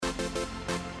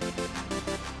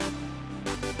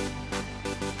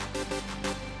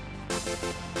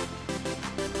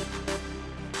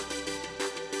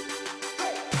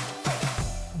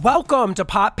Welcome to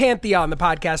Pop Pantheon, the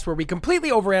podcast where we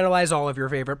completely overanalyze all of your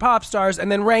favorite pop stars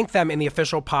and then rank them in the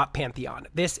official Pop Pantheon.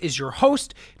 This is your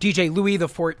host, DJ Louis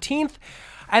XIV,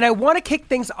 and I want to kick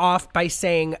things off by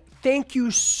saying thank you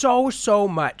so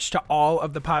much to all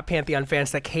of the Pop Pantheon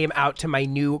fans that came out to my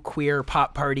new queer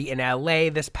pop party in LA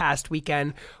this past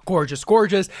weekend.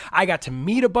 Gorgeous. I got to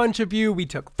meet a bunch of you. We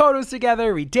took photos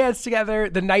together. We danced together.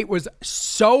 The night was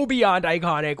so beyond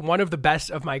iconic. One of the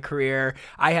best of my career.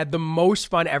 I had the most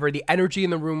fun ever. The energy in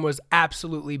the room was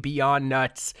absolutely beyond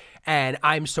nuts. And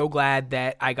I'm so glad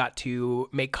that I got to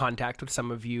make contact with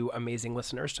some of you amazing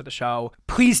listeners to the show.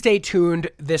 Please stay tuned.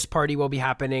 This party will be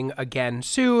happening again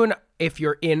soon. If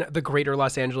you're in the greater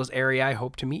Los Angeles area, I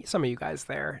hope to meet some of you guys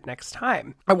there next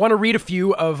time. I want to read a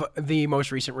few of the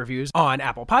most recent reviews on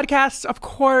Apple Podcasts, of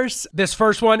course. This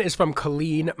first one is from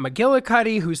Colleen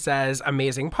McGillicuddy, who says,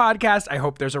 amazing podcast. I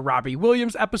hope there's a Robbie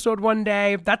Williams episode one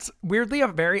day. That's weirdly a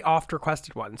very oft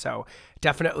requested one, so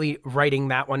definitely writing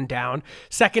that one down.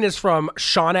 Second is from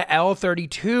Shauna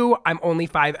L32. I'm only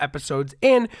 5 episodes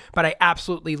in, but I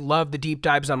absolutely love the deep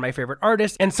dives on my favorite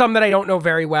artists and some that I don't know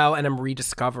very well and I'm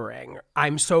rediscovering.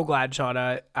 I'm so glad,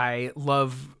 Shauna. I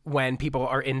love when people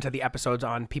are into the episodes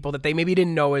on people that they maybe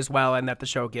didn't know as well and that the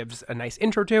show gives a nice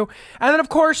intro to. And then, of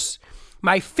course,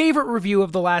 my favorite review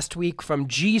of the last week from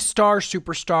G-Star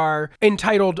Superstar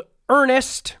entitled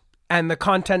Ernest. And the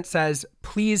content says,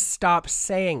 please stop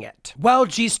saying it. Well,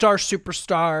 G-Star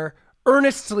Superstar,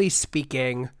 earnestly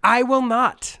speaking, I will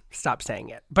not stop saying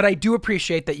it. But I do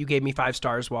appreciate that you gave me 5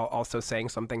 stars while also saying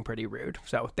something pretty rude.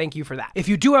 So thank you for that. If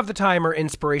you do have the time or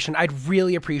inspiration, I'd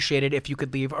really appreciate it if you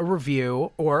could leave a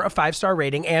review or a 5-star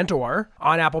rating or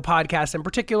on Apple Podcasts in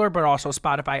particular, but also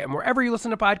Spotify and wherever you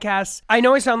listen to podcasts. I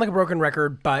know I sound like a broken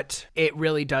record, but it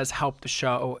really does help the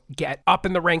show get up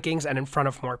in the rankings and in front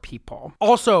of more people.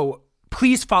 Also,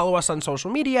 please follow us on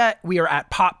social media. We are at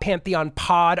Pop Pantheon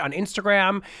Pod on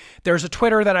Instagram. There's a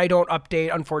Twitter that I don't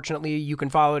update, unfortunately. You can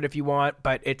follow it if you want,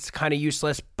 but it's kind of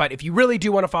useless. But if you really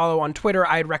do want to follow on Twitter,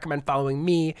 I'd recommend following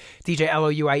me, DJ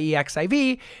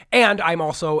LOUIEXIV, and I'm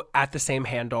also at the same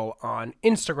handle on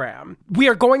Instagram. We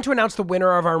are going to announce the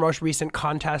winner of our most recent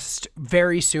contest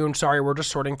very soon. Sorry, we're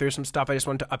just sorting through some stuff. I just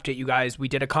wanted to update you guys. We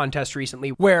did a contest recently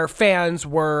where fans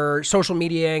were social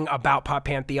mediaing about Pop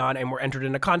Pantheon and were entered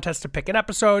in a contest to pick an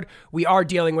episode. We are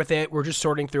dealing with it. We're just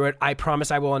sorting through it. I promise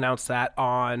I will announce that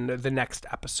on the next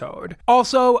episode.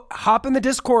 Also, hop in the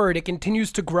Discord. It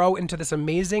continues to grow into this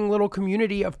amazing little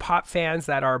community of pop fans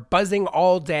that are buzzing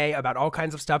all day about all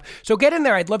kinds of stuff. So get in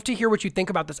there. I'd love to hear what you think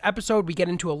about this episode. We get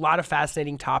into a lot of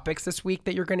fascinating topics this week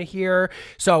that you're going to hear.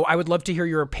 So I would love to hear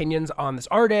your opinions on this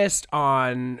artist,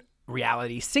 on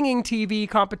reality singing TV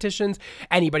competitions.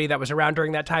 Anybody that was around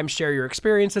during that time, share your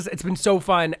experiences. It's been so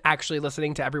fun actually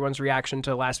listening to everyone's reaction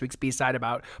to last week's B-side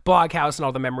about Bloghouse and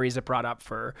all the memories it brought up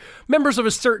for members of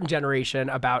a certain generation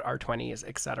about our 20s,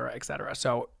 et cetera, et cetera.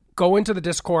 So go into the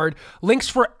Discord. Links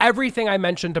for everything I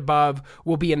mentioned above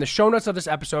will be in the show notes of this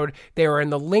episode. They are in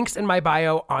the links in my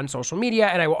bio on social media,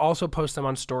 and I will also post them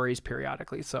on stories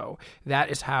periodically. So that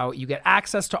is how you get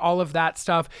access to all of that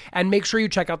stuff. And make sure you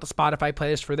check out the Spotify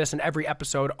playlist for this and every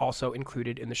episode, also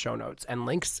included in the show notes and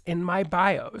links in my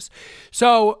bios.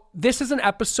 So this is an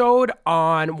episode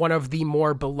on one of the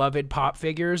more beloved pop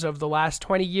figures of the last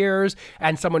 20 years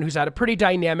and someone who's had a pretty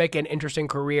dynamic and interesting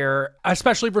career,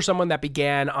 especially for someone that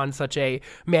began on such a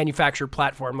manufactured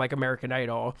platform like American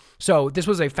Idol. So this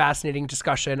was a fascinating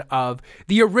discussion of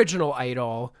the original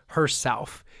Idol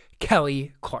herself,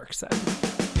 Kelly Clarkson.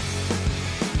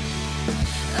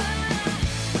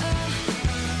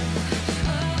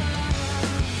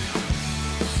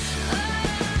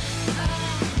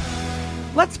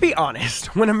 Let's be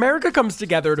honest, when America comes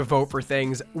together to vote for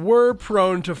things, we're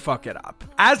prone to fuck it up.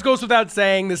 As goes without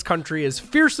saying, this country is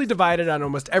fiercely divided on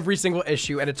almost every single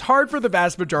issue, and it's hard for the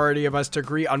vast majority of us to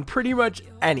agree on pretty much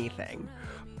anything.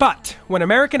 But when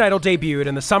American Idol debuted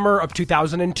in the summer of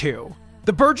 2002,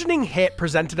 the burgeoning hit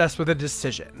presented us with a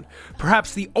decision,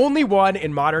 perhaps the only one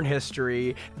in modern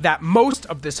history that most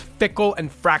of this fickle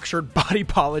and fractured body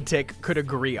politic could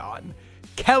agree on: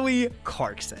 Kelly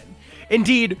Clarkson.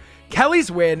 Indeed,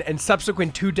 Kelly's win and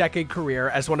subsequent 2-decade career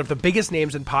as one of the biggest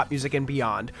names in pop music and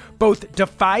beyond both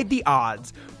defied the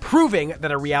odds, proving that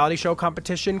a reality show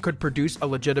competition could produce a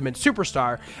legitimate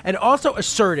superstar, and also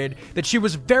asserted that she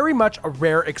was very much a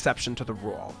rare exception to the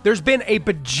rule. There's been a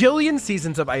bajillion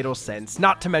seasons of Idol since,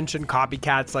 not to mention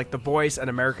copycats like The Voice and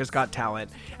America's Got Talent,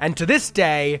 and to this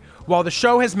day, while the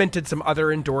show has minted some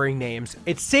other enduring names,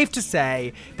 it's safe to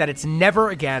say that it's never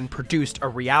again produced a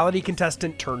reality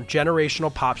contestant turned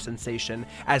generational pop sensation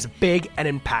as big and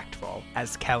impactful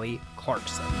as Kelly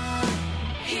Clarkson.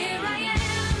 Here I am,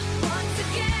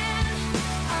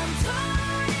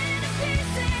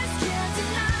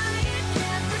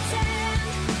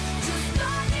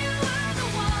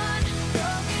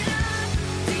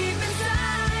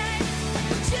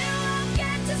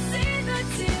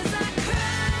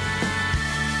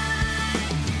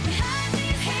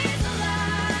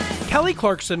 Kelly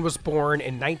Clarkson was born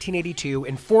in 1982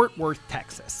 in Fort Worth,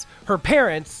 Texas. Her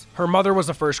parents, her mother was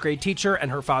a first-grade teacher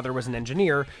and her father was an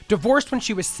engineer, divorced when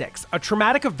she was 6, a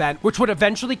traumatic event which would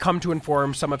eventually come to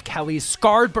inform some of Kelly's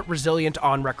scarred but resilient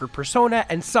on-record persona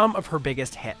and some of her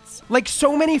biggest hits. Like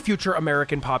so many future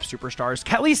American pop superstars,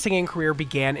 Kelly's singing career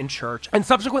began in church and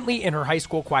subsequently in her high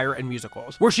school choir and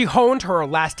musicals, where she honed her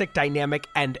elastic, dynamic,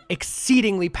 and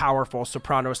exceedingly powerful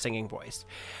soprano singing voice.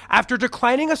 After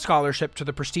declining a scholarship to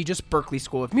the prestigious Berklee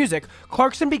School of Music,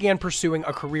 Clarkson began pursuing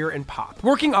a career in pop,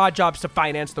 working odd jobs to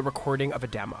finance the recording of a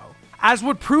demo. As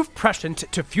would prove prescient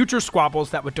to future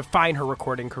squabbles that would define her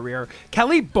recording career,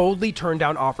 Kelly boldly turned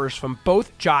down offers from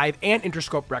both Jive and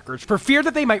Interscope Records for fear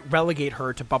that they might relegate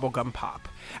her to bubblegum pop.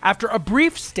 After a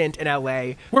brief stint in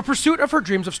LA, where pursuit of her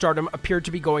dreams of stardom appeared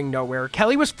to be going nowhere,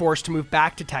 Kelly was forced to move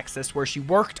back to Texas, where she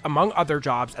worked, among other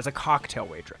jobs, as a cocktail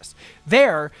waitress.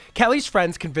 There, Kelly's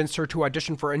friends convinced her to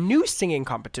audition for a new singing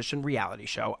competition reality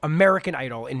show, American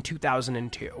Idol, in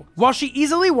 2002. While she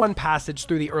easily won passage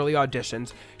through the early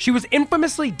auditions, she was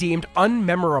infamously deemed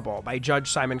unmemorable by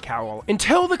Judge Simon Cowell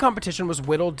until the competition was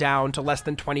whittled down to less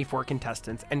than 24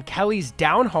 contestants, and Kelly's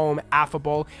down-home,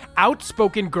 affable,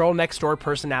 outspoken girl-next-door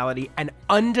personality and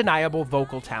undeniable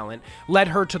vocal talent led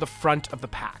her to the front of the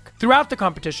pack. Throughout the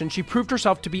competition, she proved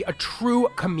herself to be a true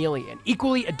chameleon,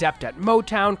 equally adept at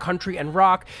Motown, country, and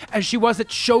rock as she was at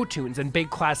show tunes and big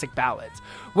classic ballads.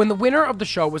 When the winner of the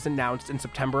show was announced in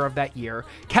September of that year,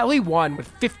 Kelly won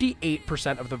with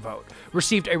 58% of the vote,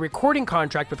 received a recording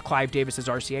contract with Clive Davis's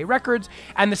RCA Records,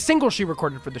 and the single she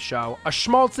recorded for the show, a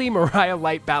schmaltzy Mariah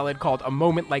Light ballad called A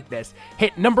Moment Like This,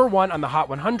 hit number 1 on the Hot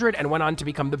 100 and went on to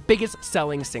become the biggest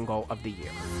selling single of the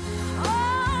year.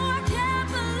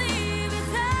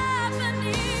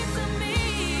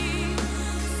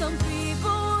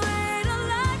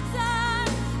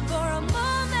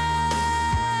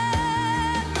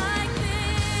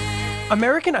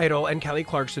 American Idol and Kelly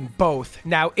Clarkson, both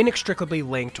now inextricably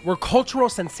linked, were cultural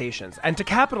sensations, and to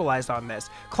capitalize on this,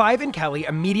 Clive and Kelly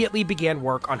immediately began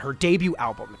work on her debut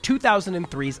album,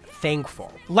 2003's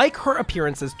Thankful. Like her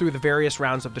appearances through the various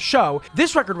rounds of the show,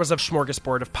 this record was a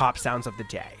smorgasbord of pop sounds of the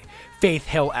day. Faith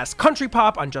Hill-esque country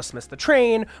pop on Just Missed the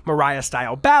Train,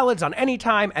 Mariah-style ballads on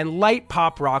Anytime, and light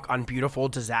pop rock on Beautiful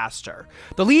Disaster.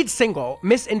 The lead single,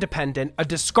 Miss Independent, a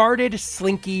discarded,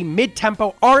 slinky,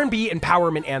 mid-tempo R&B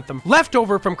empowerment anthem left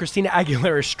over from Christina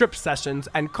Aguilera's strip sessions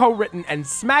and co-written and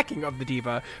smacking of the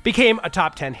diva, became a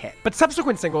top 10 hit. But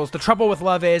subsequent singles, The Trouble with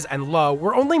Love Is and Low,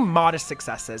 were only modest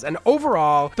successes, and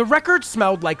overall, the record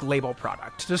smelled like label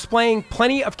product, displaying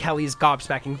plenty of Kelly's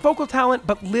gobsmacking vocal talent,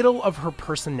 but little of her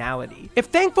personality. If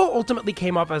Thankful ultimately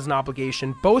came off as an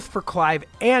obligation both for Clive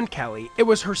and Kelly, it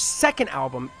was her second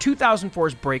album,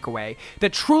 2004's Breakaway,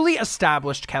 that truly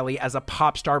established Kelly as a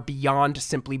pop star beyond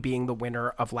simply being the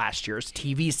winner of last year's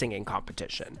TV singing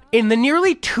competition. In the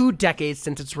nearly 2 decades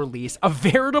since its release, a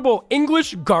veritable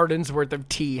English garden's worth of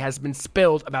tea has been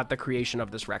spilled about the creation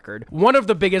of this record, one of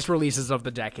the biggest releases of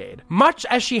the decade. Much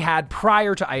as she had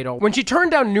prior to Idol, when she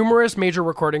turned down numerous major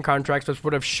recording contracts which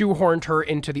would have shoehorned her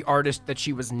into the artist that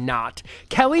she was not,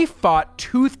 Kelly fought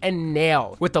tooth and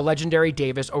nail with the legendary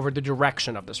Davis over the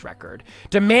direction of this record,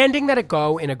 demanding that it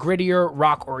go in a grittier,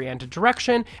 rock-oriented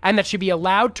direction and that she be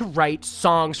allowed to write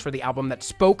songs for the album that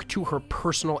spoke to her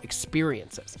personal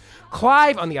experiences.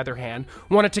 Clive, on the other hand,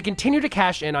 wanted to continue to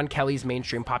cash in on Kelly's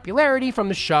mainstream popularity from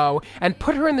the show and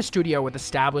put her in the studio with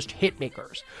established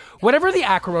hitmakers. Whatever the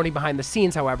acrimony behind the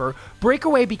scenes, however,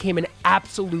 Breakaway became an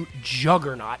absolute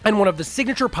juggernaut and one of the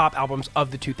signature pop albums of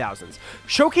the 2000s,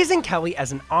 showcasing Kelly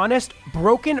as an honest,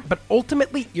 broken, but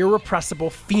ultimately irrepressible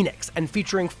phoenix and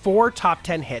featuring 4 top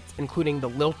 10 hits, including the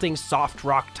lilting soft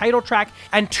rock title track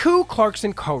and 2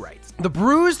 Clarkson co-writes. The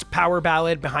bruised power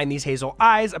ballad Behind These Hazel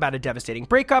Eyes about a devastating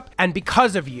breakup, and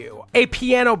Because of You, a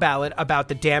piano ballad about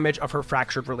the damage of her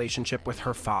fractured relationship with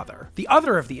her father. The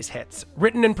other of these hits,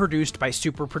 written and produced by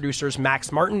super producers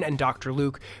Max Martin and Dr.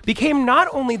 Luke, became not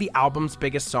only the album's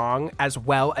biggest song, as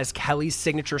well as Kelly's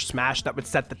signature smash that would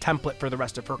set the template for the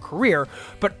rest of her career,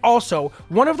 but also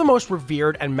one of the most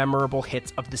revered and memorable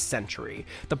hits of the century,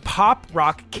 the pop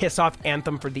rock kiss-off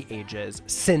anthem for the ages,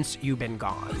 Since You've Been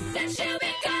Gone. Since you've been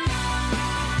gone.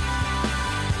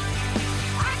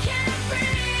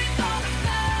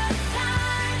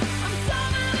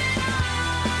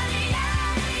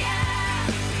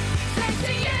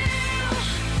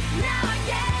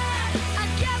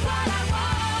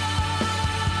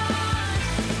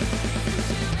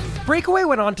 Breakaway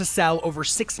went on to sell over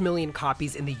 6 million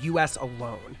copies in the US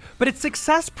alone, but its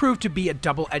success proved to be a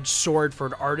double-edged sword for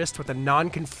an artist with a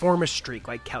non-conformist streak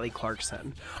like Kelly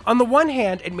Clarkson. On the one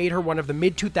hand, it made her one of the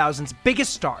mid-2000s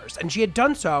biggest stars, and she had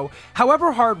done so,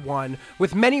 however hard-won,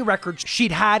 with many records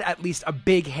she'd had at least a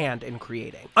big hand in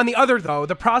creating. On the other, though,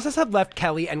 the process had left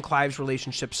Kelly and Clive's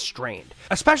relationship strained,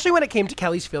 especially when it came to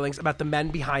Kelly's feelings about the men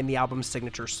behind the album's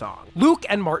signature song, Luke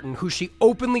and Martin, who she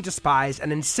openly despised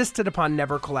and insisted upon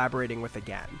never collaborating with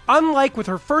again. Unlike with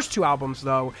her first two albums,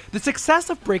 though, the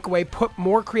success of Breakaway put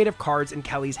more creative cards in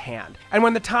Kelly's hand, and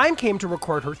when the time came to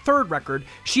record her third record,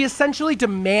 she essentially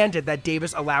demanded that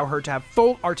Davis allow her to have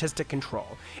full artistic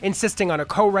control, insisting on a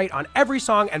co-write on every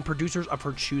song and producers of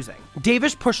her choosing.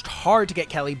 Davis pushed hard to get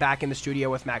Kelly back in the studio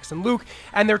with Max and Luke,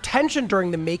 and their tension during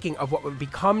the making of what would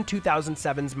become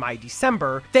 2007's My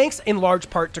December, thanks in large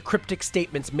part to cryptic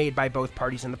statements made by both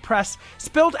parties in the press,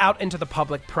 spilled out into the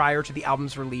public prior to the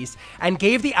album's release and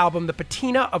gave the album the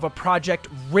patina of a project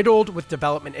riddled with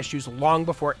development issues long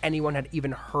before anyone had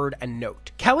even heard a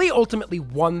note. Kelly ultimately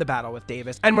won the battle with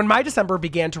Davis, and when My December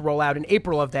began to roll out in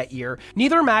April of that year,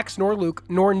 neither Max nor Luke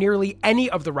nor nearly any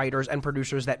of the writers and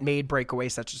producers that made Breakaway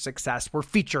such a success were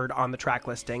featured on the track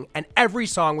listing, and every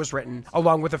song was written,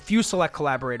 along with a few select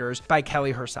collaborators, by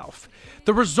Kelly herself.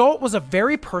 The result was a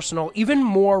very personal, even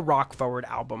more rock-forward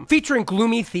album, featuring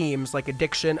gloomy themes like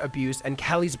addiction, abuse, and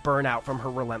Kelly's burnout from her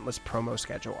relentless promo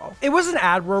schedule. It was an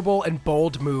admirable and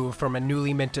bold move from a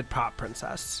newly minted pop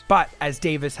princess, but as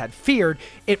Davis had feared,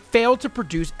 it failed to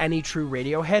produce any true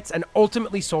radio hits and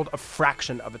ultimately sold a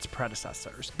fraction of its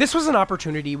predecessors. This was an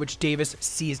opportunity which Davis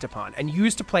seized upon and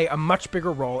used to play a much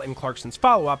bigger role in Clarkson's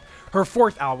follow-up, her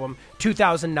fourth album,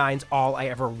 2009's All I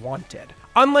Ever Wanted.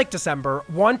 Unlike December,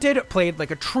 Wanted played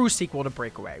like a true sequel to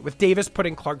Breakaway, with Davis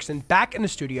putting Clarkson back in the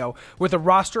studio with a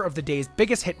roster of the day's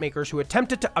biggest hitmakers who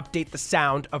attempted to update the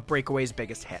sound of Breakaway's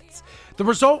biggest hits. The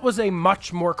result was a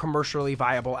much more commercially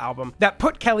viable album that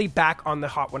put Kelly back on the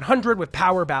Hot 100 with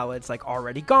power ballads like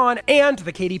Already Gone and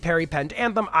the Katy Perry penned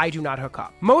anthem I Do Not Hook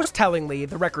Up. Most tellingly,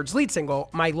 the record's lead single,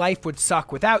 My Life Would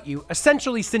Suck Without You,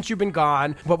 essentially Since You've Been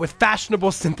Gone, but with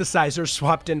fashionable synthesizers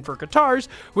swapped in for guitars,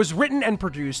 was written and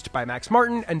produced by Max Martin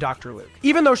and Dr. Luke.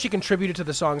 Even though she contributed to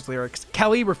the song's lyrics,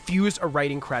 Kelly refused a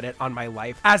writing credit on My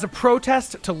Life as a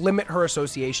protest to limit her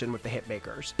association with the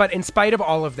hitmakers. But in spite of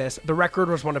all of this, the record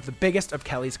was one of the biggest of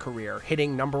Kelly's career,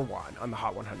 hitting number 1 on the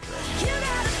Hot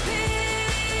 100.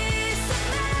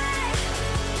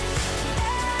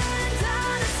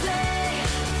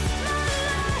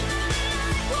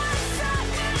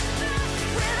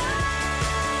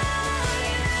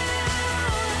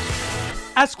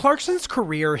 As Clarkson's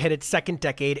career hit its second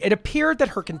decade, it appeared that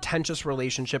her contentious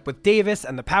relationship with Davis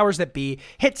and the powers that be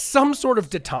hit some sort of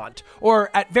detente,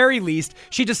 or at very least,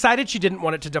 she decided she didn't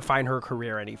want it to define her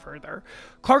career any further.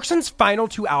 Clarkson's final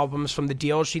two albums from the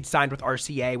deal she'd signed with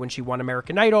RCA when she won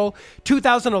American Idol,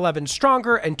 2011's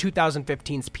Stronger and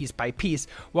 2015's Piece by Piece,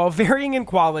 while varying in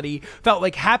quality, felt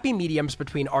like happy mediums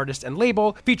between artist and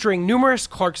label, featuring numerous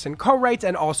Clarkson co-writes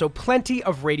and also plenty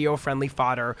of radio-friendly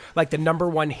fodder like the number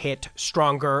one hit,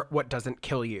 Stronger, What Doesn't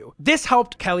Kill You. This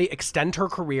helped Kelly extend her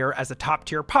career as a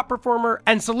top-tier pop performer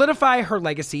and solidify her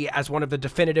legacy as one of the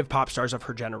definitive pop stars of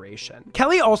her generation.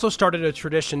 Kelly also started a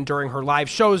tradition during her live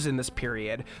shows in this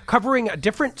period, covering a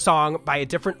different song by a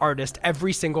different artist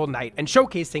every single night and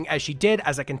showcasing, as she did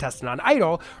as a contestant on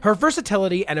Idol, her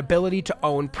versatility and ability to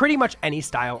own pretty much any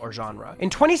style or genre. In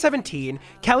 2017,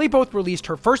 Kelly both released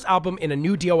her first album in a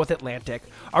new deal with Atlantic,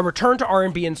 a return to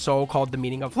R&B and soul called The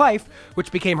Meaning of Life, which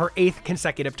became her 8th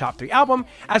consecutive top 3 album,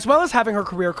 as well as having her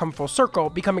career come full circle,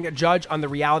 becoming a judge on the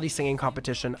reality singing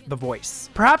competition The Voice.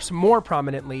 Perhaps more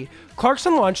prominently,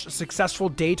 Clarkson launched a successful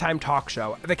daytime talk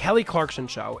show, The Kelly Clarkson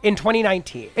Show, in 2019,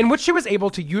 in which she was able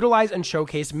to utilize and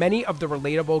showcase many of the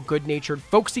relatable, good-natured,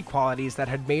 folksy qualities that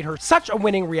had made her such a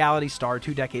winning reality star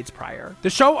 2 decades prior. The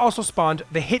show also spawned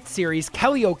the hit series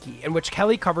Kellyoke, in which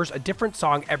Kelly covers a different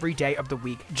song every day of the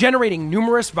week, generating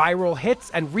numerous viral hits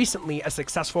and recently a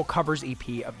successful covers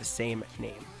EP of the same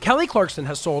name. Kelly Clarkson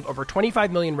has sold over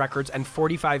 25 million records and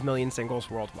 45 million singles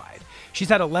worldwide. She's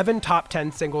had 11 top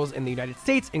 10 singles in the United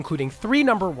States, including 3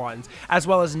 number ones, as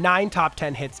well as 9 top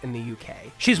 10 hits in the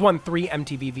UK. She's won 3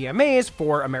 MTV VMAs,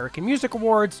 4 American Music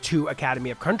Awards, 2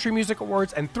 Academy of Country Music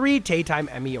Awards, and 3 Daytime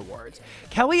Emmy Awards.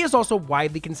 Kelly is also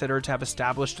widely considered to have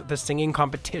established the singing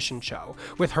competition show,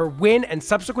 with her win and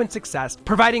subsequent success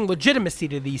providing legitimacy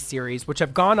to these series, which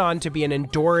have gone on to be an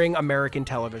enduring American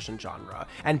television genre,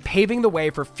 and paving paving the way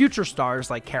for future stars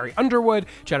like Carrie Underwood,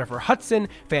 Jennifer Hudson,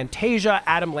 Fantasia,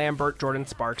 Adam Lambert, Jordan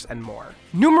Sparks, and more.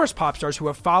 Numerous pop stars who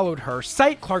have followed her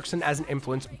cite Clarkson as an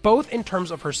influence both in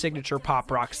terms of her signature pop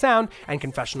rock sound and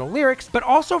confessional lyrics, but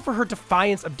also for her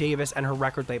defiance of Davis and her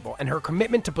record label, and her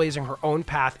commitment to blazing her own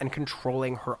path and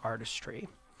controlling her artistry.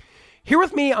 Here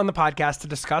with me on the podcast to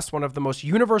discuss one of the most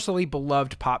universally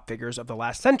beloved pop figures of the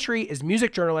last century is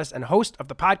music journalist and host of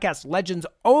the podcast Legends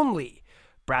Only,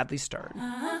 Bradley Stern.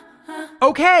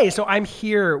 Okay, so I'm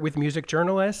here with music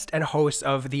journalist and host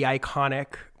of the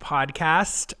iconic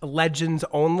podcast Legends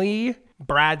Only,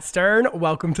 Brad Stern.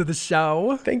 Welcome to the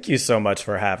show. Thank you so much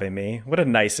for having me. What a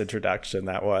nice introduction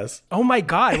that was. Oh my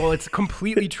God. Well, it's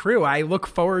completely true. I look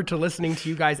forward to listening to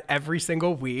you guys every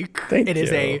single week. Thank you. It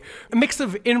is a mix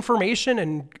of information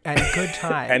and good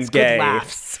times. And good gay.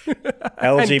 laughs.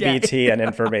 LGBT and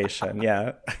information,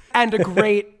 yeah. And a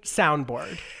great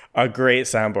soundboard. A great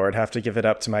soundboard. Have to give it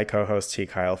up to my co-host T.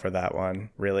 Kyle for that one.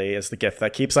 Really is the gift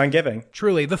that keeps on giving.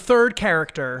 Truly. The third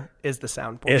character is the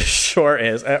soundboard. It sure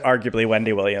is. Arguably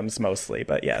Wendy Williams mostly,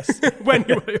 but yes.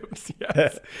 Wendy Williams,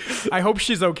 yes. I hope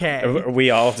she's okay. We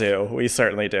all do. We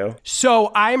certainly do.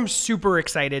 So I'm super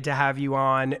excited to have you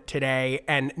on today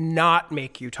and not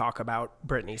make you talk about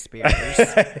Britney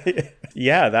Spears.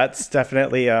 Yeah, that's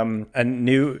definitely a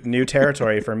new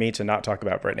territory for me to not talk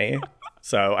about Britney.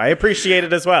 So I appreciate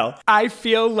it as well. I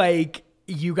feel like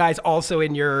you guys also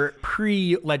in your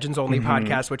pre-Legends Only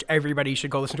podcast, which everybody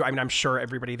should go listen to. I mean, I'm sure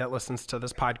everybody that listens to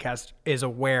this podcast is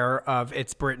aware of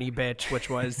It's Britney Bitch, which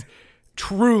was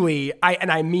truly,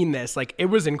 I mean this, like it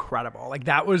was incredible. Like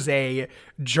that was a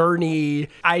journey.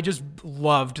 I just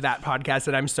loved that podcast,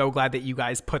 and I'm so glad that you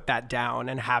guys put that down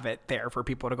and have it there for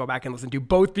people to go back and listen to,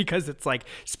 both because it's like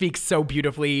speaks so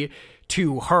beautifully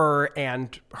to her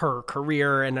and her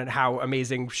career and how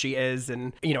amazing she is.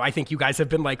 And, you know, I think you guys have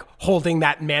been like holding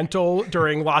that mantle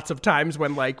during lots of times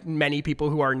when like many people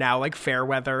who are now like fair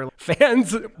weather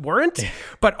fans weren't,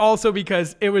 but also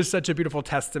because it was such a beautiful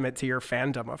testament to your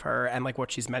fandom of her and like what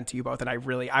she's meant to you both. And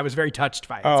I was very touched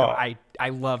by it. So I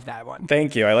love that one.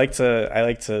 Thank you. I like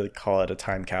to call it a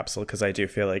time capsule because I do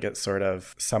feel like it sort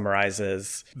of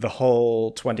summarizes the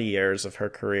whole 20 years of her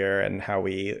career and how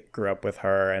we grew up with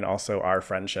her and also our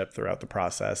friendship throughout the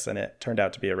process. And it turned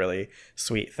out to be a really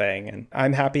sweet thing. And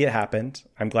I'm happy it happened.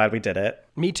 I'm glad we did it.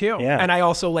 Me too. Yeah. And I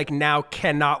also like now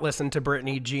cannot listen to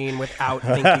Britney Jean without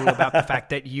thinking about the fact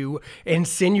that you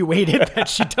insinuated that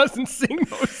she doesn't sing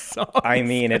those songs. I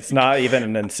mean, it's not even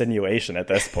an insinuation at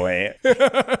this point.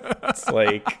 It's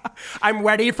like... I'm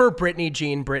ready for Britney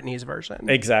Jean, Britney's version.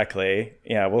 Exactly.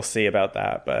 Yeah, we'll see about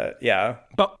that. But yeah.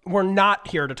 But we're not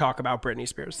here to talk about Britney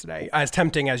Spears today, as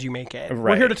tempting as you make it.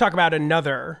 Right. We're here to talk about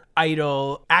another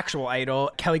idol, actual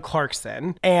idol, Kelly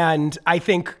Clarkson. And I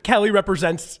think Kelly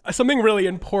represents something really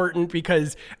important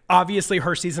because obviously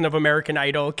her season of American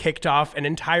Idol kicked off an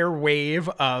entire wave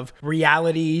of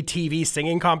reality TV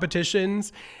singing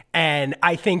competitions. And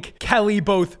I think Kelly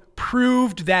both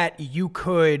proved that you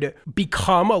could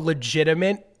become a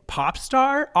legitimate pop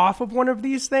star off of one of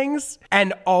these things,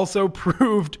 and also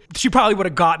proved she probably would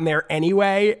have gotten there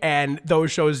anyway, and those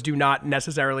shows do not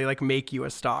necessarily like make you a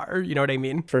star. You know what I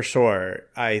mean? For sure.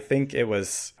 I think it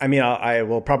was, I mean, I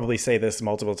will probably say this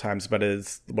multiple times, but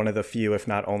it's one of the few, if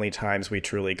not only times we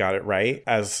truly got it right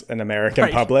as an American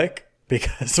public.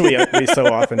 Because we so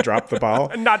often drop the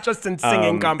ball. Not just in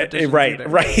singing competitions. Right, either.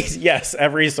 right. Yes,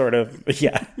 every sort of,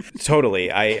 yeah,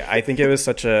 totally. I think it was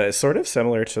such a, sort of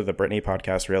similar to the Britney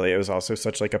podcast, really. It was also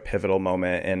such like a pivotal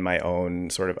moment in my own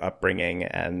sort of upbringing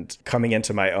and coming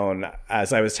into my own.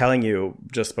 As I was telling you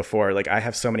just before, like I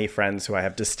have so many friends who I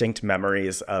have distinct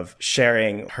memories of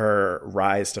sharing her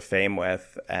rise to fame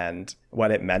with and what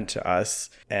it meant to us.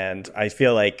 And I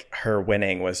feel like her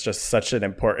winning was just such an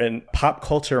important pop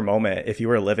culture moment if you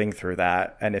were living through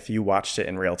that and if you watched it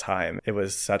in real time. It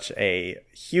was such a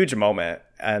huge moment.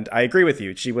 And I agree with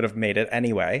you. She would have made it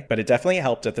anyway, but it definitely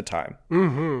helped at the time.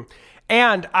 Mm-hmm.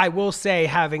 And I will say,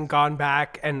 having gone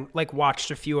back and like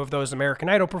watched a few of those American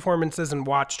Idol performances and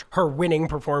watched her winning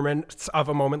performance of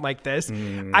a moment like this,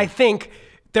 I think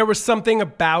there was something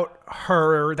about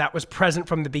her that was present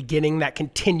from the beginning that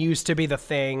continues to be the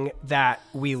thing that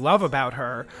we love about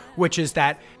her, which is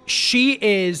that she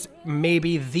is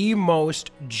maybe the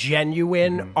most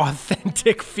genuine,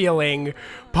 authentic feeling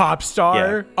pop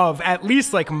star of at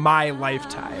least like my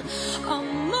lifetime.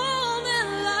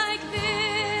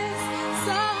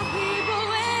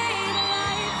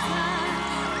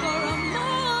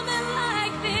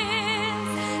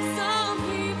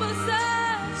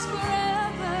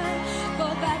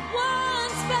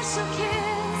 Kiss.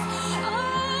 Oh,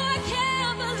 I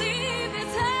can't believe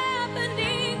it's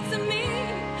happening to me.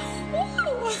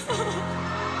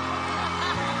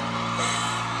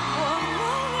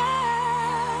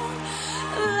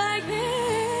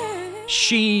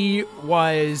 she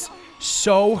was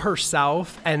so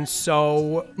herself and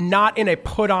so not in a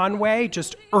put on way,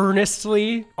 just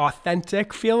earnestly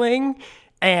authentic feeling.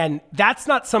 And that's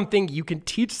not something you can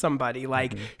teach somebody.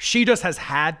 Like, she just has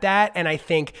had that. And I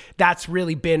think that's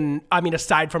really been, I mean,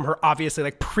 aside from her obviously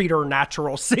like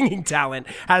preternatural singing talent,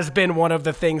 has been one of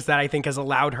the things that I think has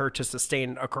allowed her to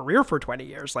sustain a career for 20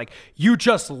 years. Like, you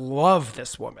just love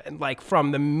this woman, like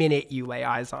from the minute you lay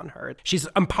eyes on her. She's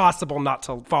impossible not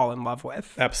to fall in love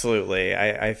with. Absolutely.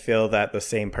 I feel that the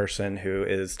same person who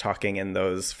is talking in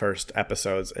those first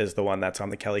episodes is the one that's on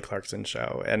the Kelly Clarkson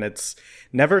show. And it's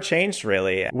never changed,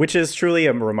 really. Which is truly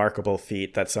a remarkable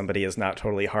feat that somebody is not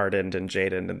totally hardened and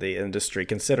jaded in the industry,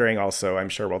 considering also, I'm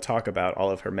sure we'll talk about all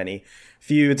of her many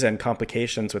feuds and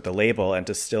complications with the label, and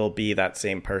to still be that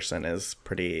same person is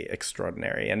pretty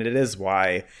extraordinary. And it is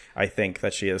why I think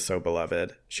that she is so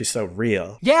beloved. She's so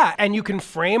real. Yeah, and you can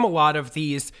frame a lot of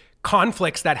these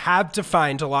conflicts that have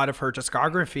defined a lot of her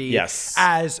discography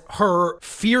as her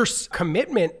fierce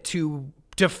commitment to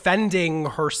defending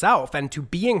herself and to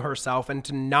being herself and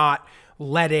to not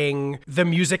letting the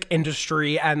music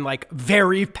industry and like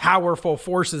very powerful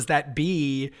forces that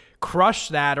be crush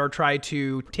that or try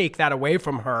to take that away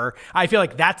from her. I feel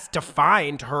like that's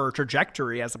defined her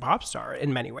trajectory as a pop star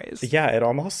in many ways. Yeah, it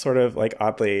almost sort of like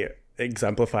oddly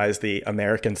exemplifies the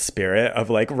American spirit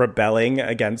of like rebelling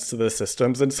against the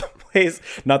systems in some ways.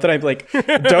 Not that I'm like,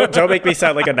 don't make me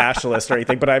sound like a nationalist or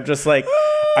anything, but I'm just like,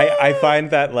 I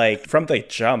find that like from the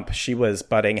jump, she was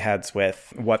butting heads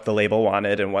with what the label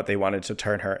wanted and what they wanted to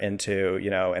turn her into,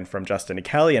 you know, and from Justin and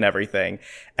Kelly and everything.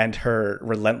 And her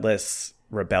relentless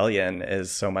rebellion is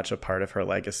so much a part of her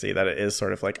legacy that it is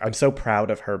sort of like, I'm so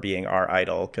proud of her being our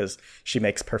idol because she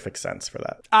makes perfect sense for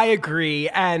that. I agree.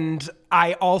 And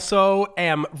I also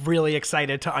am really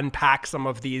excited to unpack some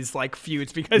of these like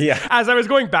feuds because as I was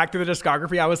going back to the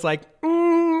discography, I was like,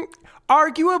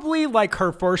 arguably like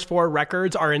her first 4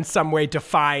 records are in some way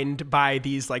defined by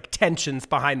these like tensions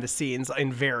behind the scenes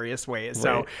in various ways. Right.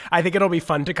 So I think it'll be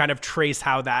fun to kind of trace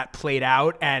how that played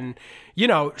out. And, you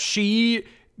know, she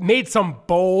made some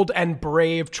bold and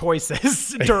brave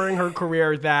choices during her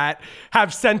career that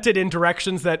have sent it in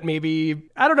directions that maybe,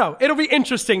 I don't know, it'll be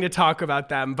interesting to talk about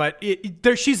them, but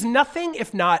she's nothing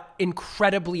if not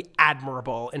incredibly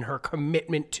admirable in her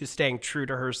commitment to staying true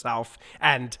to herself.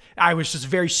 And I was just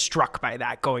very struck by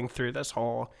that going through this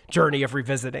whole journey of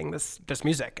revisiting this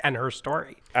music and her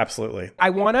story. Absolutely.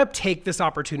 I want to take this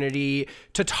opportunity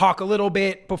to talk a little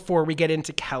bit before we get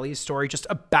into Kelly's story, just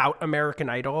about American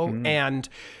Idol. And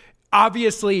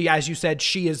obviously, as you said,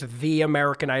 she is the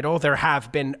American Idol. There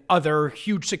have been other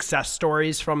huge success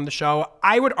stories from the show.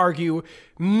 I would argue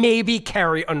maybe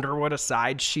Carrie Underwood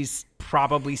aside, she's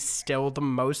probably still the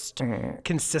most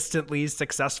consistently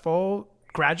successful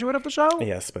graduate of the show.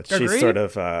 Yes, but she's sort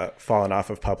of fallen off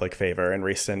of public favor in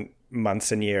recent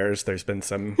months and years. There's been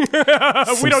some we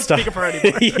don't stuff. speak of her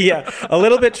anymore. Yeah, a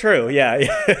little bit true. Yeah.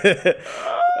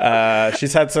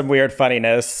 She's had some weird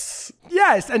funniness.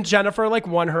 Yes, and Jennifer like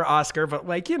won her Oscar, but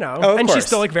like, you know, and course. She's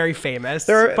still like very famous.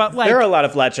 There there are a lot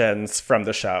of legends from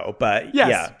the show, but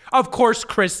yeah. Of course,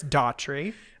 Chris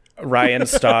Daughtry. Ryan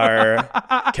Starr,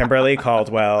 Kimberly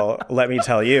Caldwell. Let me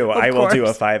tell you, I will do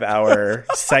a 5-hour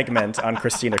segment on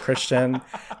Christina Christian,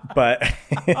 but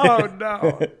oh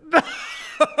no.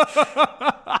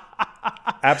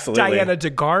 Absolutely. Diana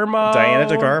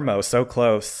DeGarmo, so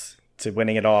close to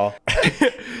winning it all.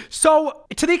 So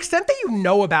to the extent that you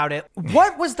know about it,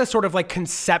 what was the sort of like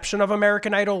conception of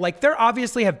American Idol? Like there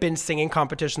obviously have been singing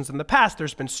competitions in the past.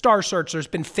 There's been Star Search. There's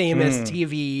been famous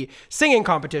TV singing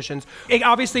competitions. It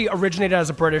obviously originated as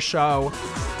a British show.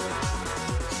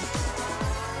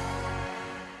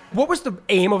 What was the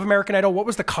aim of American Idol? What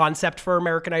was the concept for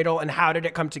American Idol and how did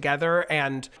it come together?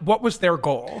 And what was their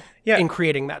goal in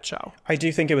creating that show? I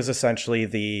do think it was essentially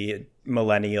the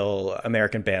millennial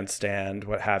American Bandstand,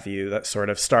 what have you, that sort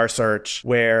of Star Search,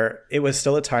 where it was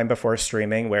still a time before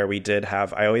streaming where we did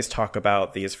have, I always talk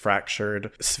about these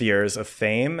fractured spheres of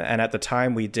fame. And at the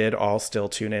time we did all still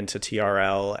tune into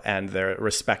TRL and their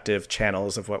respective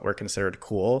channels of what were considered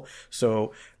cool.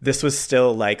 So this was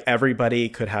still like everybody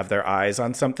could have their eyes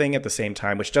on something at the same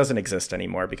time, which doesn't exist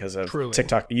anymore because of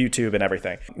TikTok, YouTube, and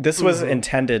everything. This was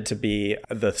intended to be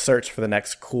the search for the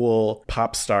next cool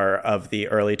pop star of the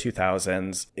early 2000s.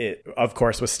 It, of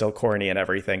course, was still corny and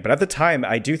everything. But at the time,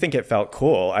 I do think it felt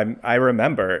cool. I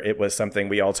remember it was something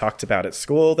we all talked about at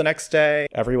school the next day.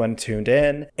 Everyone tuned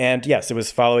in. And yes, it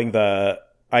was following the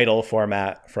Idol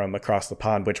format from across the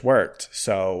pond, which worked.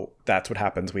 So that's what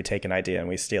happens. We take an idea and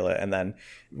we steal it, and then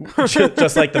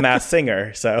just like the Masked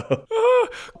Singer. So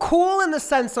cool in the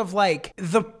sense of like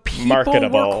the people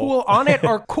marketable. were cool on it,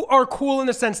 or cool in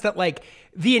the sense that like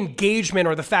the engagement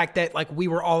or the fact that like we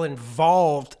were all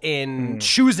involved in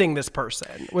choosing this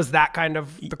person. Was that kind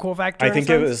of the cool factor? I think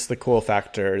it was the cool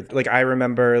factor. Like I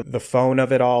remember the phone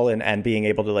of it all, and being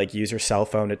able to like use your cell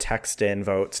phone to text in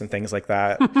votes and things like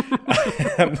that.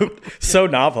 So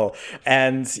novel.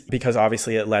 And because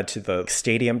obviously it led to the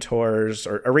stadium tours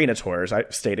or arena tours.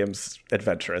 Stadium's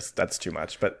adventurous. That's too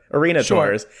much. But arena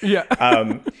tours. Yeah.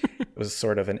 Was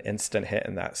sort of an instant hit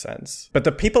in that sense. But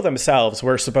the people themselves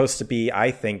were supposed to be,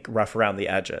 I think, rough around the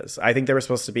edges. I think they were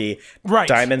supposed to be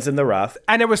diamonds in the rough.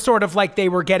 And it was sort of like they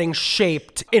were getting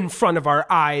shaped in front of our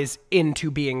eyes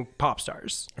into being pop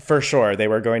stars. For sure. They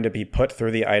were going to be put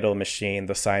through the Idol machine,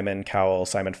 the Simon Cowell,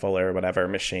 Simon Fuller, whatever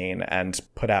machine, and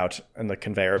put out in the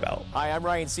conveyor belt. Hi, I'm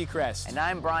Ryan Seacrest. And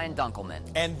I'm Brian Dunkelman.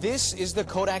 And this is the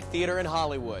Kodak Theater in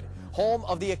Hollywood, home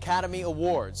of the Academy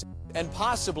Awards, and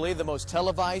possibly the most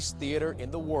televised theater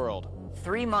in the world.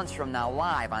 3 months from now,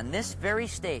 live on this very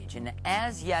stage, an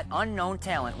as-yet unknown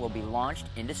talent will be launched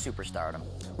into superstardom.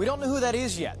 We don't know who that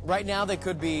is yet. Right now, they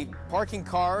could be parking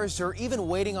cars or even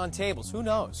waiting on tables. Who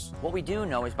knows? What we do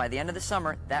know is by the end of the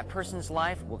summer, that person's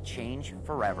life will change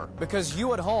forever. Because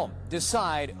you at home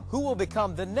decide who will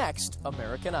become the next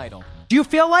American Idol. Do you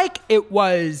feel like it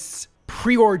was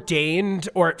preordained,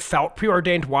 or it felt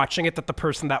preordained watching it, that the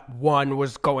person that won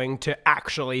was going to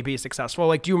actually be successful?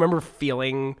 Like, do you remember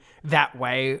feeling that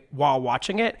way while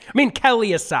watching it? I mean,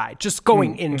 Kelly aside, just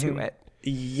going into it.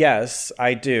 Yes,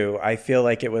 I do. I feel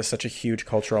like it was such a huge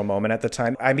cultural moment at the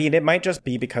time. I mean, it might just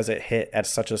be because it hit at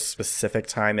such a specific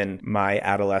time in my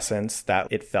adolescence that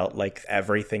it felt like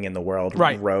everything in the world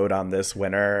rode on this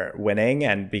winner winning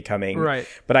and becoming. Right.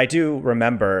 But I do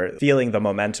remember feeling the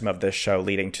momentum of this show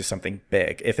leading to something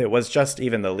big. If it was just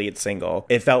even the lead single,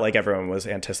 it felt like everyone was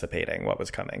anticipating what was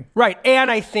coming. Right.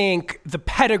 And I think the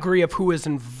pedigree of who is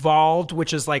involved,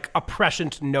 which is like a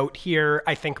prescient note here,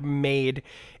 I think made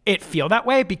it feel that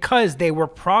way because they were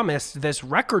promised this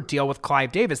record deal with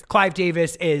Clive Davis. Clive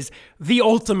Davis is the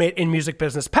ultimate in music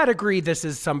business pedigree. This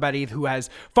is somebody who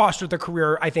has fostered the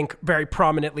career, I think, very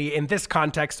prominently in this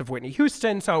context of Whitney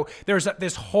Houston. So there's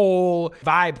this whole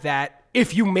vibe that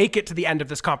if you make it to the end of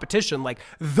this competition, like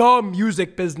the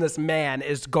music business man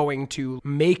is going to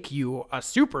make you a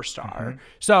superstar.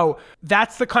 So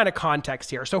that's the kind of context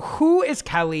here. So who is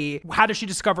Kelly? How does she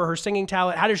discover her singing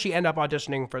talent? How does she end up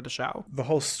auditioning for the show? The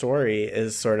whole story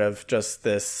is sort of just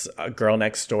this girl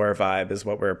next door vibe is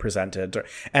what we're presented.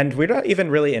 And we're not even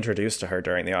really introduced to her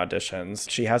during the auditions.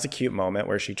 She has a cute moment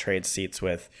where she trades seats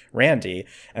with Randy.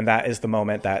 And that is the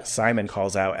moment that Simon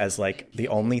calls out as like the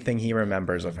only thing he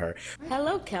remembers of her.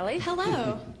 Hello, Kelly.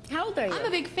 Hello. How old are you? I'm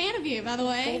a big fan of you, by the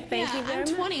way. Thank you very I'm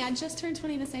 20. much. I just turned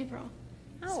 20 this April.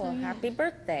 Oh, well, happy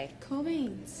birthday. Cool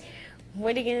beans.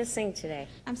 What are you going to sing today?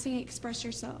 I'm singing Express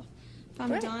Yourself by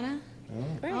Great. Madonna.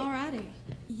 Great. Alrighty.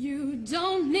 You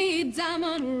don't need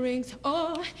diamond rings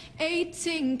or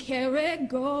 18-karat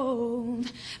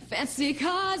gold. Fancy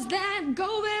cars that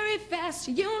go very fast.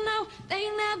 You know they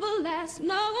never last.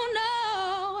 No,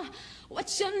 no.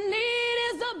 What you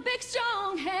need is a big,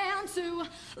 strong hand to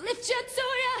lift you to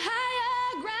your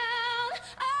higher ground.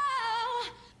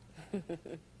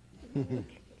 Oh.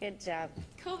 Good job.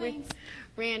 Cool beans.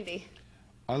 Randy.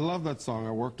 I love that song.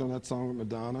 I worked on that song with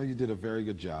Madonna. You did a very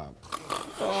good job.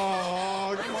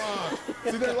 Oh, come on.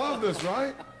 See, they love this,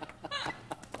 right?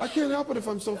 I can't help it if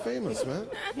I'm so famous, man.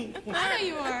 I know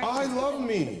you are. I love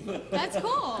me. That's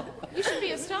cool. You should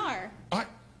be a star.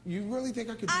 You really think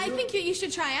I could do I it? think you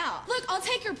should try out. Look, I'll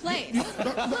take your place. No,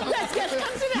 Let's get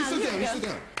come sit down. You sit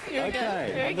down. Here we go.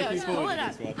 There he goes. Pull it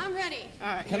up. I'm ready.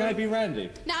 All right. Can I be Randy?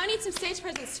 Now I need some stage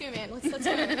presence too, man. Let's do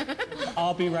it.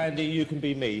 I'll be Randy, you can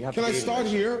be me. Can I start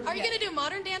here? Are you gonna do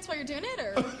modern dance while you're doing it,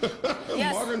 or?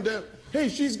 Yes. Modern dance. Hey,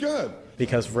 she's good.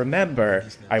 Because remember,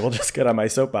 I will just get on my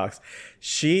soapbox.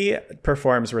 She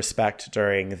performs Respect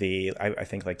during the, I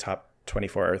think, like top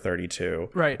 24 or 32,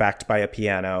 backed by a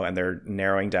piano, and they're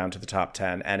narrowing down to the top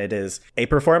 10. And it is a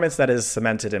performance that is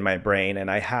cemented in my brain.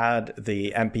 And I had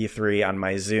the MP3 on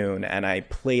my Zune, and I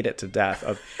played it to death.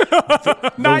 Of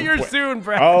Not your Zune,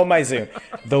 Brad. Oh, my Zune.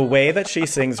 The way that she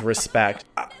sings Respect,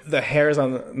 the hairs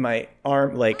on my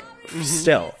arm, like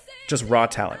still, just raw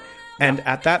talent. And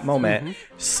at that moment,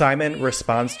 Simon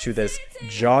responds to this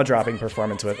jaw-dropping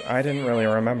performance with, I didn't really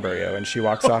remember you. And she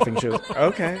walks off and she was,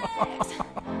 okay.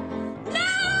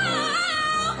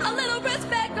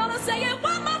 Say it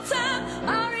one more time.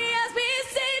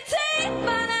 R-E-S-P-C-T.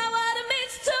 Find out what it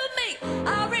means to me.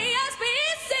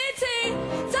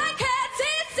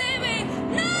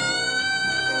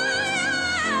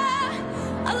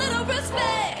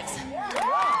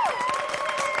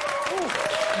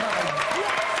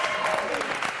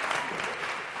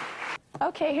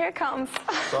 Okay, here it comes.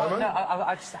 Simon? No,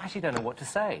 I just actually don't know what to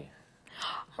say.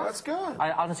 That's good.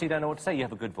 I honestly don't know what to say. You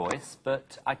have a good voice,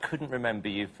 but I couldn't remember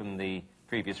you from the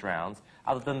previous rounds,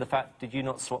 other than the fact, did you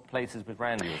not swap places with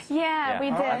Randy? Yeah,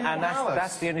 we did. And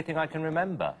that's the only thing I can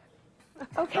remember.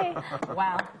 Okay.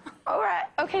 Wow. All right.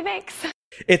 Okay, thanks.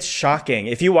 It's shocking.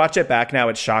 If you watch it back now,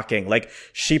 it's shocking. Like,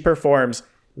 she performs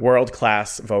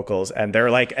world-class vocals, and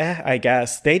they're like, I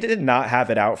guess. They did not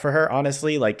have it out for her,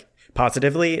 honestly, like,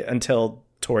 positively, until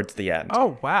towards the end.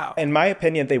 Oh, wow. In my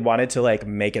opinion, they wanted to like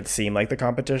make it seem like the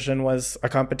competition was a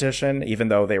competition, even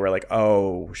though they were like,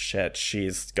 oh shit,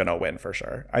 she's gonna win for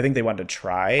sure. I think they wanted to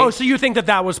try. Oh, so you think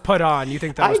that was put on? You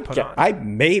think that was put on? I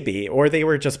maybe, or they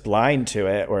were just blind to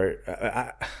it, or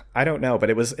I don't know, but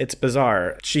it's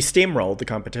bizarre. She steamrolled the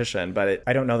competition, but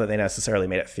I don't know that they necessarily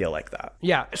made it feel like that.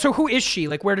 Yeah. So who is she?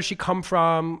 Like, where does she come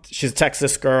from? She's a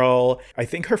Texas girl. I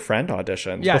think her friend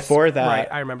auditioned. Yes. Before that. Right,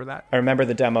 I remember that. I remember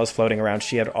the demos floating around.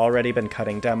 She had already been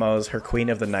cutting demos. Her Queen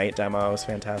of the Night demo was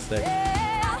fantastic.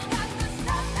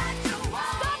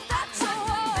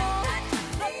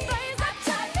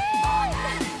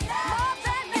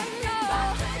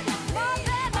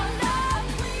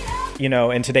 You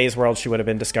know, in today's world, she would have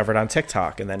been discovered on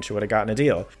TikTok and then she would have gotten a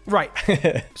deal. Right.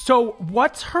 So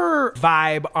what's her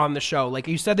vibe on the show? Like,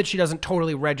 you said that she doesn't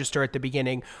totally register at the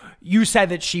beginning. You said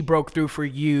that she broke through for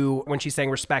you when she's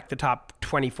saying respect the top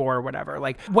 24 or whatever.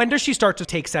 Like, when does she start to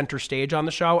take center stage on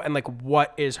the show? And like,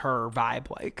 what is her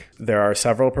vibe like? There are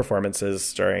several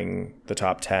performances during the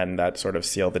top 10 that sort of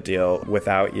seal the deal.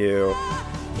 Without You.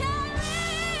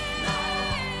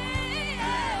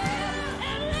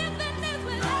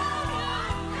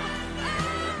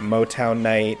 Motown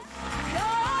Night.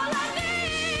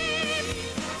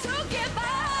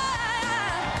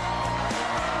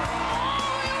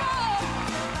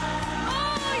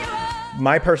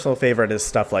 My personal favorite is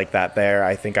Stuff Like That There.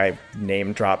 I think I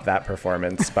name drop that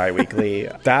performance bi-weekly.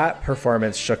 That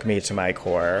performance shook me to my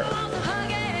core.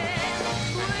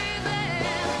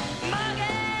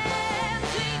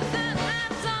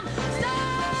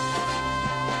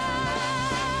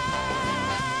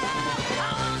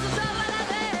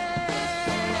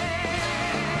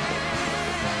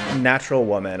 Natural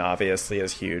Woman obviously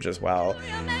is huge as well.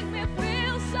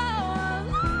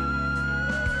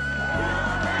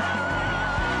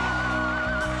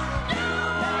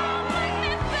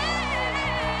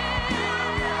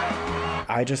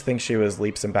 I just think she was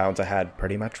leaps and bounds ahead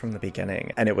pretty much from the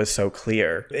beginning. And it was so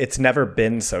clear. It's never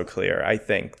been so clear, I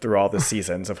think, through all the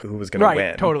seasons of who was going to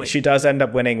win. Totally. She does end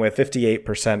up winning with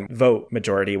 58% vote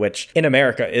majority, which in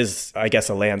America is, I guess,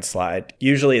 a landslide.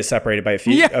 Usually is separated by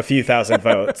a few thousand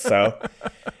votes. So...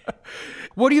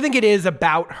 What do you think it is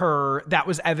about her that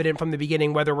was evident from the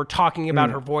beginning, whether we're talking about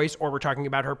her voice or we're talking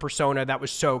about her persona, that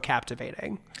was so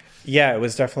captivating? Yeah, it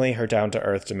was definitely her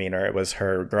down-to-earth demeanor. It was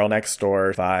her girl next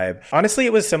door vibe. Honestly,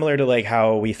 it was similar to like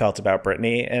how we felt about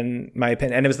Britney, in my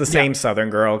opinion. And it was the same Southern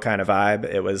girl kind of vibe.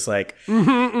 It was like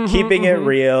keeping it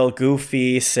real,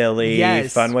 goofy, silly,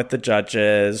 fun with the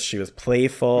judges. She was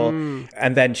playful.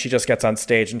 And then she just gets on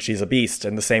stage and she's a beast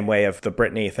in the same way of the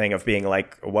Britney thing of being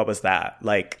like, what was that?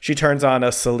 Like, she turns on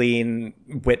a Celine,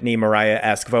 Whitney,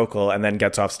 Mariah-esque vocal and then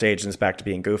gets off stage and is back to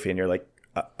being goofy. And you're like,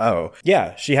 oh,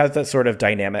 yeah, she has that sort of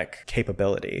dynamic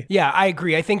capability. Yeah, I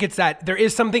agree. I think it's that there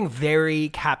is something very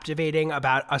captivating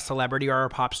about a celebrity or a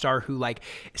pop star who like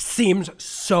seems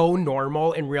so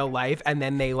normal in real life and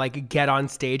then they like get on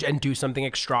stage and do something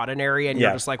extraordinary and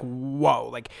you're just like, whoa,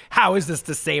 like how is this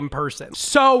the same person?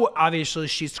 So obviously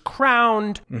she's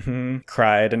crowned.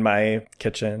 Cried in my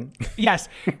kitchen. Yes.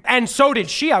 And so did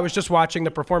she. I was just watching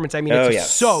the performance. I mean, it's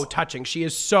so touching. She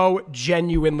is so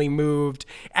genuinely moved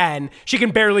and she can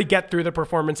barely get through the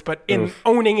performance, but in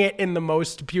owning it in the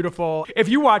most beautiful. If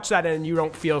you watch that and you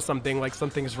don't feel something, like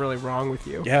something's really wrong with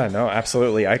you. Yeah, no,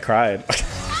 absolutely. I cried.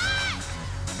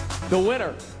 The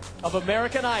winner of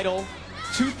American Idol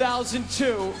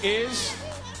 2002 is...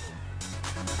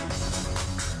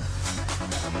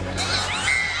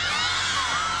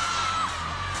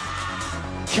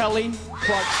 Kelly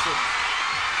Clarkson.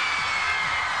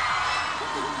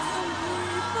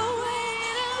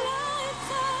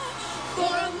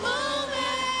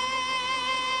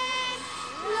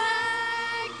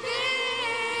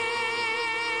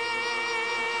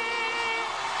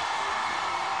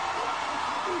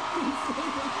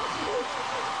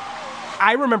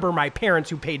 I remember my parents,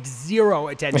 who paid zero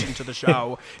attention to the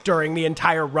show during the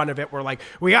entire run of it, were like,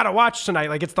 we got to watch tonight.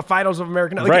 Like, it's the finals of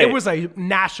American Idol. Like, Right. it was a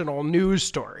national news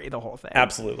story, the whole thing.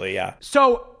 Absolutely, yeah.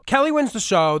 So Kelly wins the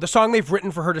show. The song they've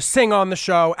written for her to sing on the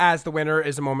show as the winner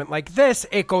is A Moment Like This.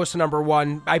 It goes to number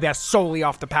one, I guess, solely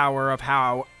off the power of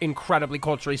how incredibly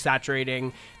culturally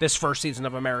saturating this first season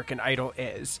of American Idol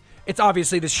is. It's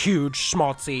obviously this huge,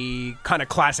 schmaltzy, kind of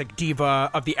classic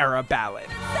diva of the era ballad.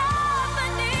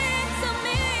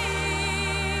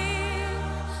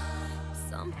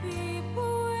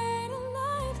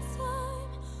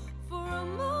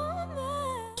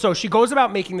 So she goes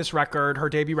about making this record, her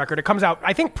debut record. It comes out,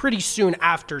 I think, pretty soon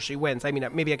after she wins. I mean,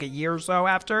 maybe like a year or so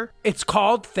after. It's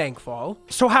called Thankful.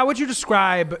 So how would you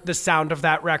describe the sound of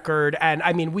that record? And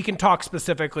I mean, we can talk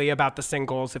specifically about the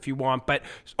singles if you want, but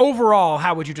overall,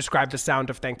 how would you describe the sound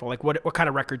of Thankful? Like, what kind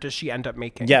of record does she end up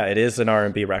making? Yeah, it is an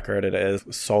R&B record. It is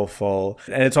soulful.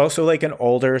 And it's also like an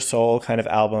older soul kind of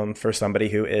album for somebody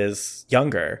who is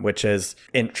younger, which is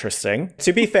interesting.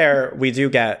 To be fair, we do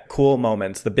get cool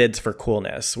moments, the bids for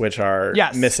coolness, which are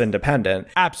Miss Independent.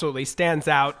 Absolutely stands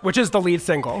out, which is the lead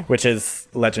single. Which is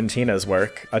Legentina's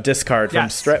work, a discard from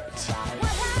Stripped.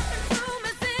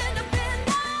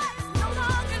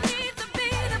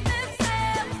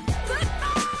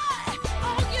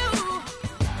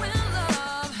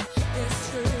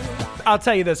 I'll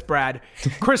tell you this, Brad.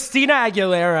 Christina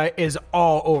Aguilera is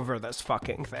all over this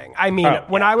fucking thing. I mean,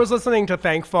 when I was listening to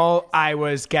Thankful, I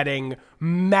was getting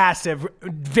massive,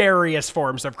 various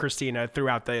forms of Christina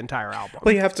throughout the entire album.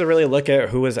 Well, you have to really look at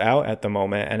who is out at the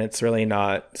moment, and it's really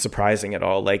not surprising at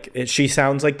all. Like, she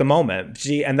sounds like the moment.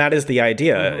 And that is the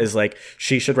idea, is like,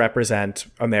 she should represent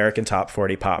American top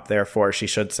 40 pop. Therefore, she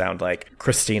should sound like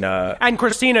Christina. And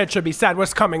Christina, it should be said,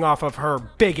 was coming off of her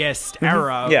biggest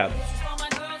era. Yeah.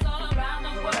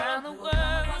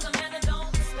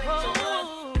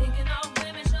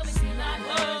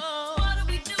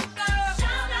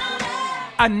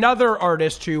 Another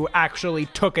artist who actually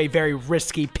took a very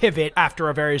risky pivot after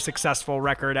a very successful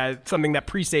record as something that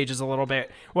presages a little bit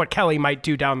what Kelly might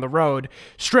do down the road.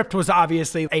 Stripped was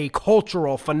obviously a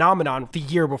cultural phenomenon the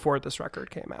year before this record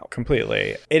came out.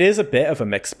 Completely. It is a bit of a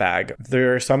mixed bag.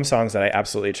 There are some songs that I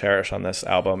absolutely cherish on this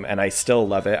album, and I still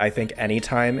love it. I think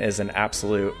Anytime is an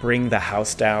absolute bring the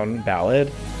house down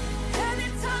ballad.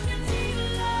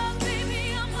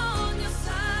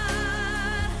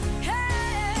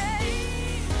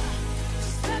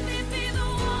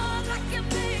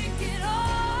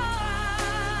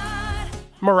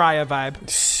 Mariah vibe.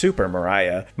 Super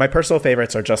Mariah. My personal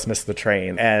favorites are Just Miss the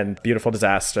Train and Beautiful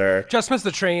Disaster. Just Miss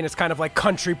the Train is kind of like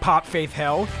country pop Faith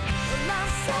Hill.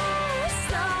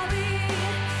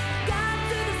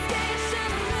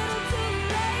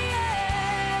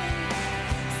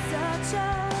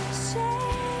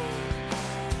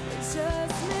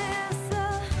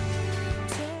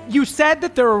 You said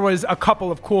that there was a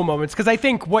couple of cool moments, because I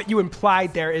think what you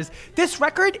implied there is this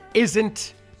record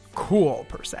isn't cool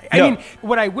per se. I mean,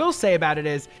 what I will say about it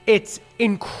is it's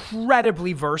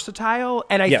incredibly versatile,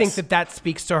 and I think that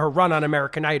speaks to her run on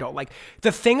American Idol. Like,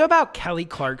 the thing about Kelly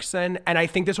Clarkson, and I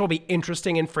think this will be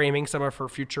interesting in framing some of her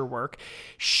future work,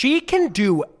 she can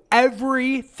do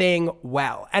everything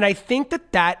well. And I think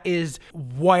that is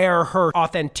where her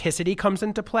authenticity comes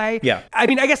into play. Yeah. I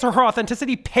mean, I guess her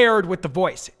authenticity paired with the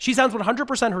voice. She sounds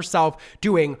 100% herself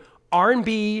doing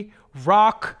R&B,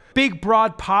 rock, big,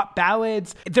 broad pop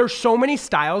ballads. There's so many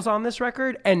styles on this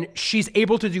record, and she's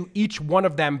able to do each one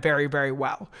of them very, very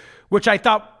well, which I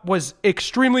thought was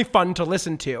extremely fun to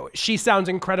listen to. She sounds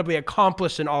incredibly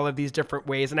accomplished in all of these different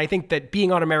ways, and I think that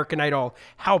being on American Idol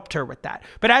helped her with that.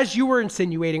 But as you were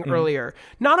insinuating earlier,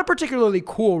 not a particularly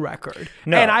cool record.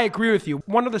 No. And I agree with you.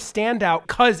 One of the standout,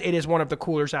 because it is one of the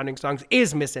cooler sounding songs,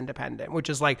 is Miss Independent, which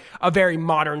is like a very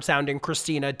modern sounding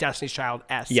Christina, Destiny's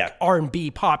Child-esque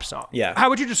R&B pop song. Yeah. How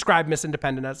would you describe Miss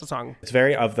Independent as a song? It's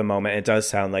very of the moment. It does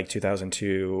sound like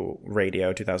 2002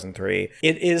 radio, 2003.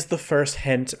 It is the first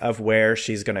hint of where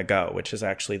she's going to go, which is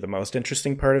actually the most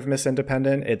interesting part of Miss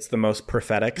Independent. It's the most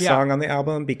prophetic song on the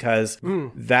album, because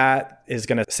that is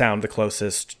going to sound the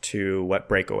closest to what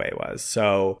Breakaway was.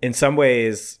 So in some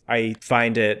ways, I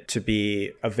find it to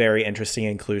be a very interesting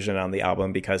inclusion on the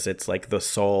album, because it's like the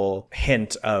sole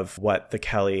hint of what the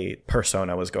Kelly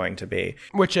persona was going to be.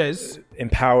 Which is?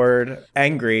 Empowered,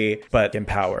 angry, but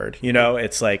empowered. You know,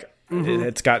 it's like,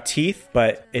 it's got teeth,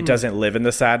 but it doesn't live in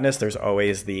the sadness. There's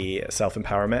always the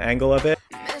self-empowerment angle of it.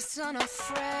 Miss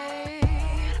unafraid,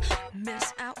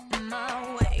 miss out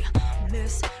my way,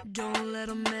 miss don't let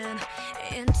a man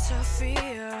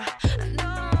interfere.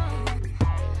 No,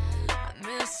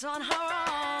 miss on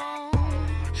her own,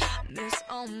 miss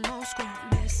on almost grown.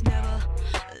 This never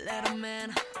let a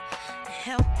man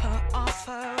help her off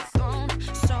her throne.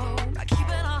 So by keeping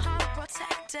her heart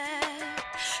protected,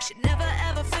 she'd never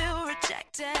ever feel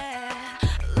rejected.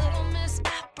 A little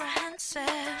misapprehensive.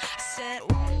 I said,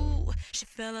 ooh, she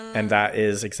fell in love. And that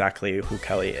is exactly who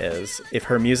Kelly is. If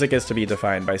her music is to be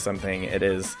defined by something, it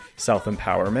is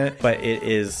self-empowerment, but it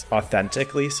is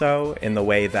authentically so in the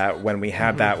way that when we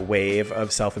had that wave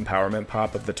of self-empowerment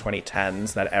pop of the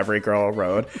 2010s that every girl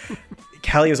rode,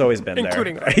 Kelly has always been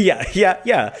Including there. her.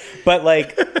 Yeah. But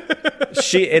like,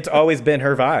 it's always been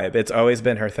her vibe. It's always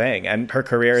been her thing. And her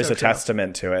career is a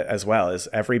testament to it as well. As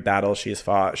every battle she's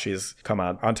fought, she's come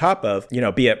on top of, you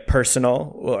know, be it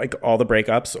personal, like all the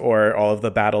breakups or all of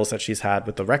the battles that she's had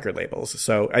with the record labels.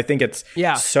 So I think it's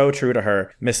so true to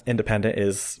her. Miss Independent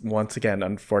is once again,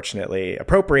 unfortunately,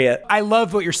 appropriate. I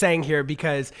love what you're saying here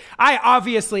because I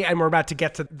obviously, and we're about to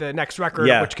get to the next record,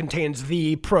 which contains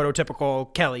the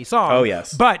prototypical Kelly song. Oh,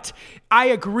 yes. But I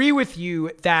agree with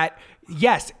you that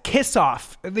yes, Kiss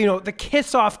Off, you know, the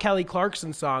Kiss Off Kelly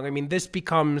Clarkson song. I mean, this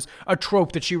becomes a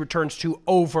trope that she returns to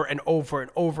over and over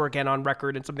and over again on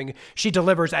record, and something she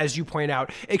delivers, as you point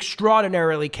out,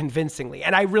 extraordinarily convincingly.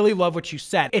 And I really love what you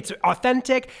said. It's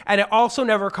authentic, and it also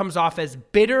never comes off as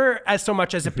bitter as so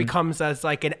much as it becomes as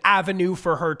like an avenue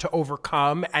for her to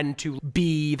overcome and to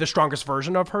be the strongest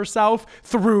version of herself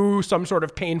through some sort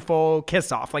of painful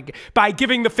kiss off. Like by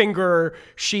giving the finger,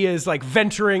 she is like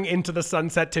venturing into the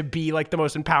sunset to be like the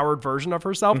most empowered version of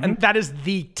herself. And that is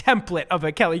the template of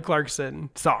a Kelly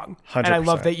Clarkson song. 100%. And I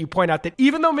love that you point out that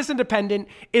even though Miss Independent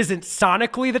isn't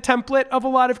sonically the template of a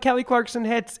lot of Kelly Clarkson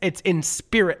hits, it's in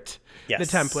spirit the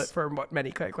template for what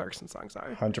many Kelly Clarkson songs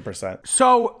are. 100%.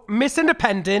 So Miss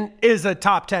Independent is a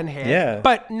top 10 hit,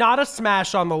 but not a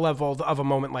smash on the level of A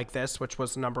Moment Like This, which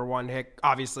was the #1 hit,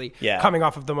 obviously coming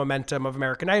off of the momentum of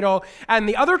American Idol. And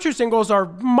the other two singles are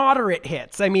moderate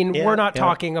hits. I mean, we're not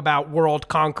talking about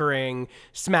world-conquering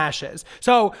smashes.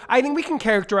 So I think we can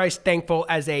characterize Thankful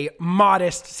as a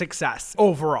modest success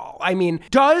overall. I mean,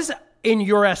 does, in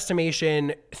your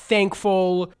estimation,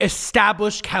 Thankful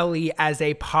establish Kelly as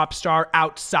a pop star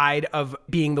outside of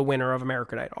being the winner of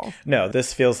American Idol? No,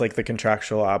 this feels like the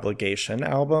contractual obligation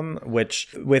album, which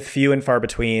with few and far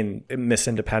between Miss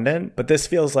Independent, but this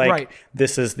feels like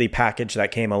this is the package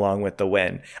that came along with the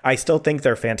win. I still think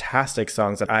they're fantastic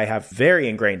songs that I have very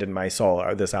ingrained in my soul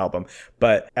are this album.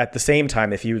 But at the same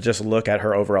time, if you just look at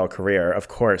her overall career, of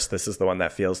course, this is the one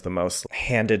that feels the most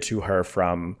handed to her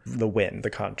from the win, the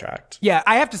contract. Yeah,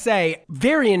 I have to say,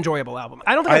 very enjoyable album.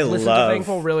 I don't think I've listened to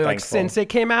Thankful really like since it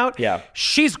came out. Yeah.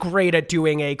 She's great at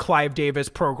doing a Clive Davis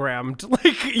programmed,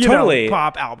 like, you know,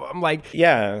 pop album. Like,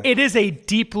 it is a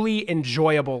deeply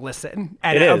enjoyable listen.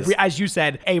 And it is. As you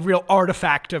said, a real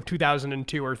artifact of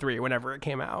 2002 or 3, whenever it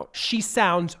came out. She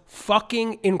sounds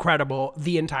fucking incredible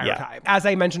the entire time. As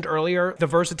I mentioned earlier, the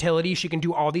versatility, she can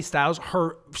do all these styles.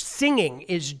 Her singing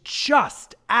is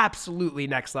just absolutely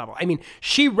next level. I mean,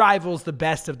 she rivals the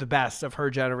best of her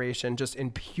generation just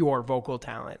in pure vocal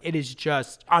talent. It is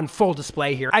just on full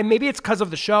display here. And maybe it's because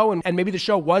of the show, and maybe the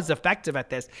show was effective at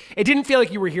this. It didn't feel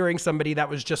like you were hearing somebody that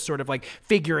was just sort of like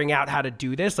figuring out how to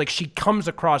do this. Like, she comes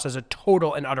across as a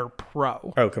total and utter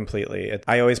pro. Oh, completely.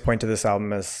 I always point to this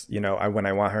album as, you know, when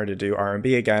I want her to do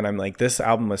R&B again, I'm like, this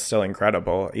album was still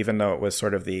incredible. Even though it was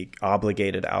sort of the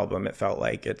obligated album, it felt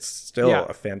like it's still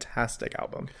a fantastic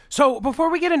album. So before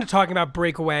we get into talking about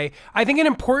Breakaway, I think an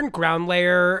important ground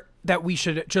layer that we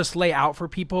should just lay out for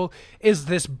people is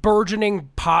this burgeoning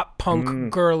pop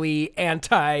punk girly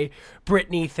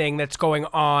anti-Britney thing that's going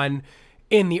on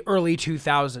in the early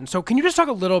 2000s. So can you just talk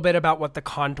a little bit about what the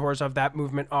contours of that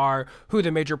movement are, who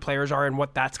the major players are, and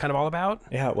what that's kind of all about?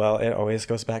 Yeah, well, it always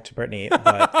goes back to Britney,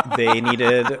 but they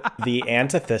needed the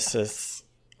antithesis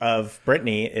of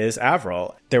Britney is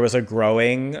Avril. There was a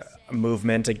growing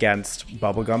movement against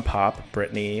bubblegum pop,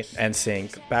 Britney,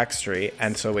 NSYNC, Backstreet,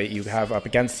 and so what you have up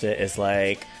against it is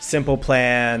like Simple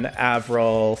Plan,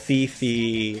 Avril,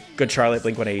 Fifi, Good Charlotte,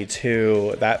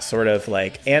 Blink-182, that sort of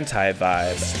like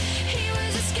anti-vibe.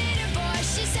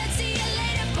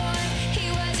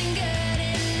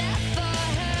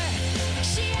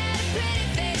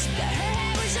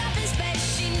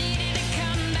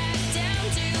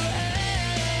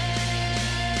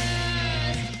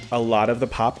 A lot of the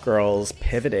pop girls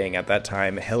pivoting at that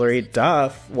time. Hilary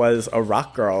Duff was a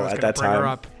rock girl at that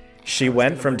time. She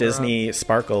went from Disney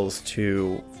Sparkles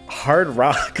to hard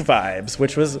rock vibes,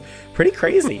 which was pretty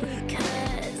crazy.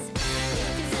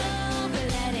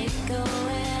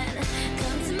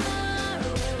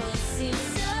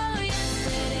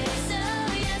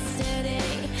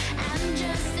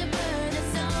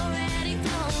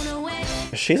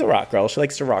 She's a rock girl. She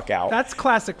likes to rock out. That's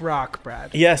classic rock, Brad.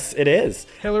 Yes, it is.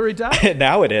 Hillary Duff?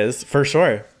 Now it is, for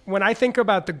sure. When I think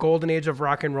about the golden age of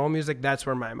rock and roll music, that's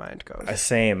where my mind goes.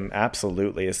 Same,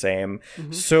 absolutely same.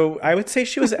 So I would say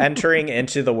she was entering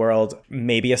into the world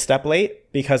maybe a step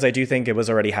late, because I do think it was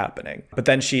already happening. But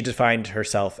then she defined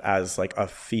herself as like a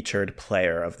featured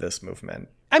player of this movement.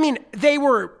 I mean, they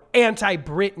were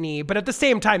anti-Britney, but at the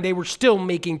same time, they were still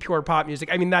making pure pop music.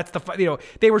 I mean, that's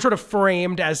they were sort of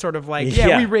framed as sort of like,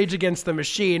 we rage against the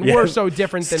machine. Yeah. We're so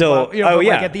different than pop. But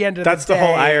like at the end of that's the day, the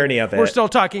whole irony of it. We're still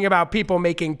talking about people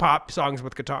making pop songs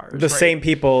with guitars. The same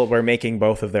people were making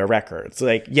both of their records.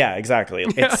 Like, yeah, exactly.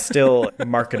 It's still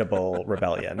marketable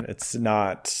rebellion. It's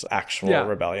not actual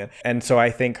rebellion. And so I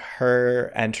think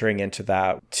her entering into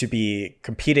that to be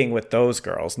competing with those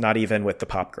girls, not even with the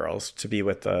pop girls, to be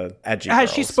with the edgy girls.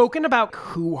 Has she spoken about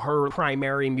who her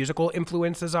primary musical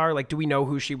influences are? Like, do we know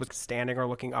who she was standing or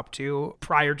looking up to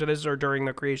prior to this or during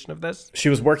the creation of this? She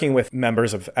was working with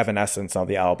members of Evanescence on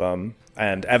the album,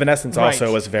 and Evanescence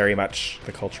also was very much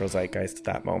the cultural zeitgeist at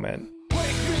that moment.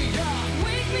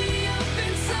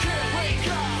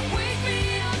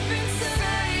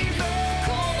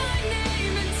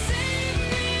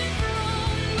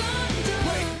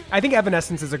 I think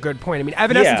Evanescence is a good point. I mean,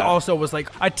 Evanescence also was like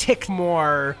a tick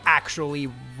more actually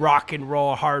rock and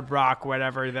roll, hard rock,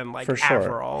 whatever, than like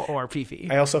Avril or Fifi.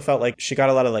 I also felt like she got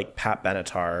a lot of like Pat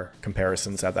Benatar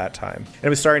comparisons at that time. And it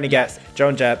was starting to get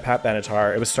Joan Jett, Pat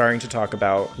Benatar. It was starting to talk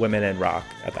about women in rock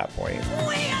at that point.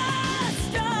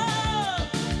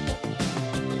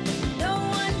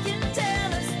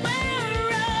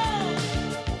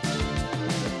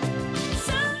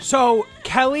 So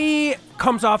Kelly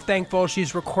comes off Thankful.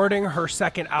 She's recording her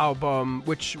second album,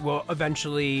 which will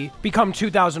eventually become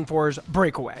 2004's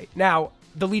Breakaway. Now,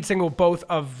 the lead single both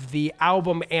of the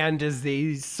album and is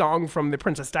the song from the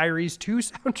Princess Diaries 2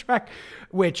 soundtrack,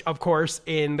 which, of course,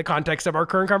 in the context of our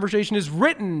current conversation, is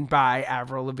written by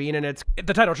Avril Lavigne, and it's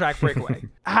the title track, Breakaway.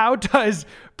 How does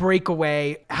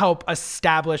Breakaway help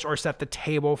establish or set the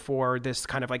table for this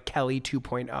kind of like Kelly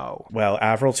 2.0? Well,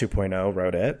 Avril 2.0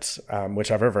 wrote it,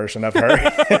 whichever version of her.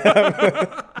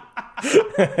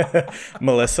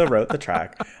 Melissa wrote the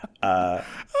track.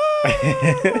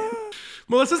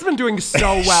 Melissa's been doing so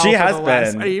well for the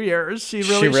last 8 years. She's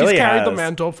carried the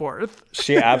mantle forth.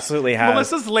 She absolutely has.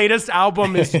 Melissa's latest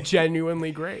album is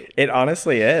genuinely great. It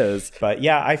honestly is. But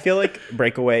yeah, I feel like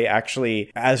Breakaway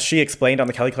actually, as she explained on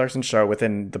the Kelly Clarkson show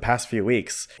within the past few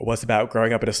weeks, was about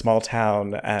growing up in a small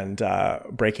town and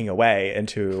breaking away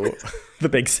into the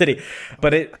big city.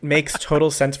 But it makes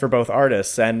total sense for both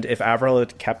artists. And if Avril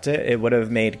had kept it, it would have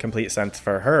made complete sense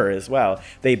for her as well.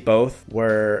 They both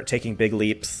were taking big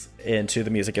leaps into the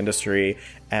music industry,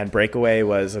 and Breakaway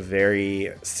was a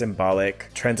very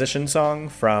symbolic transition song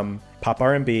from pop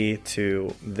R&B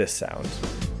to this sound.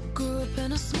 Grew up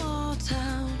in a small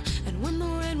town, and when the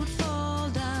rain would fall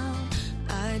down,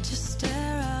 I'd just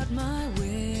stare out my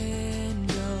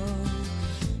window,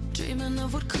 dreaming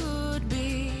of what could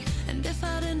be, and if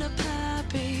I'd end up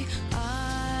happy,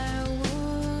 I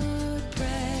would pray.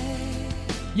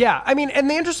 Yeah, I mean, and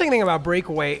the interesting thing about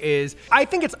Breakaway is I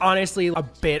think it's honestly a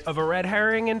bit of a red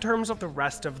herring in terms of the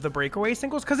rest of the Breakaway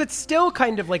singles, because it's still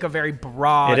kind of like a very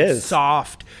broad,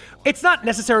 soft. It's not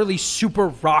necessarily super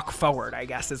rock forward, I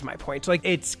guess, is my point. So, like,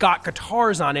 it's got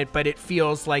guitars on it, but it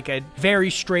feels like a very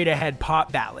straight ahead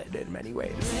pop ballad in many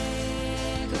ways.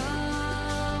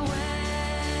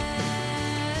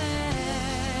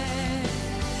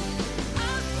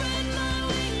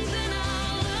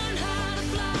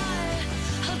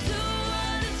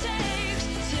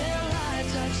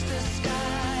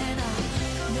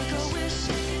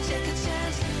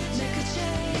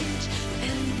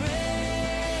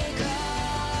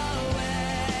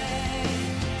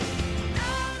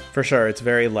 For sure, it's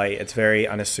very light, it's very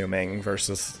unassuming,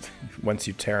 versus once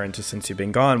you tear into Since You've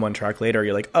Been Gone, one track later,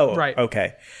 you're like, oh,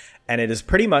 okay. And it is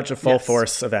pretty much a full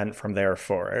force event from there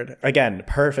forward. Again,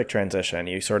 perfect transition.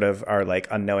 You sort of are like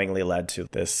unknowingly led to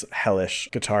this hellish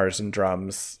guitars and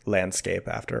drums landscape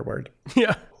afterward.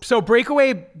 Yeah. So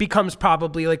Breakaway becomes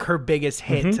probably like her biggest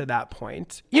hit to that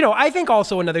point. You know, I think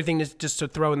also another thing is just to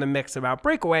throw in the mix about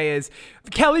Breakaway is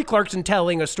Kelly Clarkson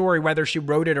telling a story, whether she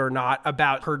wrote it or not,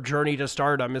 about her journey to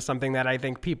stardom is something that I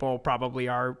think people probably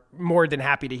are more than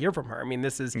happy to hear from her. I mean,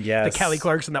 this is the Kelly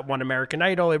Clarkson that won American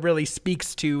Idol. It really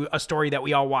speaks to a story that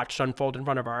we all watched unfold in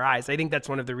front of our eyes. I think that's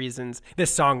one of the reasons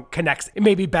this song connects. It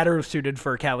may be better suited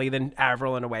for Kelly than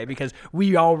Avril in a way, because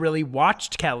we all really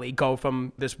watched Kelly go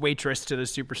from this waitress waitress to the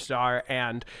superstar,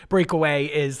 and Breakaway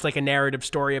is like a narrative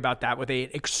story about that with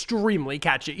a extremely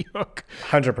catchy hook.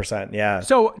 100%, yeah.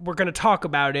 So we're going to talk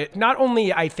about it. Not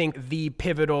only, I think, the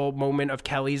pivotal moment of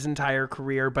Kelly's entire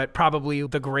career, but probably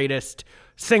the greatest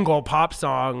single pop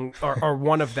song or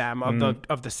one of them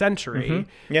of the century.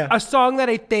 Mm-hmm. Yeah. A song that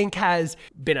I think has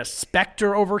been a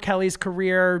specter over Kelly's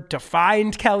career,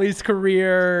 defined Kelly's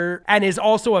career, and is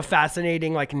also a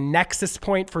fascinating like nexus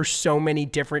point for so many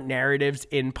different narratives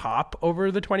in pop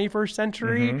over the 21st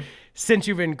century since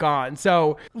you've been gone.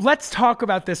 So let's talk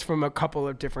about this from a couple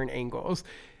of different angles.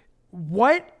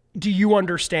 What do you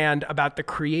understand about the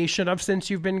creation of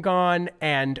Since You've Been Gone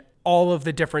and all of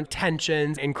the different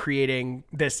tensions in creating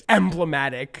this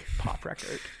emblematic pop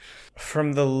record?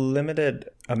 From the limited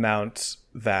amount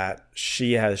that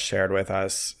she has shared with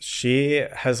us, she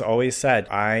has always said,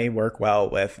 I work well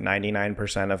with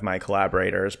 99% of my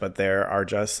collaborators, but there are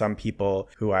just some people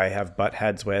who I have butt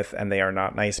heads with and they are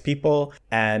not nice people.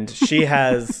 And she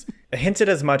has hinted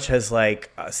as much as like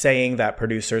saying that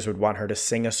producers would want her to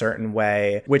sing a certain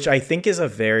way, which I think is a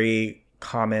very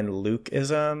common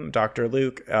Luke-ism. Dr.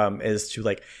 Luke is to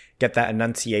like get that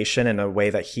enunciation in a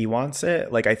way that he wants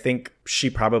it. Like I think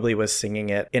she probably was singing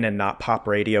it in a not pop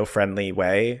radio friendly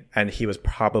way, and he was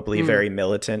probably very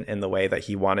militant in the way that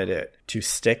he wanted it to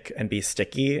stick and be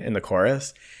sticky in the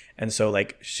chorus. And so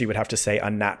like she would have to say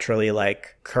unnaturally,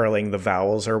 like curling the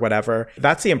vowels or whatever.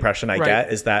 That's the impression I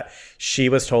get, is that she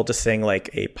was told to sing like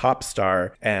a pop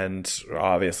star. And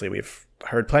obviously we've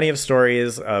heard plenty of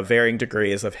stories of varying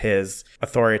degrees of his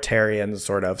authoritarian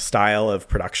sort of style of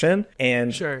production.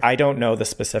 And I don't know the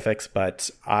specifics, but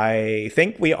I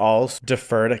think we all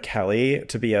defer to Kelly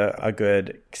to be a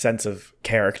good sense of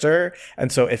character.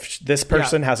 And so if this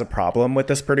person has a problem with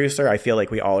this producer, I feel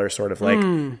like we all are sort of like,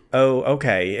 oh,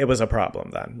 okay, it was a problem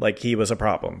then. Like he was a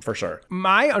problem for sure.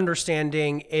 My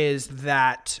understanding is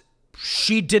that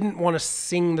she didn't want to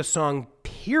sing the song,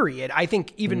 period. I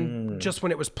think even just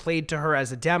when it was played to her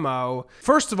as a demo,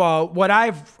 first of all, what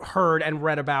I've heard and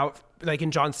read about, like in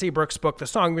John Seabrook's book, The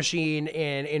Song Machine,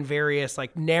 and in various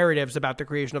like narratives about the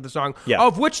creation of the song,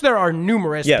 of which there are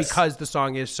numerous because the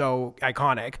song is so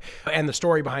iconic and the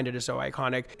story behind it is so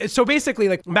iconic. So basically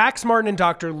like Max Martin and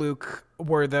Dr. Luke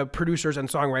were the producers and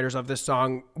songwriters of this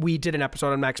song. We did an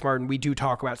episode on Max Martin. We do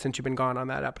talk about Since You've Been Gone on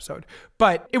that episode.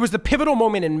 But it was the pivotal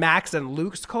moment in Max and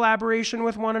Luke's collaboration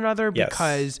with one another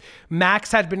because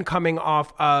Max had been coming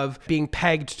off of being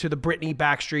pegged to the Britney,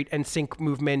 Backstreet, and Sync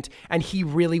movement, and he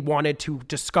really wanted to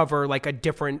discover like a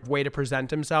different way to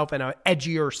present himself and an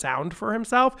edgier sound for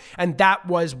himself. And that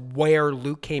was where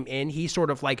Luke came in. He sort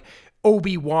of like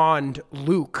Obi-Wan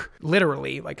Luke,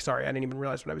 literally, like, sorry, I didn't even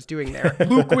realize what I was doing there.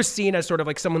 Luke was seen as sort of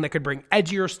like someone that could bring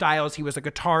edgier styles. He was a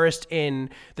guitarist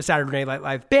in the Saturday Night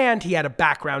Live band. He had a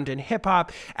background in hip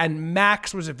hop, and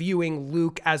Max was viewing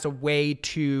Luke as a way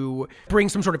to bring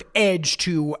some sort of edge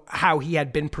to how he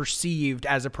had been perceived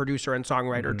as a producer and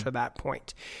songwriter to that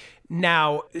point.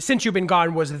 Now, Since You've Been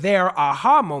Gone was their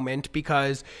aha moment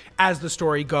because, as the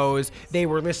story goes, they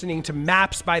were listening to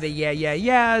Maps by the Yeah Yeah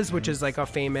Yeahs, which is like a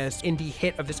famous indie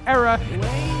hit of this era.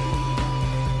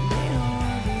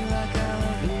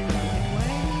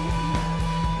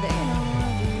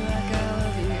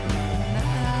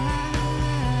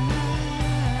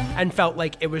 And felt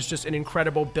like it was just an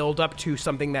incredible build up to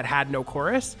something that had no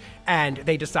chorus. And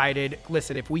they decided,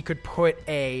 listen, if we could put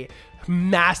a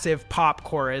massive pop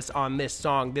chorus on this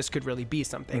song, this could really be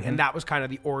something. And that was kind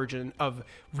of the origin of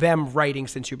them writing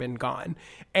Since You've Been Gone.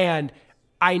 And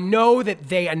I know that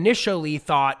they initially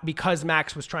thought, because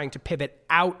Max was trying to pivot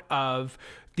out of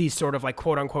these sort of like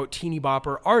quote unquote teeny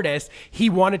bopper artists,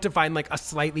 he wanted to find like a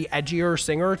slightly edgier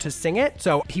singer to sing it.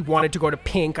 So he wanted to go to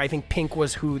Pink. I think Pink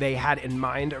was who they had in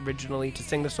mind originally to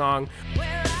sing the song.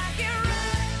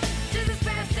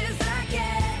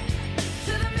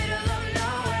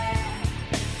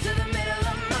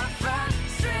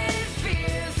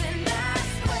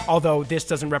 Although this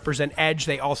doesn't represent edge,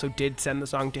 they also did send the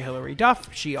song to Hilary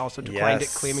Duff. She also declined it,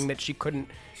 claiming that she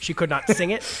could not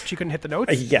sing it. She couldn't hit the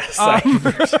notes. Yes.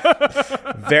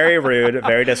 Very rude,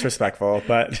 very disrespectful,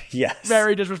 but yes.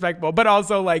 Very disrespectful, but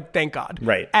also like, thank God.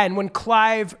 Right. And when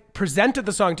Clive presented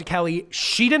the song to Kelly,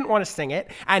 she didn't want to sing it,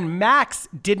 and Max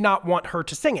did not want her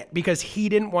to sing it because he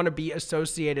didn't want to be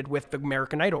associated with the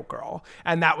American Idol girl,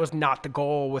 and that was not the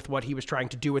goal with what he was trying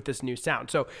to do with this new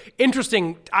sound. So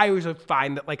interesting. I always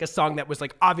find that like a song that was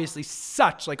like obviously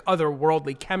such like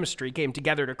otherworldly chemistry came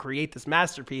together to create this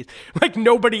masterpiece. Like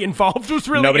nobody involved was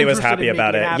really happy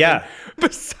about it. Yeah.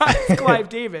 Besides Clive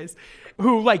Davis.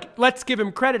 who, like, let's give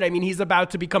him credit. I mean, he's about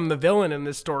to become the villain in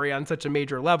this story on such a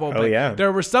major level. But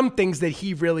there were some things that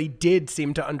he really did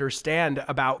seem to understand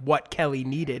about what Kelly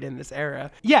needed in this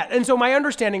era. Yeah, and so my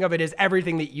understanding of it is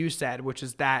everything that you said, which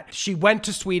is that she went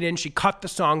to Sweden, she cut the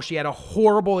song, she had a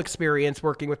horrible experience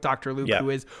working with Dr. Luke, who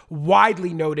is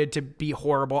widely noted to be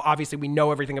horrible. Obviously, we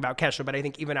know everything about Kesha, but I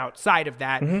think even outside of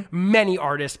that, many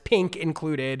artists, Pink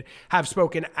included, have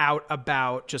spoken out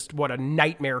about just what a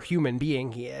nightmare human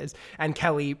being he is. And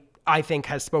Kelly, I think,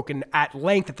 has spoken at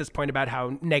length at this point about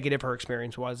how negative her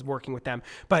experience was working with them.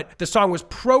 But the song was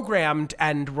programmed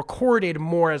and recorded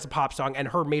more as a pop song, and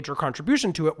her major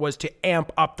contribution to it was to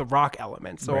amp up the rock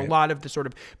elements. So a lot of the sort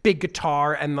of big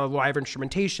guitar and the live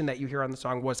instrumentation that you hear on the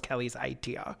song was Kelly's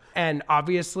idea. And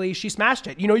obviously, she smashed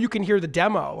it. You know, you can hear the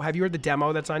demo. Have you heard the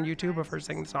demo that's on YouTube of her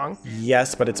singing the song?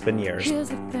 Yes, but it's been years. Here's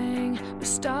the thing, we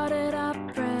started out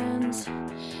friends.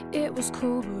 It was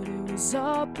cool, but it was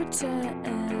all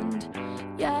pretend.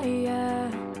 Yeah,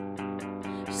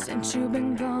 since you've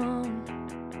been gone.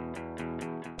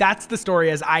 That's the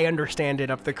story as I understand it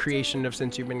of the creation of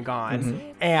Since You've Been Gone.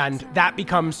 And that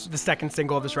becomes the second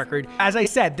single of this record. As I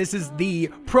said, this is the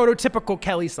prototypical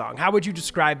Kelly song. How would you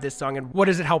describe this song, and what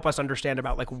does it help us understand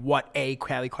about like what a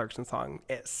Kelly Clarkson song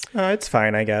is? It's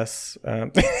fine, I guess.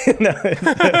 Could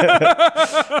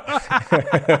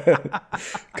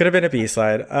have been a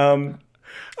B-side.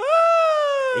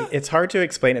 It's hard to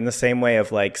explain in the same way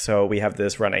of like, so we have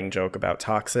this running joke about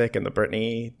Toxic in the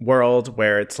Britney world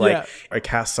where it's like it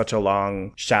casts such a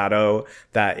long shadow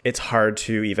that it's hard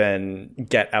to even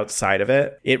get outside of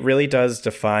it. It really does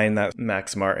define that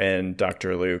Max Martin,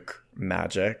 Dr. Luke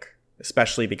magic,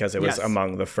 especially because it was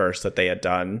among the first that they had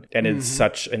done. And it's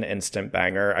such an instant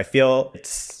banger. I feel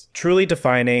it's truly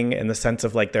defining in the sense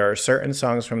of like there are certain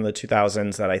songs from the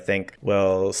 2000s that I think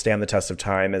will stand the test of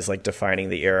time as like defining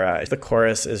the era. The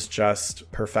chorus is just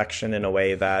perfection in a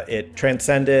way that it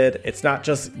transcended. It's not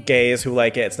just gays who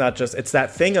like it. It's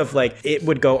that thing of like it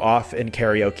would go off in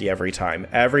karaoke every time.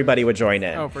 Everybody would join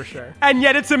in. Oh, for sure. And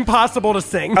yet it's impossible to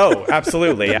sing. Oh,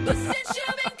 absolutely.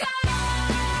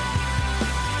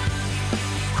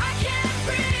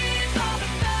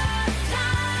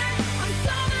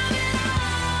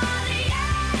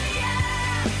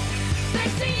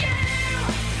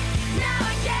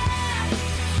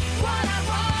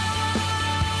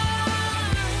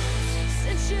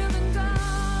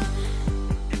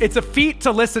 It's a feat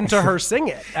to listen to her sing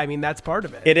it. I mean, that's part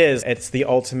of it. It is. It's the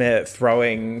ultimate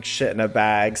throwing shit in a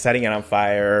bag, setting it on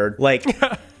fire. Like,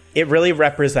 it really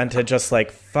represented just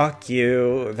like, fuck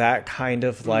you, that kind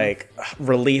of like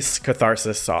release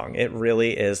catharsis song. It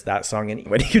really is that song. And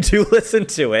when you do listen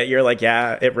to it, you're like,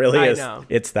 yeah, it really is.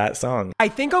 It's that song. I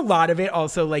think a lot of it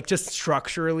also like just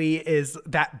structurally is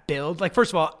that build. Like,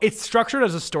 first of all, it's structured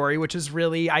as a story, which is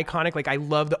really iconic. Like, I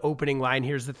love the opening line.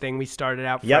 Here's the thing. We started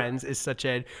out friends is such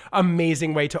an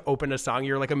amazing way to open a song.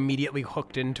 You're like immediately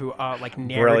hooked into a like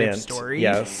narrative story.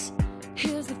 Yes.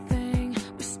 Here's the thing.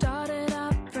 We started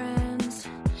out friends.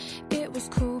 It was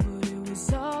cool, but it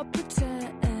was all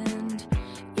pretend.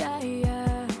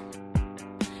 Yeah.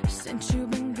 Since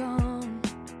you've been gone.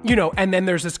 You know, and then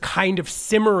there's this kind of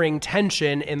simmering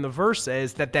tension in the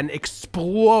verses that then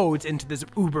explodes into this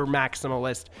uber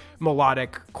maximalist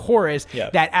melodic chorus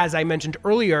that, as I mentioned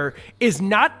earlier, is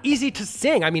not easy to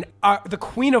sing. I mean, the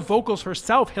queen of vocals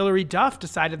herself, Hilary Duff,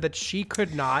 decided that she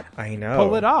could not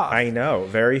pull it off. I know.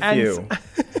 Very few.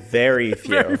 Very few.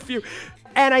 Very few.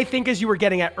 And I think, as you were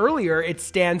getting at earlier, it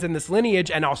stands in this lineage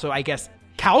and also, I guess,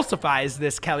 calcifies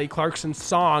this Kelly Clarkson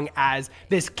song as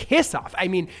this kiss-off. I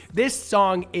mean, this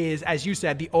song is, as you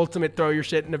said, the ultimate throw your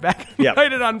shit in the back and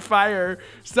light it on fire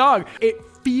song. It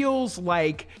feels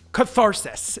like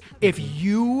catharsis. If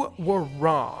you were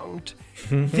wronged,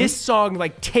 this song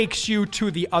like takes you to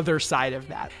the other side of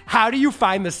that. How do you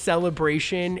find the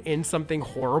celebration in something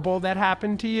horrible that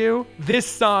happened to you? This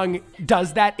song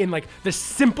does that in like the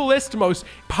simplest, most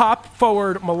pop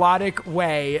forward melodic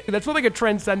way. That's what like a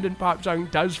transcendent pop song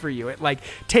does for you. It like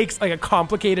takes like a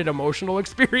complicated emotional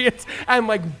experience and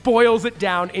like boils it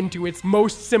down into its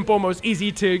most simple, most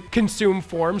easy to consume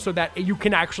form so that you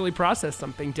can actually process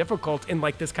something difficult in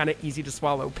like this kind of easy to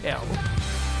swallow pill.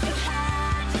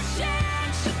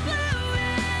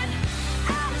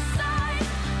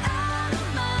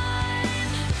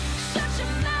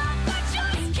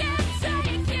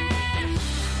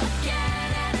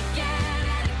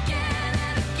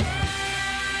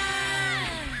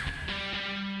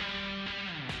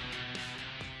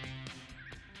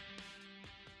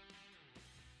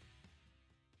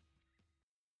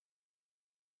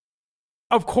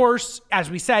 Of course, as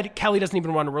we said, Kelly doesn't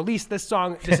even want to release this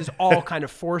song. This is all kind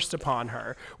of forced upon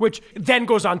her, which then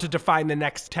goes on to define the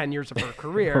next 10 years of her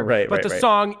career. But the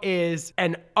song is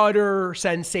an utter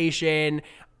sensation.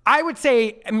 I would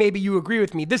say, maybe you agree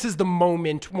with me, this is the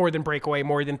moment, more than Breakaway,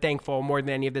 more than Thankful, more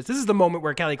than any of this. This is the moment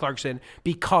where Kelly Clarkson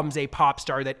becomes a pop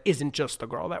star that isn't just the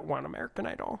girl that won American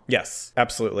Idol. Yes,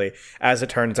 absolutely. As it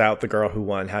turns out, the girl who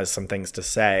won has some things to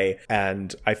say.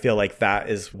 And I feel like that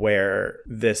is where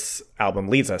this album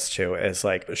leads us to, is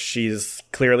like, she's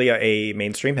clearly a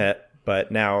mainstream hit,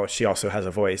 but now she also has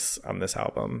a voice on this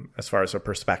album as far as her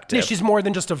perspective. Yeah, she's more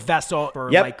than just a vessel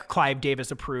for like Clive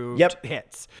Davis approved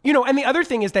hits. You know, and the other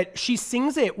thing is that she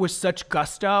sings it with such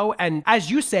gusto. And as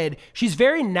you said, she's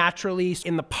very naturally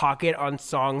in the pocket on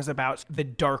songs about the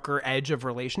darker edge of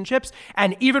relationships.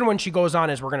 And even when she goes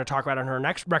on, as we're going to talk about on her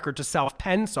next record, to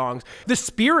self-pen songs, the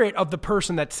spirit of the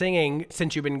person that's singing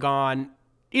Since You've Been Gone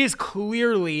is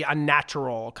clearly a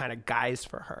natural kind of guise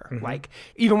for her. Mm-hmm. Like,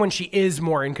 even when she is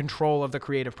more in control of the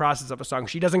creative process of a song,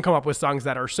 she doesn't come up with songs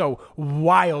that are so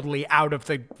wildly out of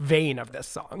the vein of this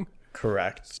song.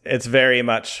 Correct. It's very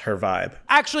much her vibe.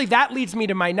 Actually, that leads me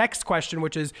to my next question,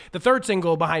 which is the third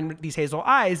single, Behind These Hazel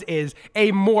Eyes, is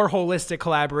a more holistic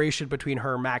collaboration between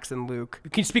her, Max, and Luke.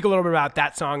 Can you speak a little bit about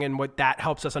that song and what that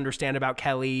helps us understand about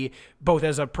Kelly, both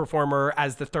as a performer,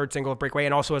 as the third single of Breakaway,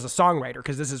 and also as a songwriter?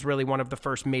 Because this is really one of the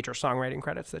first major songwriting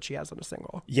credits that she has on a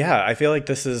single. Yeah, I feel like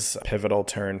this is a pivotal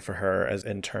turn for her as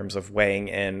in terms of weighing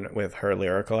in with her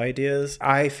lyrical ideas.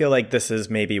 I feel like this is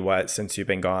maybe what Since You've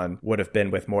Been Gone would have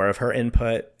been with more of her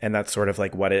input, and that's sort of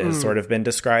like what it has sort of been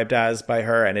described as by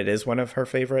her, and it is one of her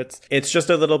favorites. It's just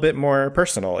a little bit more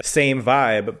personal. Same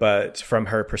vibe, but from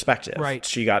her perspective. Right.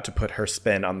 She got to put her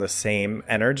spin on the same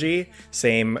energy,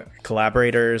 same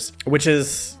collaborators, which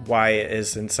is why it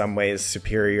is in some ways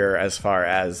superior as far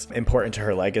as important to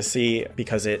her legacy,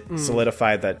 because it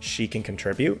solidified that she can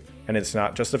contribute. And it's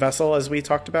not just a vessel, as we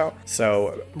talked about.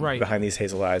 So Behind These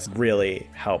Hazel Eyes really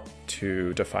helped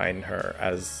to define her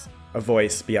as a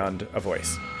voice beyond a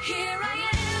voice. Here I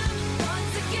am,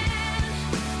 once again.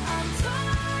 I'm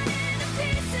torn into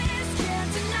pieces.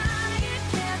 Can't deny it,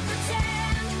 can't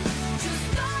pretend. Just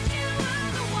thought you were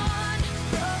the one.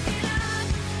 Broken up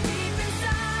deep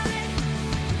inside.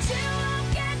 But you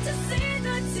won't get to see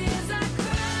the tears I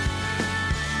cry.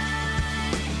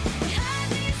 Behind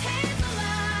these hazel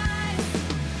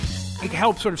eyes. It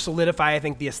helps sort of solidify, I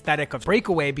think, the aesthetic of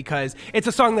Breakaway, because it's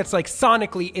a song that's like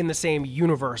sonically in the same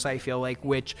universe, I feel like,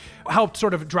 which helped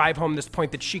sort of drive home this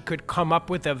point that she could come up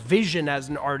with a vision as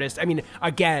an artist. I mean,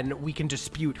 again, we can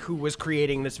dispute who was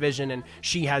creating this vision, and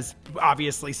she has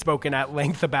obviously spoken at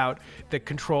length about the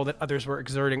control that others were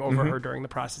exerting over her during the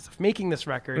process of making this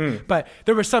record. But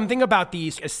there was something about the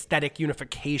aesthetic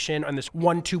unification and this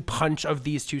 1-2 punch of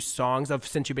these two songs, of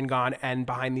Since You've Been Gone and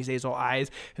Behind These Hazel Eyes,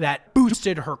 that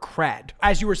boosted her cred.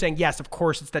 As you were saying, yes, of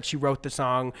course it's that she wrote the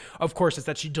song. Of course it's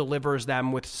that she delivers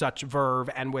them with such verve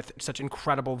and with such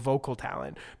incredible vocal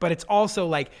talent. But it's also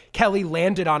like Kelly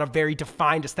landed on a very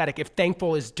defined aesthetic. If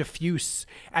Thankful is diffuse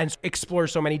and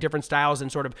explores so many different styles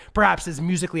and sort of perhaps is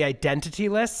musically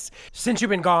identityless, Since You've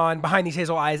Been Gone, Behind These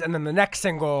Hazel Eyes, and then the next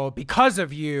single, Because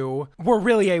of You, were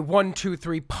really a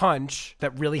 1-2-3 punch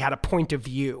that really had a point of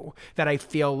view that I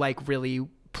feel like really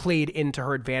played into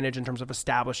her advantage in terms of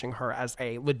establishing her as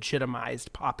a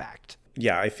legitimized pop act.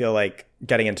 Yeah, I feel like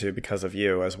getting into Because of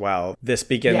You as well, this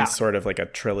begins sort of like a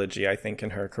trilogy, I think,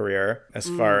 in her career, as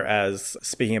far as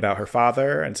speaking about her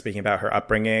father and speaking about her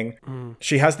upbringing.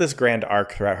 She has this grand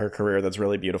arc throughout her career that's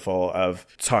really beautiful of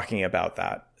talking about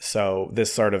that. So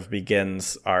this sort of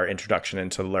begins our introduction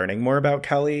into learning more about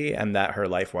Kelly and that her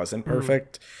life wasn't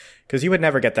perfect, because you would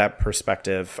never get that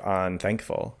perspective on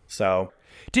Thankful. So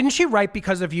didn't she write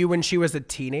Because of You when she was a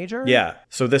teenager? Yeah.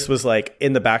 So this was like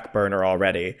in the back burner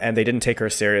already, and they didn't take her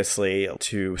seriously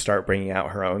to start bringing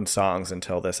out her own songs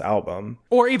until this album.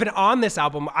 Or even on this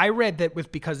album, I read that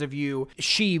with Because of You,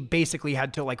 she basically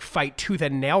had to like fight tooth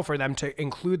and nail for them to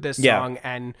include this song,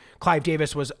 and Clive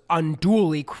Davis was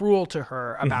unduly cruel to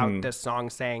her about this song,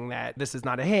 saying that this is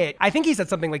not a hit. I think he said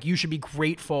something like, you should be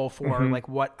grateful for like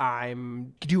what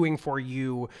I'm doing for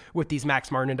you with these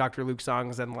Max Martin and Dr. Luke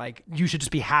songs, and like you should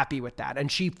just be happy with that.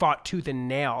 And she fought tooth and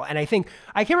nail. And I think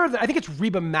it's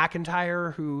Reba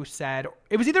McEntire who said,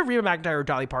 it was either Reba McEntire or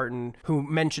Dolly Parton who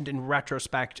mentioned in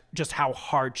retrospect just how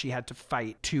hard she had to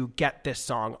fight to get this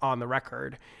song on the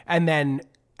record. And then,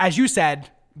 as you said,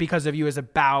 Because of You is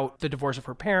about the divorce of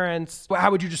her parents.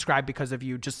 How would you describe Because of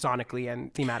You just sonically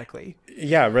and thematically?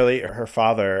 Yeah, really her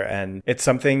father. And it's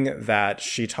something that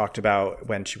she talked about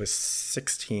when she was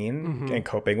 16 and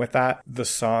coping with that. The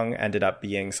song ended up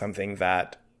being something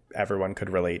that everyone could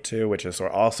relate to, which is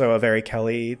also a very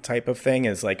Kelly type of thing,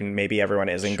 is like maybe everyone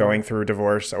isn't going through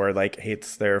divorce or like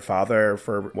hates their father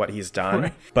for what he's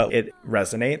done, but it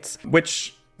resonates,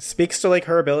 which speaks to like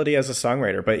her ability as a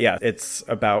songwriter. But yeah, it's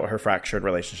about her fractured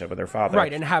relationship with her father.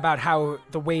 Right, and how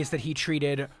the ways that he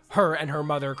treated her and her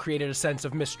mother created a sense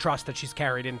of mistrust that she's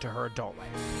carried into her adult life.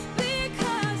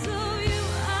 Because of you,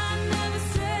 I never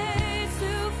stray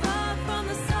too far from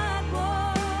the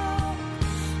sidewalk.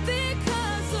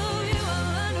 Because of you,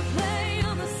 I learned to play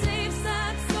on the safe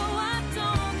side so I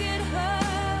don't get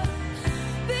hurt.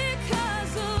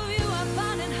 Because of you, I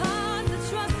find it hard to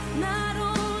trust not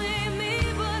only me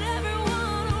but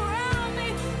everyone around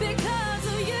me. Because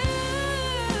of you,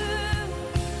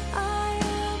 I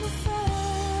am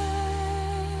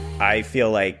afraid. I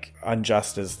feel like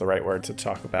unjust is the right word to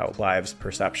talk about Live's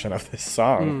perception of this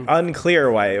song.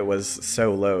 Unclear why it was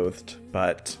so loathed,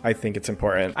 but I think it's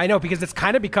important. I know, because it's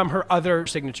kind of become her other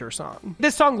signature song.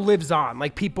 This song lives on.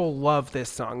 Like, people love this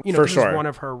song. You know, For this sure. is one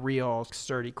of her real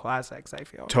sturdy classics, I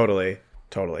feel. Totally,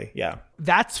 yeah.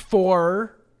 That's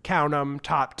 4, count 'em,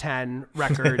 top 10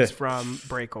 records from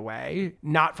Breakaway.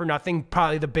 Not for nothing,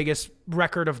 probably the biggest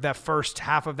record of the first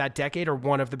half of that decade, or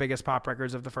one of the biggest pop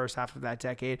records of the first half of that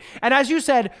decade. And as you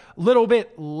said, a little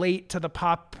bit late to the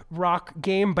pop rock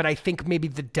game, but I think maybe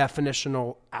the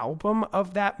definitional album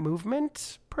of that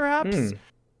movement, perhaps.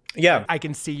 Yeah. I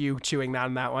can see you chewing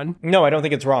on that one. No, I don't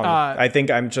think it's wrong. I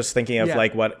think I'm just thinking of yeah.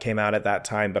 like what came out at that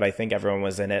time, but I think everyone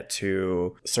was in it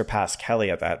to surpass Kelly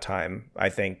at that time. I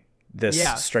think this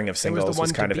string of singles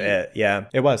was kind of it. Yeah,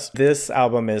 it was. This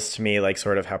album is to me like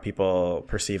sort of how people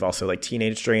perceive also like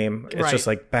Teenage Dream. It's just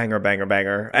like banger, banger,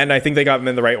 banger. And I think they got them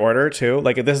in the right order too.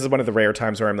 Like this is one of the rare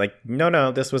times where I'm like,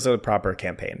 no, this was a proper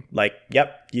campaign. Like,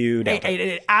 yep, you nailed it.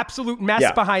 An absolute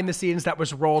mess behind the scenes that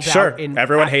was rolled out.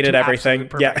 Everyone hated everything.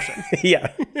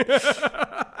 Yeah.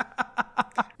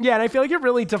 Yeah, and I feel like it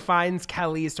really defines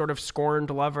Kelly's sort of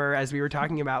scorned lover, as we were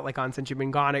talking about, like on Since You've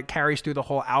Been Gone. It carries through the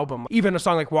whole album. Even a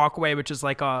song like Walk Away, which is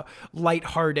like a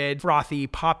lighthearted, frothy,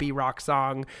 poppy rock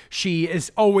song, she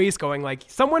is always going like,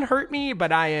 someone hurt me,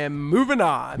 but I am moving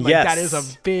on. Like, that is a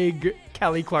big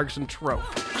Kelly Clarkson trope.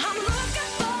 I'm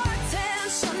looking for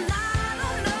attention. I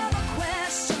don't know the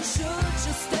question. Should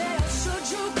you stay or should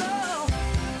you go?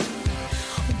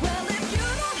 Well, if you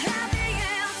don't have the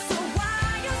answer,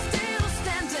 why you're still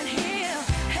standing here?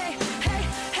 Hey, hey,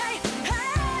 hey,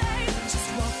 hey, just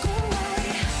walk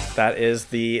away. That is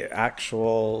the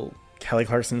actual Kelly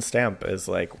Clarkson stamp, is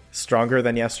like stronger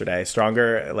than yesterday.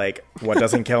 Stronger, like what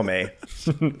doesn't kill me.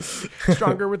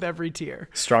 Stronger with every tear.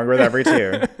 Stronger with every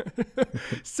tear.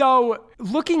 So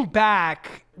looking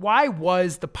back, why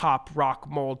was the pop rock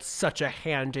mold such a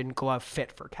hand in glove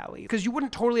fit for Kelly? Because you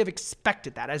wouldn't totally have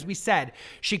expected that. As we said,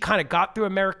 she kind of got through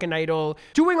American Idol,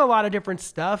 doing a lot of different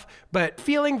stuff, but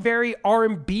feeling very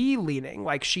R&B leaning.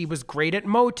 Like, she was great at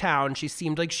Motown. She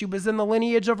seemed like she was in the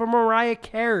lineage of a Mariah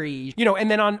Carey, you know, and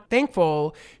then on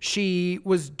Thankful, she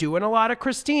was doing a lot of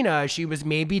Christina. She was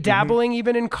maybe dabbling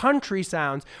even in country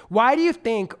sounds. Why do you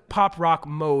think pop rock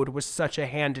mode was such a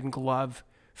hand in glove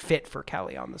fit for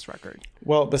Kelly on this record?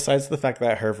 Well, besides the fact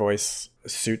that her voice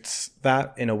suits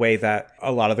that in a way that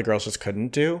a lot of the girls just couldn't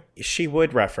do, she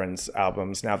would reference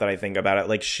albums now that I think about it.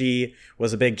 Like, she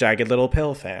was a big Jagged Little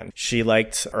Pill fan. She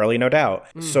liked early No Doubt.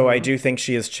 So I do think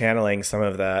she is channeling some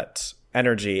of that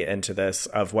energy into this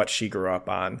of what she grew up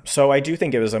on. So I do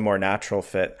think it was a more natural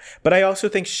fit. But I also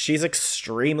think she's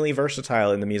extremely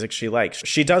versatile in the music she likes.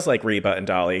 She does like Reba and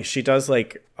Dolly. She does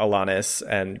like Alanis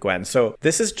and Gwen. So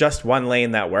this is just one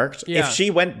lane that worked. Yeah. If she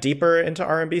went deeper into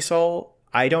R&B soul,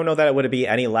 I don't know that it would be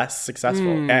any less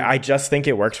successful. I just think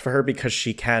it worked for her because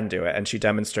she can do it, and she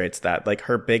demonstrates that. Like,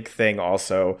 her big thing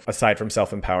also, aside from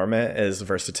self-empowerment, is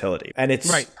versatility. And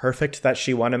it's perfect that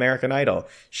she won American Idol.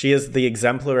 She is the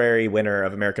exemplary winner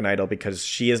of American Idol because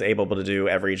she is able to do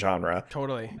every genre.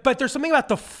 Totally. But there's something about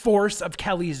the force of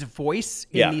Kelly's voice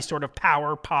in these sort of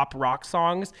power pop rock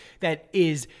songs that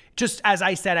is, just as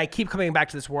I said, I keep coming back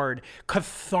to this word,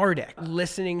 cathartic.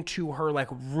 Listening to her like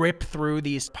rip through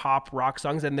these pop rock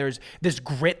songs, and there's this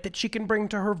grit that she can bring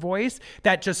to her voice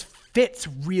that just fits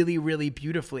really, really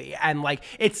beautifully. And like,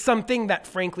 it's something that,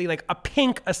 frankly, like a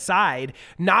Pink aside,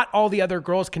 not all the other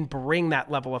girls can bring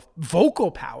that level of vocal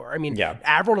power. I mean,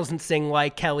 Avril doesn't sing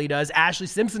like Kelly does. Ashley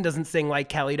Simpson doesn't sing like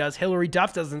Kelly does. Hilary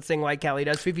Duff doesn't sing like Kelly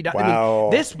does. Fifi Duff. Wow. I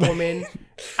mean, this woman,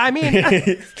 I mean,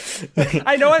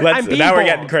 I know I'm being now bold. we're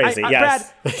getting crazy.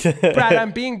 Yes. Brad,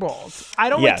 I'm being bold. I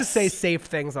don't like to Yes. say safe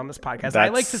things on this podcast. I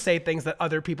like to say things that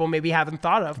other people maybe haven't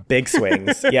thought of. Big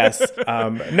swings. Yes.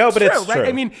 No, but it's true. Right?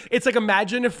 I mean, It's like,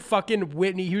 imagine if fucking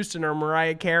Whitney Houston or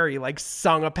Mariah Carey like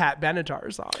sung a Pat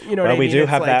Benatar song. You know what I mean? We do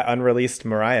It's have like, that unreleased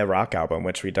Mariah rock album,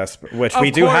 which we do course,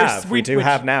 have. We do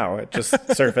have now. It just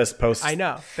surfaced post. I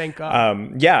know. Thank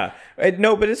God. Yeah.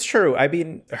 No, but it's true. I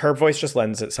mean, her voice just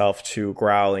lends itself to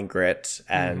growl and grit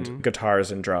and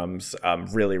guitars and drums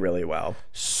really, really well.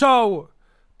 So,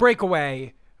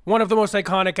 Breakaway, one of the most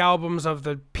iconic albums of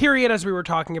the period, as we were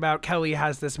talking about. Kelly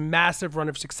has this massive run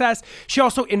of success. She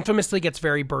also infamously gets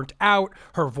very burnt out.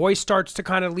 Her voice starts to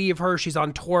kind of leave her. She's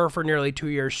on tour for nearly 2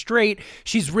 years straight.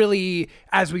 She's really,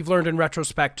 as we've learned in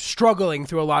retrospect, struggling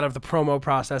through a lot of the promo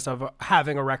process of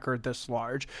having a record this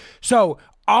large. So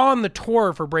on the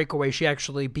tour for Breakaway, she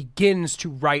actually begins to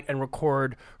write and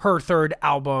record her third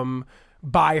album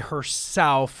by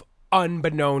herself,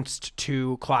 unbeknownst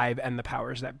to Clive and the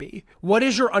powers that be. What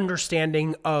is your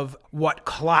understanding of what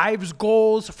Clive's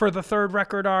goals for the third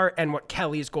record are and what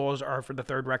Kelly's goals are for the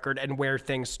third record, and where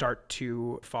things start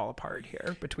to fall apart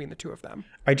here between the two of them?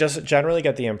 I just generally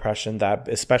get the impression that,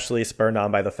 especially spurred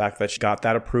on by the fact that she got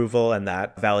that approval and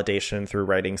that validation through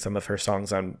writing some of her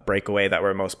songs on Breakaway that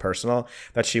were most personal,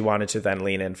 that she wanted to then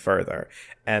lean in further.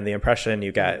 And the impression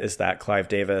you get is that Clive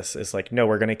Davis is like, no,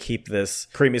 we're going to keep this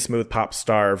creamy smooth pop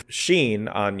star sheen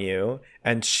on you.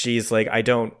 And she's like, I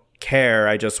don't care.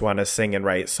 I just want to sing and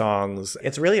write songs.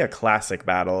 It's really a classic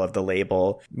battle of the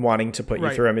label wanting to put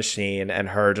you through a machine and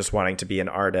her just wanting to be an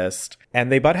artist.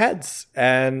 And they butt heads.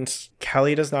 And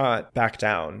Kelly does not back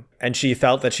down. And she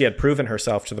felt that she had proven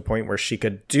herself to the point where she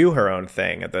could do her own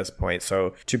thing at this point.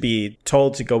 So to be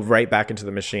told to go right back into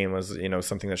the machine was, you know,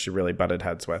 something that she really butted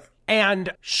heads with.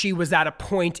 And she was at a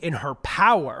point in her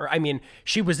power. I mean,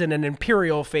 she was in an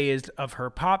imperial phase of her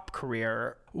pop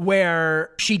career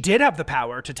where she did have the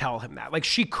power to tell him that. Like,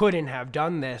 she couldn't have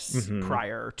done this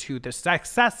prior to the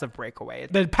success of Breakaway.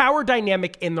 The power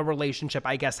dynamic in the relationship,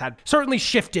 I guess, had certainly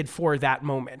shifted for that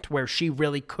moment where she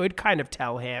really could kind of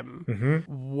tell him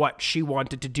what she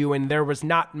wanted to do, and there was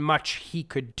not much he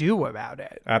could do about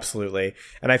it. Absolutely.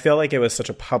 And I feel like it was such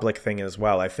a public thing as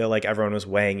well. I feel like everyone was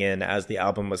weighing in as the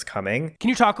album was coming. Can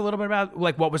you talk a little bit about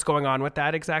like what was going on with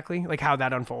that exactly? Like how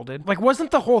that unfolded? Like,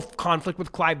 wasn't the whole conflict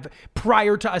with Clive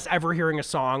prior to us ever hearing a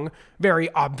song very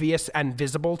obvious and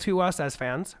visible to us as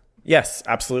fans? Yes,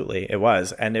 absolutely. It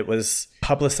was. And it was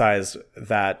publicized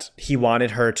that he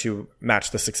wanted her to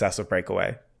match the success of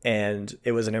Breakaway. And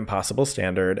it was an impossible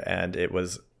standard, and it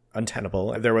was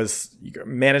untenable. There was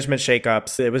management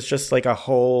shakeups. It was just like a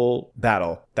whole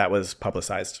battle that was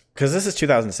publicized. Because this is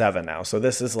 2007 now. So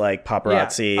this is like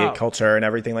paparazzi culture and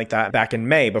everything like that. Back in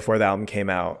May, before the album came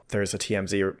out, there's a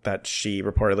TMZ that she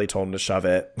reportedly told him to shove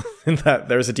it. That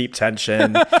there was a deep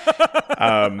tension.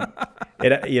 The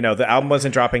album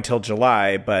wasn't dropping till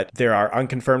July, but there are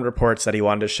unconfirmed reports that he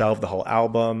wanted to shelve the whole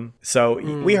album. So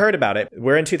we heard about it.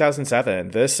 We're in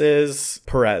 2007. This is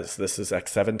Perez. This is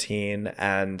X17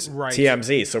 and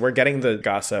TMZ. So we're getting the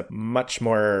gossip much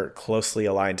more closely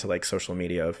aligned to like social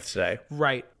media of today.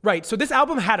 Right. So this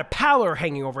album had a pallor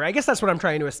hanging over it. I guess that's what I'm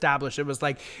trying to establish. It was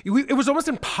like, it was almost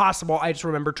impossible, I just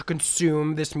remember, to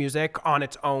consume this music on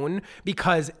its own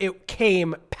because it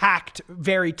came packed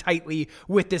very tightly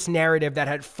with this narrative that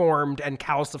had formed and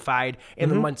calcified in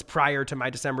the months prior to My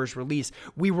December's release.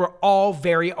 We were all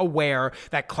very aware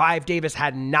that Clive Davis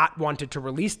had not wanted to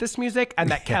release this music and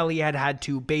that Kelly had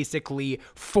to basically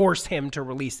force him to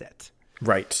release it.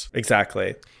 Right.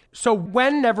 Exactly. So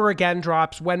when Never Again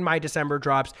drops, when My December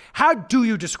drops, how do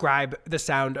you describe the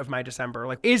sound of My December?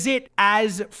 Like, is it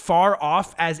as far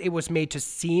off as it was made to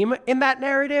seem in that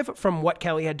narrative from what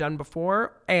Kelly had done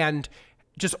before? And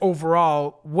just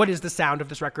overall, what is the sound of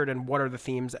this record and what are the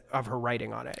themes of her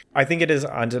writing on it? I think it is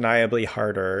undeniably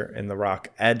harder in the rock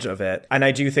edge of it. And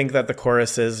I do think that the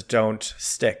choruses don't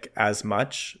stick as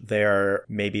much. They're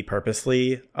maybe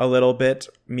purposely a little bit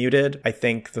muted. I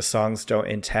think the songs don't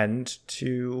intend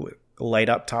to light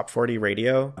up top 40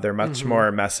 radio. They're much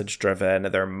more message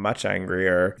driven. They're much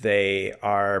angrier. They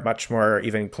are much more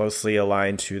even closely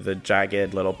aligned to the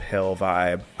Jagged Little Pill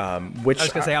vibe, which I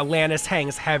was going to say Alanis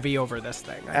hangs heavy over this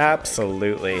thing.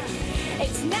 Absolutely.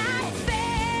 It's not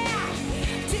fair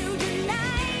to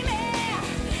deny me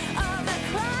of the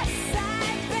cross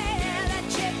I bear that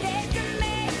you did to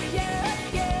me.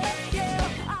 You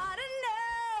ought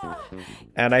to know.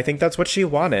 And I think that's what she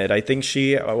wanted. I think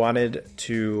she wanted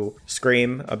to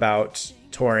scream about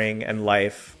touring and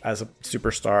life as a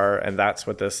superstar, and that's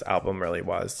what this album really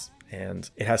was. And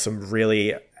it has some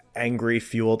really angry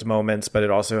fueled moments, but it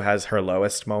also has her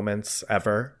lowest moments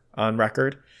ever on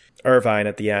record. Irvine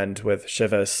at the end with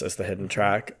Shivas as the hidden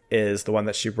track is the one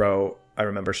that she wrote I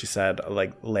remember she said,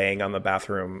 like, laying on the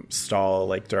bathroom stall,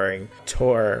 like, during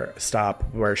tour stop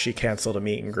where she canceled a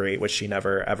meet and greet, which she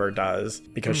never ever does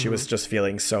because she was just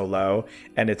feeling so low.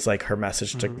 And it's like her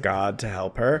message to God to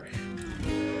help her.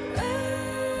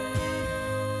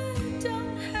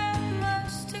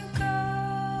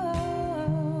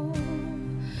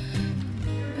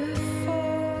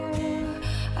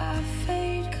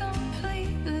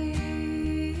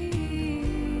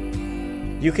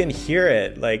 You can hear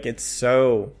it, like, it's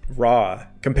so raw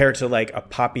compared to like a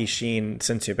poppy sheen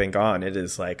Since You've Been Gone. It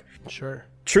is like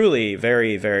truly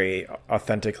very, very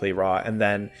authentically raw. And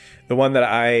then the one that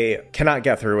I cannot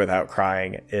get through without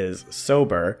crying is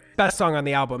Sober. Best song on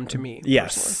the album to me.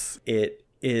 Yes, it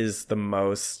is the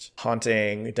most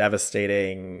haunting,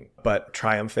 devastating, but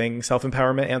triumphing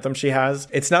self-empowerment anthem she has.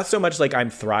 It's not so much like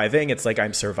I'm thriving, it's like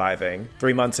I'm surviving.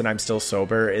 3 months and I'm still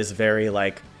sober is very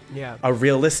like a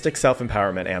realistic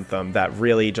self-empowerment anthem that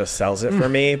really just sells it for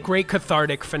me. Great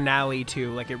cathartic finale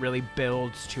too. Like it really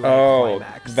builds to a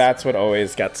climax. That's what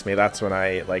always gets me. That's when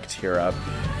I like tear up.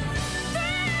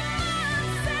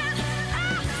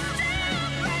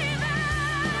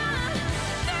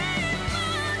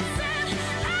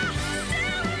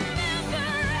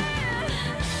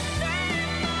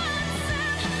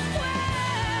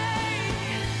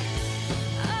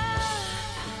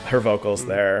 Her vocals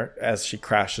there as she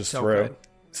crashes through. Good.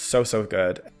 So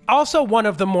good. Also one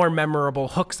of the more memorable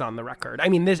hooks on the record. I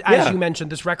mean, this, as you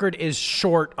mentioned, this record is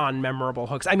short on memorable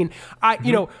hooks. I mean,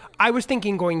 you know, I was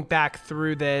thinking going back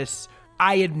through this,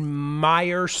 I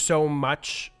admire so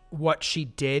much what she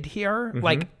did here,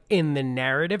 like in the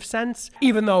narrative sense,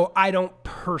 even though I don't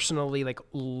personally like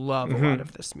love a lot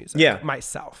of this music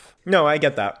myself. No, I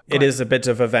get that. It is a bit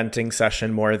of a venting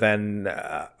session more than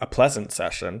a pleasant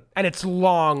session. And it's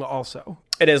long also.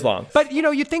 It is long. But, you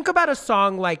know, you think about a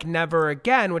song like Never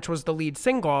Again, which was the lead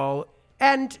single,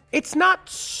 and it's not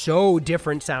so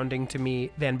different sounding to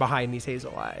me than Behind These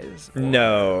Hazel Eyes.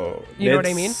 No. You know what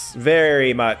I mean?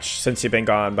 Very much Since You've Been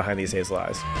Gone, Behind These Hazel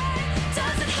Eyes.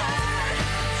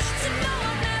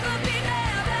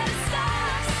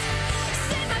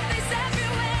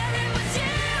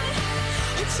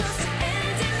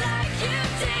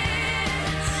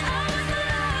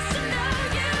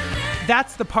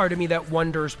 That's the part of me that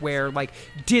wonders where, like,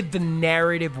 did the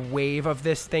narrative wave of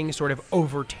this thing sort of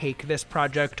overtake this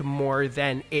project more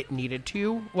than it needed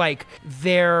to? Like,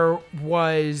 there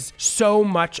was so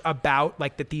much about,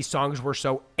 like, that these songs were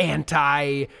so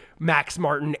anti-Max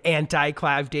Martin,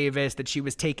 anti-Clive Davis, that she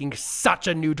was taking such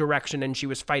a new direction and she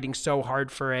was fighting so hard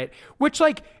for it, which,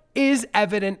 like, is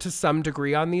evident to some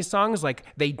degree on these songs. Like,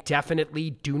 they definitely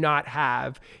do not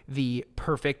have the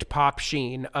perfect pop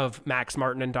sheen of Max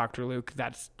Martin and Dr. Luke.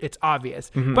 It's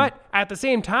obvious. But at the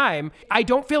same time, I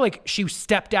don't feel like she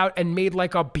stepped out and made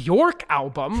like a Bjork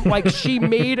album. Like, she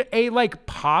made a like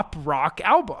pop rock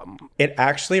album. It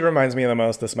actually reminds me the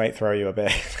most, this might throw you a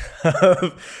bit,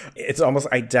 it's almost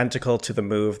identical to the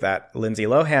move that Lindsay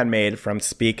Lohan made from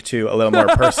Speak to a little more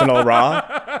personal raw.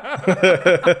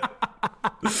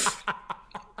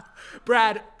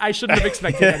 Brad, I shouldn't have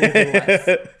expected anything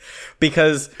less.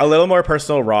 Because a little more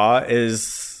personal raw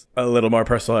is a little more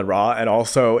personal and raw, and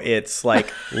also it's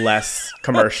like less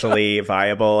commercially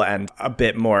viable and a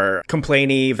bit more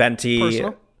complainy, venty,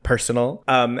 personal.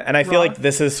 And I feel like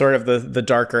this is sort of the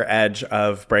darker edge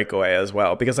of Breakaway as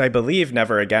well, because I believe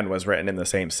Never Again was written in the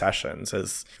same sessions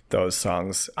as those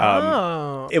songs.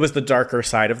 It was the darker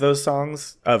side of those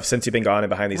songs of Since You've Been Gone and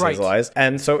Behind These Hazel Eyes.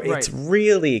 And so it's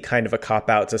really kind of a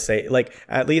cop-out to say, like,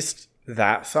 at least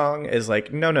that song is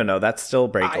like, no, that's still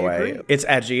Breakaway. It's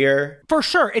edgier. For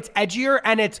sure. It's edgier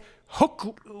and it's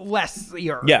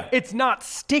hooklessier. Yeah. It's not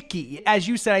sticky. As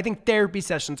you said, I think therapy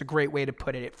session's a great way to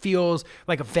put it. It feels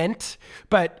like a vent,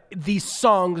 but these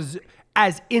songs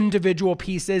as individual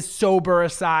pieces, Sober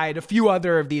aside, a few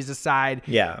other of these aside,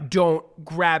 don't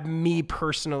grab me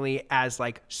personally as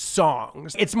like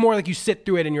songs. It's more like you sit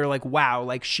through it and you're like, wow,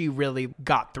 like she really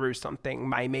got through something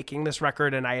by making this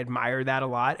record, and I admire that a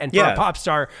lot. And for a pop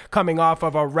star coming off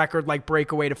of a record like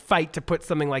Breakaway to fight to put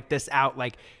something like this out,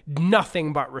 like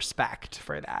nothing but respect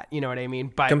for that. You know what I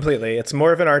mean? But completely. It's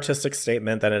more of an artistic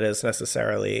statement than it is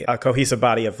necessarily a cohesive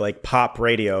body of like pop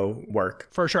radio work.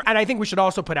 For sure. And I think we should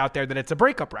also put out there that it's a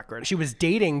breakup record. She was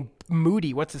dating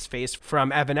Moody, what's his face,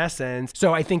 from Evanescence.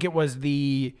 So I think it was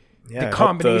the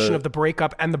combination of the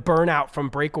breakup and the burnout from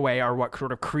Breakaway are what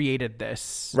sort of created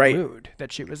this mood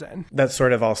that she was in. That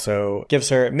sort of also gives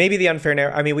her maybe the unfair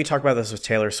narrative. I mean, we talk about this with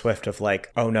Taylor Swift of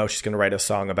like, oh no, she's going to write a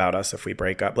song about us if we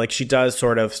break up. Like, she does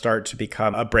sort of start to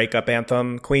become a breakup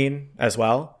anthem queen as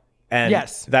well. And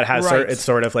yes, that has right. it's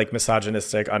sort of like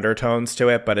misogynistic undertones to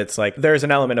it, but it's like there's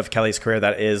an element of Kelly's career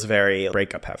that is very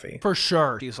breakup heavy. For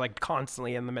sure. She's like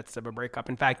constantly in the midst of a breakup.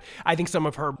 In fact, I think some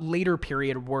of her later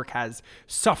period work has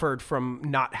suffered from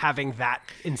not having that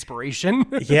inspiration.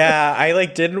 Yeah, I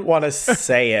like didn't want to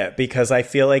say it because I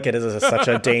feel like it is such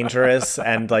a dangerous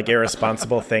and like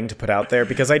irresponsible thing to put out there,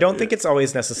 because I don't think it's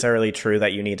always necessarily true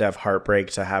that you need to have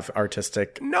heartbreak to have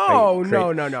artistic No.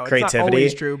 creativity. It's not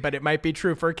always true, but it might be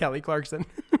true for Kelly Clarkson.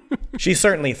 She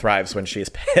certainly thrives when she's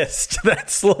pissed.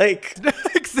 That's like...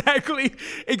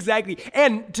 Exactly.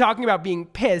 And talking about being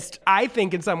pissed, I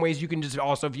think in some ways you can just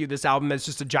also view this album as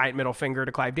just a giant middle finger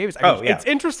to Clive Davis. I mean, yeah. It's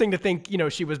interesting to think,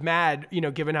 she was mad,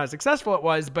 given how successful it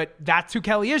was, but that's who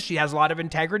Kelly is. She has a lot of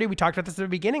integrity. We talked about this at the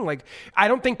beginning. Like, I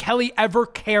don't think Kelly ever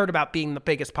cared about being the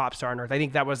biggest pop star on earth. I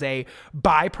think that was a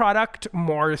byproduct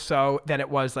more so than it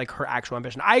was like her actual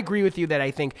ambition. I agree with you that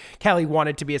I think Kelly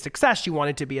wanted to be a success. She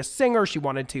wanted to be a singer. She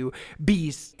wanted to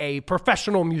be a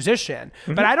professional musician.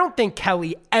 Mm-hmm. But I don't think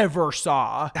Kelly ever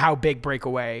saw how big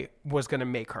Breakaway was going to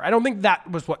make her. I don't think that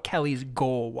was what Kelly's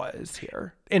goal was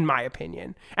here, in my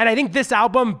opinion. And I think this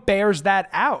album bears that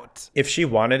out. If she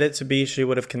wanted it to be, she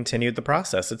would have continued the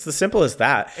process. It's as simple as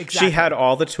that. Exactly. She had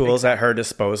all the tools at her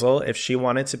disposal. If she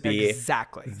wanted to be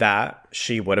that,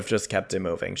 she would have just kept it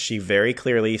moving. She very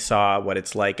clearly saw what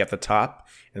it's like at the top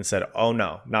and said, oh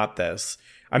no, not this.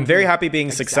 I'm very happy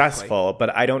being successful,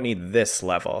 but I don't need this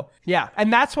level. Yeah,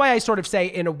 and that's why I sort of say,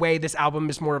 in a way, this album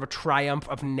is more of a triumph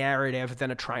of narrative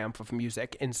than a triumph of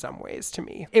music in some ways to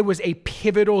me. It was a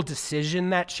pivotal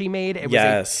decision that she made. It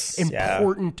was an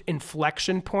important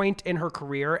inflection point in her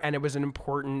career, and it was an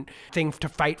important thing to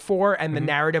fight for, and the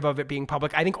narrative of it being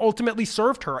public, I think, ultimately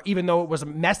served her, even though it was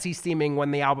messy seeming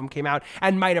when the album came out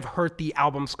and might have hurt the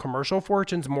album's commercial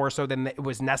fortunes more so than it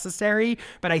was necessary.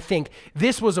 But I think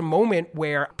this was a moment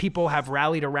where people have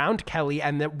rallied around Kelly,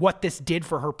 and that what this did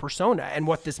for her persona and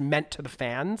what this meant to the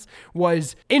fans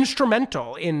was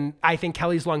instrumental in, I think,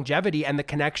 Kelly's longevity and the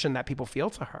connection that people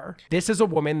feel to her. This is a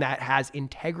woman that has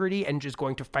integrity and is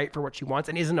going to fight for what she wants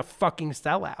and isn't a fucking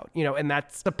sellout, and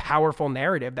that's the powerful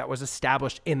narrative that was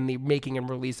established in the making and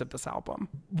release of this album.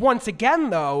 Once again,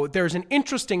 though, there's an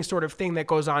interesting sort of thing that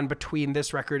goes on between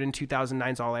this record and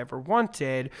 2009's All I Ever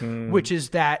Wanted, which is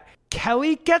that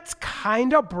Kelly gets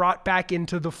kind of brought back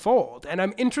into the fold. And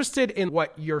I'm interested in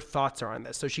what your thoughts are on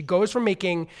this. So she goes from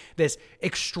making this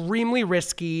extremely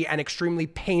risky and extremely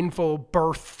painful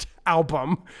birthed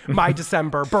album, My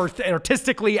December, birthed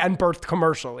artistically and birthed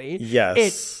commercially. Yes.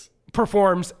 It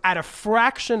performs at a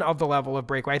fraction of the level of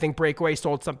Breakaway. I think Breakaway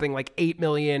sold something like 8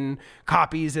 million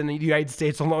copies in the United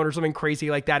States alone or something crazy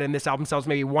like that. And this album sells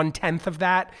maybe 1/10 of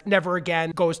that. Never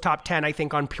Again goes top 10, I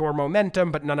think, on pure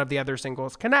momentum, but none of the other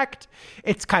singles connect.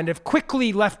 It's kind of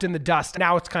quickly left in the dust.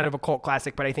 Now it's kind of a cult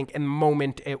classic, but I think in the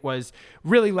moment it was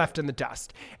really left in the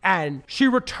dust. And she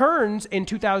returns in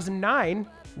 2009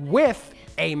 with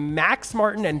a Max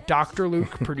Martin and Dr.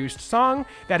 Luke produced song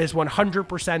that is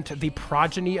 100% the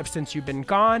progeny of Since You've Been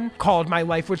Gone, called My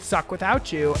Life Would Suck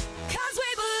Without You.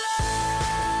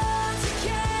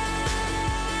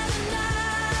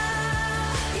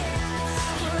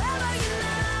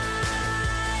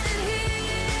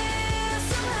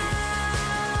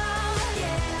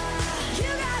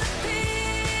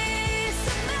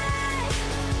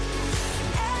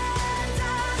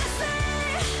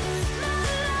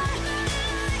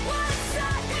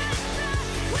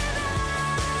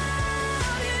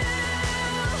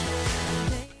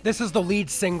 This is the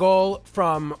lead single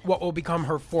from what will become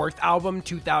her fourth album,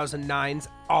 2009's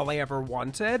All I Ever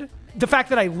Wanted. The fact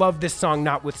that I love this song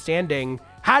notwithstanding,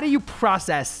 how do you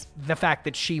process the fact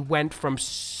that she went from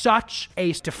such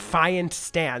a defiant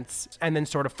stance and then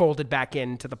sort of folded back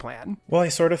into the plan? Well, I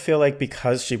sort of feel like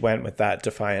because she went with that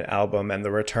defiant album and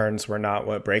the returns were not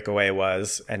what Breakaway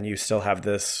was, and you still have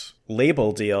this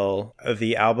label deal,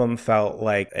 the album felt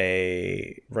like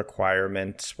a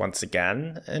requirement once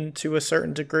again, and to a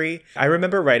certain degree. I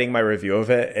remember writing my review of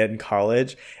it in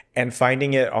college and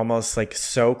finding it almost like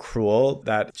so cruel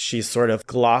that she's sort of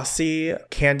glossy,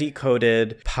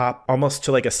 candy-coated pop, almost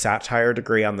to like a satire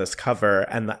degree on this cover,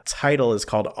 and the title is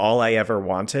called All I Ever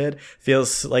Wanted.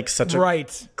 Feels like such a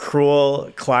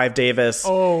cruel Clive Davis.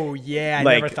 Oh yeah, I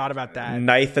never thought about that.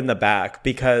 Knife in the back,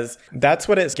 because that's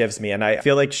what it gives me. And I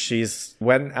feel like she's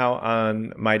went out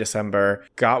on My December,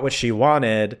 got what she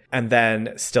wanted, and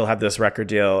then still had this record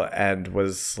deal and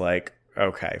was like,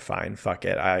 okay, fine, fuck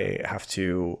it. I have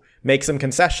to make some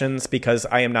concessions because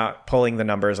I am not pulling the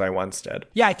numbers I once did.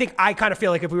 Yeah, I think I kind of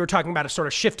feel like if we were talking about a sort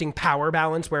of shifting power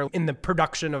balance where in the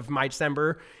production of My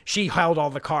December, she held all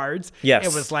the cards. Yes.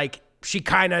 It was like, she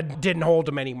kind of didn't hold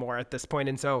him anymore at this point.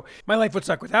 And so My Life Would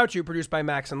Suck Without You, produced by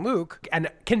Max and Luke, and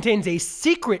contains a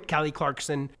secret Kelly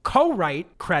Clarkson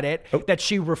co-write credit that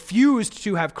she refused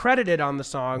to have credited on the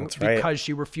song because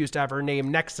she refused to have her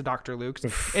name next to Dr. Luke's.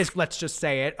 Is, let's just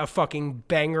say it, a fucking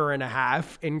banger and a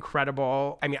half.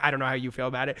 Incredible. I mean, I don't know how you feel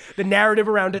about it. The narrative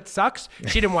around it sucks.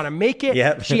 She didn't want to make it.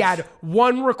 Yep. She had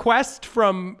one request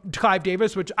from Clive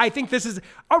Davis, which I think this is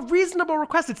a reasonable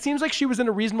request. It seems like she was in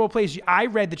a reasonable place. I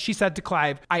read that she said to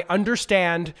Clive, I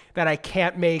understand that I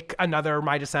can't make another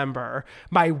My December.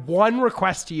 My one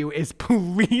request to you is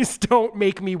please don't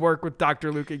make me work with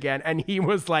Dr. Luke again. And he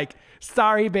was like,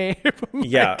 sorry, babe.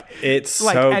 It's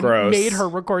so and gross. Made her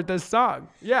record this song.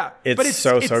 Yeah. It's but it's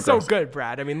so so good,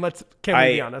 Brad. I mean, can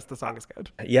we be honest? The song is good.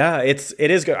 Yeah, it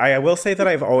is good. I will say that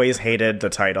I've always hated the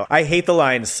title. I hate the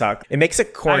line suck. It makes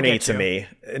it corny to me.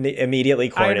 Immediately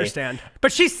corny. I understand.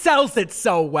 But she sells it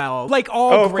so well. Like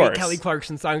all great Kelly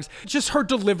Clarkson songs, just her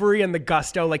delivery and the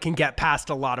gusto can get past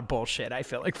a lot of bullshit, I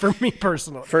feel like, for me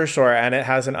personally. For sure. And it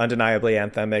has an undeniably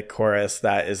anthemic chorus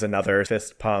that is another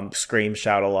fist pump, scream,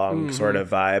 shout along sort of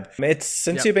vibe. It's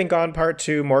Since You've Been Gone Part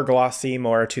 2, more glossy,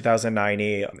 more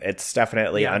 2009-y. It's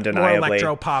definitely undeniably. More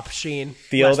electro pop sheen.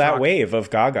 Feel that wave of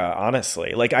Gaga,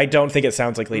 honestly. Like, I don't think it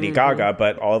sounds like Lady Gaga,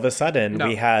 but all of a sudden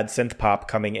we had synth pop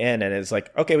coming in and it's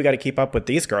like, okay, we got to keep up with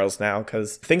these girls now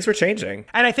because things were changing.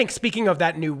 And I think speaking of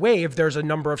that new wave, there's a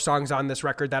number of songs on this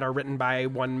record that are written by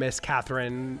one Miss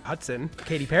Catherine Hudson,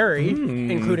 Katy Perry,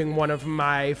 including one of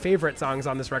my favorite songs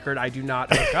on this record, I Do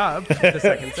Not Hook Up, the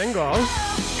second single.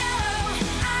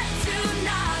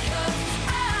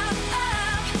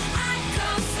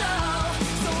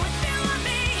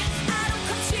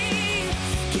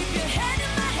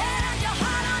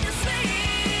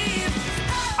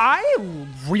 I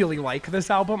really like this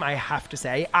album, I have to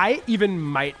say. I even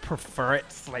might prefer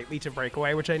it slightly to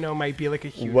Breakaway, which I know might be like a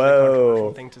hugely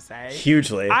controversial thing to say.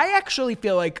 Hugely. I actually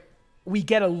feel like we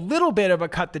get a little bit of a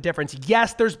cut the difference.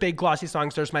 Yes, there's big glossy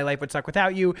songs. There's My Life Would Suck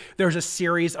Without You. There's a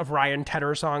series of Ryan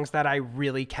Tedder songs that I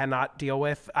really cannot deal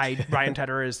with. Ryan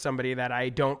Tedder is somebody that I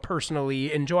don't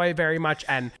personally enjoy very much.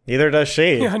 And neither does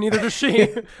she. Yeah, neither does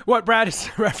she. What Brad is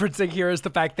referencing here is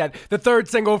the fact that the third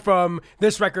single from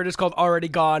this record is called Already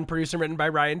Gone, produced and written by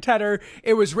Ryan Tedder.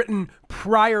 It was written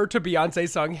prior to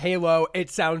Beyonce's song Halo.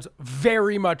 It sounds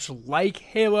very much like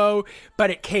Halo, but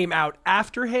it came out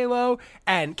after Halo.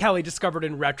 And Kelly discovered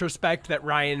in retrospect that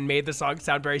Ryan made the song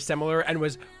sound very similar and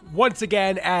was once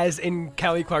again, as in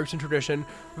Kelly Clarkson tradition,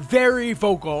 very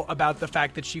vocal about the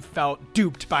fact that she felt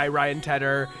duped by Ryan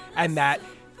Tedder and that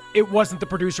it wasn't the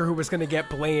producer who was going to get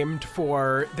blamed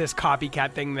for this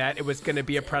copycat thing, that it was going to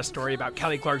be a press story about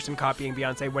Kelly Clarkson copying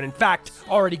Beyonce, when in fact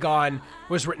Already Gone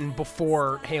was written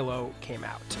before Halo came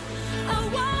out. I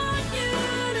want you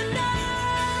to know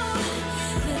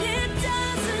that it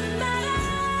doesn't matter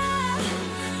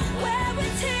where we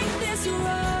take this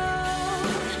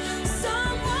road.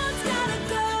 Someone's gotta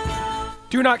go.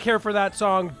 Do not care for that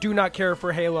song. Do not care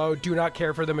for Halo. Do not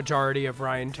care for the majority of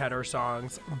Ryan Tedder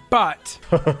songs. But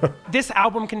this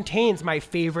album contains my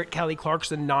favorite Kelly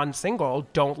Clarkson non-single,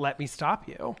 Don't Let Me Stop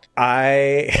You.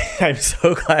 I'm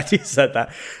so glad you said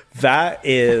that. That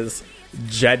is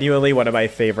genuinely one of my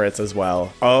favorites as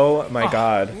well. Oh my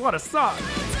God. What a song.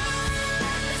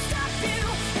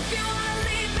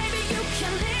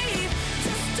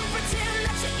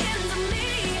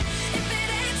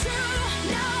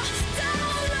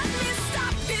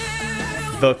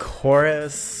 The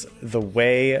chorus, the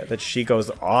way that she goes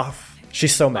off,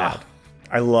 she's so mad.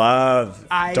 I love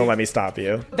Don't Let Me Stop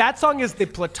You. That song is the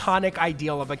platonic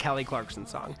ideal of a Kelly Clarkson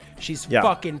song. She's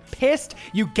fucking pissed.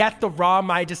 You get the raw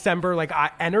My December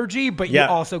energy, but you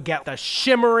also get the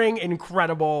shimmering,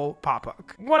 incredible pop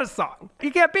hook. What a song. You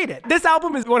can't beat it. This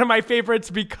album is one of my favorites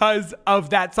because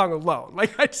of that song alone.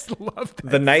 I just love that.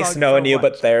 The nice knowing you,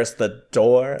 but there's the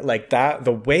door. Like that,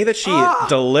 the way that she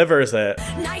delivers it.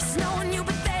 Nice knowing you,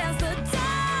 but there's the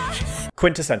door.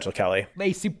 Quintessential Kelly.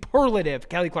 A superlative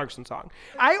Kelly Clarkson song.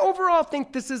 I overall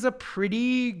think this is a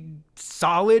pretty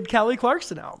solid Kelly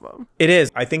Clarkson album. It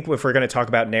is. I think if we're going to talk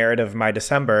about narrative My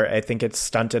December, I think it's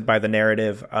stunted by the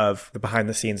narrative of the behind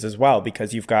the scenes as well,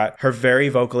 because you've got her very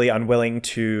vocally unwilling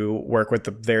to work with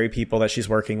the very people that she's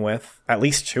working with, at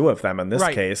least two of them in this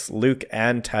case, Luke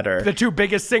and Tedder. The two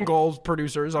biggest singles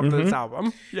producers of this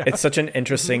album. Yeah. It's such an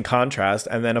interesting contrast.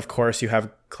 And then, of course, you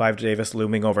have Clive Davis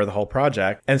looming over the whole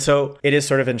project. And so it is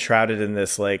sort of enshrouded in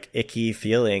this icky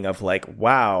feeling of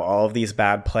wow, all of these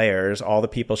bad players, all the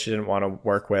people she didn't want to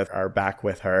work with are back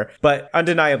with her. But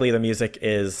undeniably, the music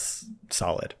is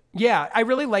solid. Yeah, I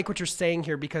really like what you're saying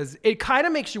here because it kind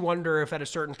of makes you wonder if at a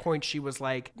certain point she was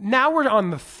like, now we're on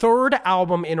the third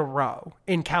album in a row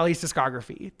in Kelly's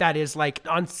discography that is like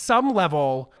on some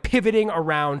level pivoting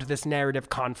around this narrative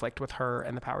conflict with her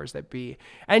and the powers that be.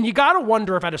 And you got to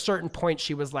wonder if at a certain point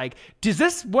she was like, is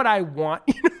this what I want?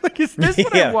 Like, is this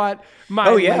what I want my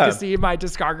legacy, my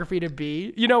discography to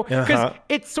be? Because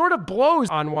it sort of blows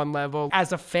on one level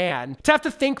as a fan to have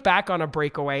to think back on a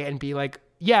breakaway and be like,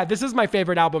 yeah, this is my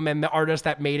favorite album, and the artist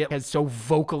that made it has so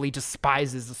vocally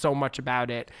despises so much about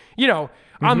it.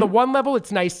 On the one level,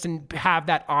 it's nice to have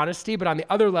that honesty, but on the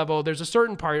other level, there's a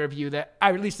certain part of you that,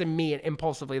 at least in me,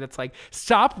 impulsively, that's like,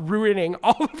 stop ruining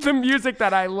all of the music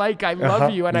that I like. I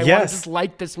love you, and I want to just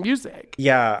like this music.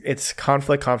 Yeah, it's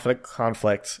conflict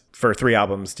for 3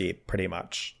 albums deep, pretty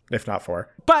much, if not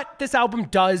 4. But this album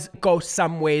does go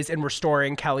some ways in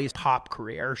restoring Kelly's pop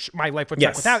career. My Life Would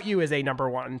Suck Without You is a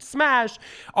 #1 smash.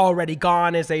 Already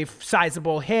Gone is a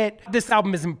sizable hit. This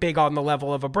album isn't big on the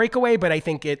level of a breakaway, but I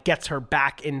think it gets her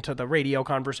back into the radio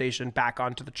conversation, back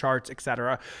onto the charts,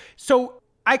 etc. So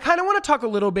I kind of want to talk a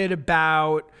little bit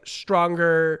about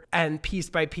Stronger and Piece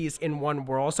by Piece in One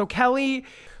World. So Kelly,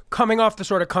 coming off the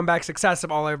sort of comeback success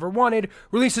of All I Ever Wanted,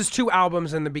 releases 2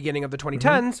 albums in the beginning of the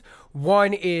 2010s.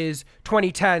 One is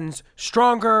 2010's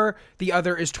Stronger. The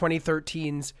other is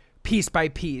 2013's Piece by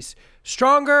Piece.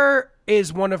 Stronger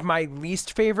is one of my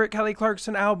least favorite Kelly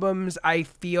Clarkson albums. I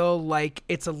feel like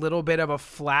it's a little bit of a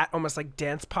flat, almost like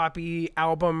dance poppy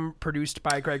album produced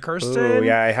by Greg Kurstin. Ooh,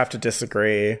 yeah, I have to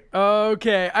disagree.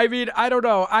 Okay. I mean, I don't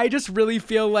know. I just really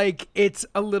feel like it's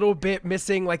a little bit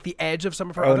missing like the edge of some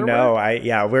of her other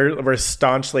work. We're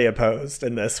staunchly opposed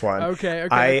in this one. Okay.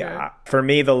 For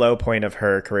me, the low point of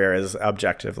her career is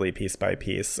objectively Piece by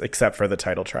Piece, except for the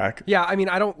title track. Yeah, I mean,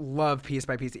 I don't love Piece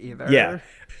by Piece either. Yeah.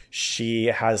 She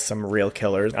has some real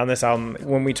killers on this album.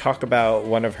 When we talk about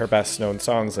one of her best known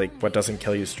songs, like What Doesn't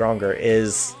Kill You Stronger,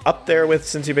 is up there with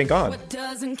Since You've Been Gone. What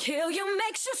doesn't kill you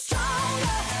makes you stronger.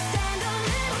 Stand a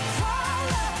little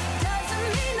taller.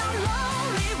 Doesn't mean I'm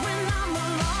lonely when I'm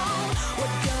alone.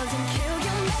 What doesn't kill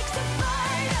you makes you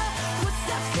brighter.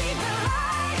 Footsteps even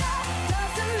lighter.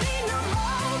 Doesn't mean I'm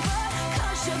over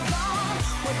 'cause you're gone.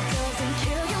 What doesn't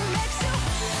kill you makes you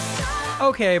stronger.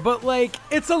 Okay, but like,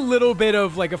 it's a little bit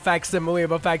of like a facsimile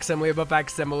of a facsimile of a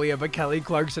facsimile of a Kelly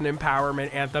Clarkson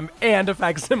empowerment anthem and a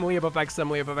facsimile of a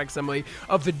facsimile of a facsimile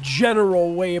of the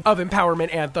general wave of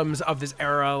empowerment anthems of this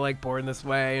era, like Born This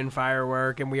Way and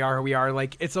Firework and We Are Who We Are.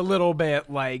 Like, it's a little bit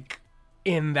like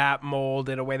in that mold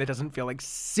in a way that doesn't feel like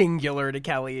singular to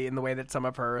Kelly in the way that some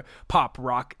of her pop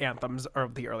rock anthems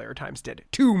of the earlier times did.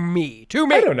 To me.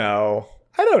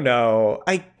 I don't know.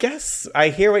 I guess I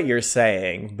hear what you're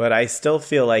saying, but I still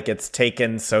feel like it's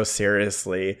taken so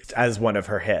seriously as one of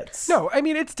her hits. No, I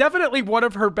mean, it's definitely one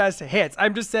of her best hits.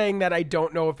 I'm just saying that I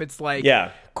don't know if it's like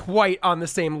quite on the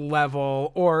same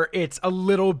level, or it's a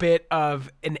little bit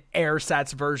of an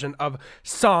ersatz version of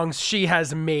songs she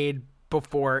has made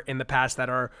before in the past that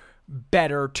are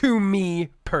better to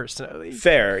me personally.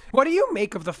 Fair. What do you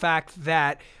make of the fact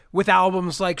that with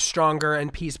albums like Stronger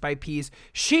and Piece by Piece,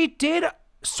 she did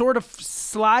sort of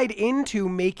slide into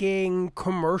making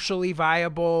commercially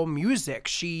viable music?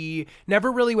 She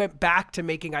never really went back to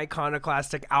making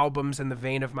iconoclastic albums in the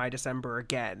vein of My December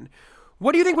Again.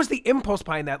 What do you think was the impulse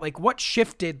behind that? Like, what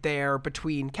shifted there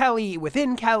between Kelly,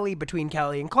 within Kelly, between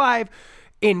Kelly and Clive,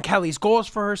 in Kelly's goals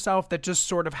for herself that just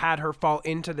sort of had her fall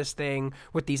into this thing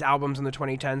with these albums in the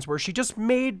 2010s where she just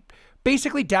made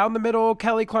basically down the middle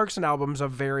Kelly Clarkson albums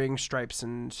of varying stripes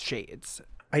and shades?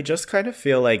 I just kind of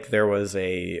feel like there was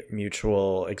a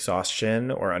mutual exhaustion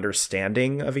or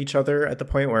understanding of each other at the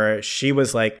point where she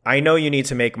was like, I know you need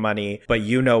to make money, but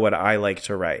you know what I like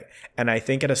to write. And I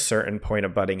think at a certain point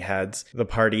of butting heads, the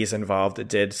parties involved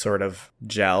did sort of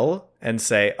gel and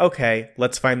say, okay,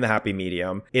 let's find the happy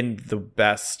medium in the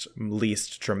best,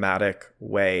 least dramatic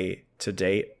way to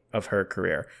date of her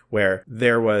career, where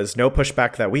there was no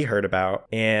pushback that we heard about,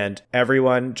 and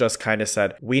everyone just kind of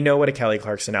said, we know what a Kelly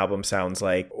Clarkson album sounds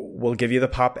like. We'll give you the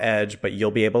pop edge, but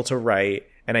you'll be able to write.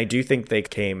 And I do think they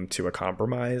came to a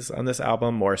compromise on this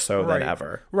album more so than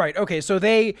ever. Right. Okay. So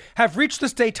they have reached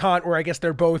this detente where I guess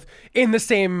they're both in the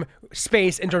same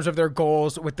space in terms of their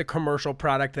goals with the commercial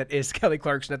product that is Kelly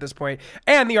Clarkson at this point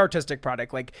and the artistic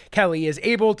product. Like, Kelly is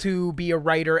able to be a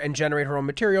writer and generate her own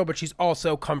material, but she's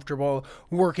also comfortable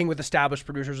working with established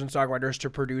producers and songwriters to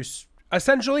produce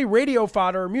essentially radio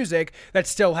fodder music that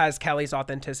still has Kelly's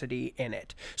authenticity in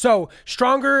it. So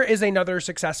Stronger is another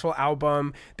successful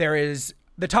album. There is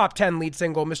the top 10 lead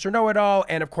single, Mr. Know-It-All,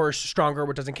 and of course, Stronger,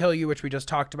 What Doesn't Kill You, which we just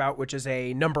talked about, which is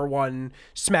a #1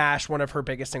 smash, one of her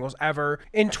biggest singles ever.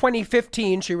 In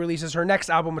 2015, she releases her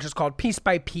next album, which is called Piece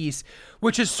by Piece,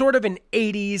 which is sort of an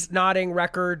 80s nodding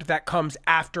record that comes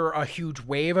after a huge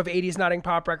wave of 80s nodding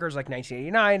pop records like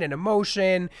 1989 and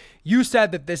Emotion. You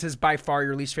said that this is by far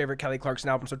your least favorite Kelly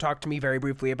Clarkson album, so talk to me very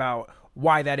briefly about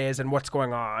why that is and what's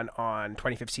going on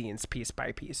 2015's Piece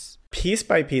by Piece. Piece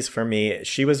by Piece, for me,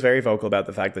 she was very vocal about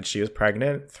the fact that she was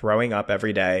pregnant, throwing up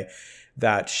every day,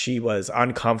 that she was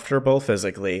uncomfortable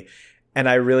physically. And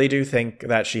I really do think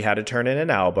that she had to turn in an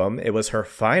album. It was her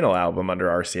final album under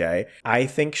RCA. I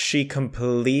think she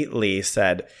completely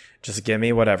said, just give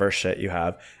me whatever shit you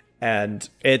have. And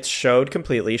it showed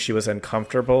completely. She was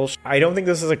uncomfortable. I don't think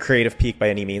this is a creative peak by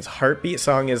any means. Heartbeat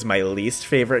Song is my least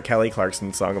favorite Kelly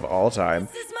Clarkson song of all time.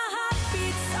 This is my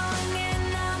heartbeat song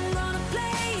and I'm gonna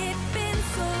play it. Been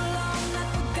so long I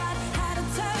forgot how to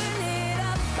turn it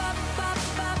up,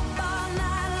 all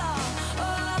night long.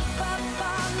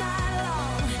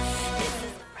 This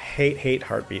is Hate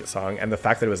Heartbeat Song, and the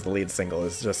fact that it was the lead single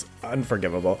is just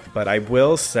unforgivable. But I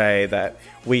will say that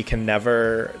we can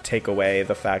never take away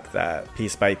the fact that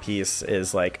Piece by Piece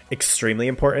is like extremely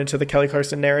important to the Kelly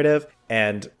Clarkson narrative,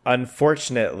 and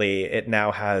unfortunately it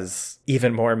now has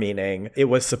even more meaning. It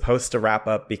was supposed to wrap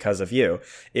up Because of You.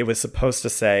 It was supposed to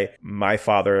say, my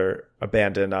father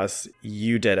abandoned us,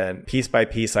 you didn't. Piece by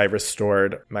piece I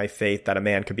restored my faith that a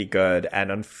man could be good, and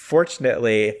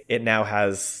unfortunately it now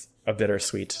has a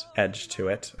bittersweet edge to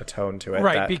it, a tone to it.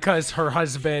 Right, because her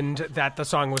husband that the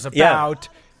song was about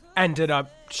ended up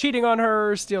cheating on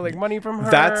her, stealing money from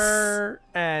her.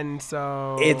 And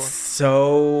so it's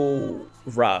so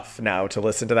rough now to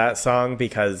listen to that song,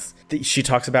 because she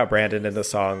talks about Brandon in the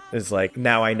song is like,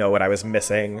 now I know what I was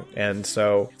missing. And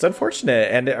so it's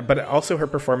unfortunate, but also her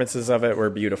performances of it were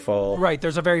beautiful. Right,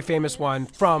 there's a very famous one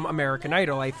from American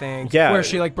Idol, I think, yeah, where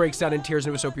she like breaks down in tears,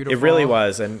 and it was so beautiful. It really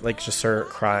was, and like just her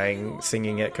crying,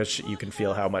 singing it, because you can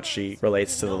feel how much she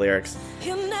relates to the lyrics.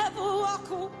 He'll never walk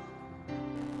away.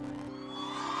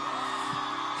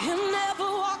 He'll never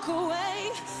walk away.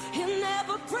 He'll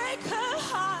never break her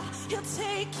heart. He'll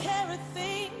take care of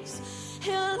things.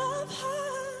 He'll love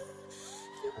her.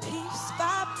 And piece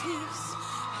by piece,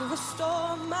 he'll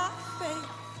restore my faith.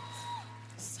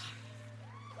 Sorry.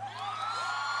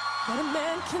 But a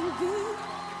man can be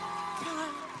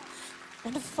kind,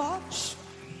 and a father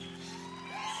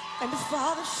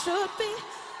should be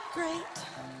great.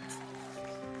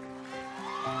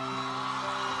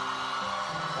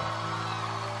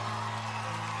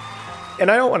 And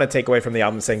I don't want to take away from the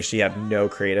album saying she had no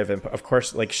creative input. Of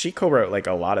course, like she co-wrote like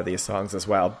a lot of these songs as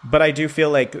well. But I do feel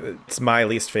like it's my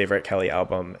least favorite Kelly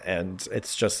album, and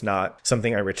it's just not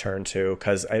something I return to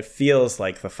because it feels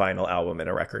like the final album in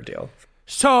a record deal.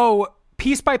 So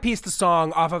Piece by Piece, the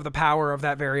song off of the power of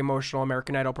that very emotional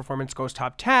American Idol performance, goes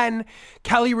top 10.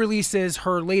 Kelly releases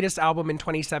her latest album in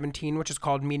 2017, which is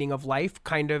called Meaning of Life,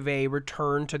 kind of a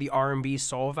return to the R&B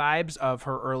soul vibes of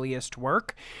her earliest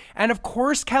work. And of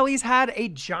course, Kelly's had a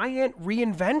giant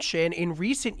reinvention in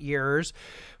recent years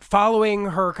following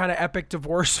her kind of epic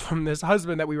divorce from this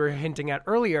husband that we were hinting at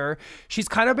earlier. She's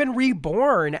kind of been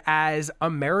reborn as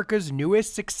America's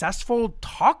newest successful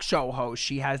talk show host.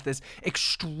 She has this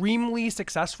extremely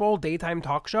successful daytime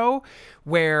talk show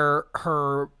where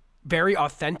her very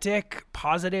authentic,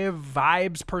 positive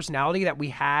vibes personality that we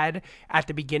had at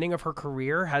the beginning of her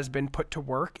career has been put to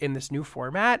work in this new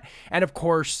format. And of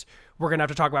course, we're going to have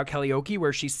to talk about karaoke,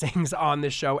 where she sings on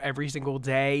this show every single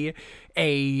day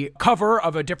a cover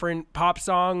of a different pop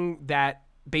song that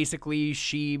basically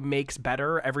she makes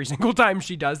better every single time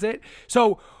she does it.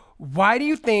 So why do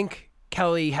you think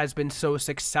Kelly has been so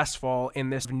successful in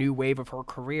this new wave of her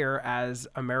career as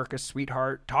America's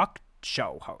sweetheart talk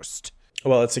show host?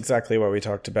 Well, it's exactly what we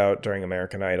talked about during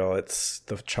American Idol. It's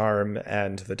the charm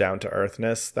and the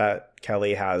down-to-earthness that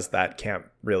Kelly has that can't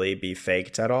really be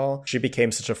faked at all. She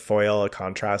became such a foil, a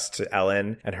contrast to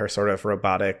Ellen and her sort of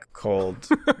robotic, cold,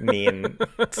 mean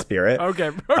spirit.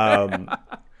 Okay.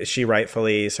 She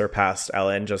rightfully surpassed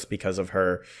Ellen just because of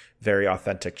her very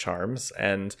authentic charms.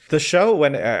 And the show,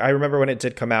 when I remember when it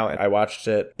did come out, I watched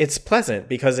it. It's pleasant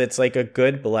because it's like a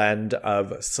good blend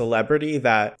of celebrity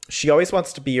that she always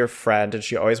wants to be your friend, and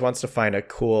she always wants to find a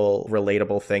cool,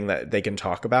 relatable thing that they can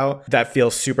talk about that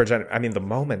feels super I mean, the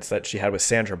moments that she had with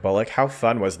Sandra Bullock, how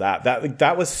fun was that?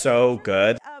 That was so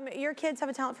good. your kids have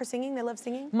a talent for singing? They love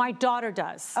singing? My daughter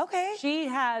does. Okay. She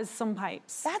has some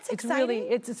pipes. That's it's exciting.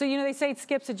 Really, so they say it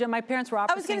skips a gen. My parents were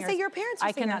opera I was going to singers. say your parents were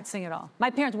I singers. cannot sing at all. My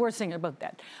parents were singers, both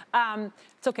dead.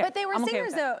 It's okay. But they were I'm okay singers,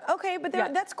 with that. though. Okay, but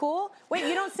that's cool. Wait,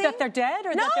 you don't sing? That they're dead?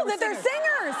 Or no, that they're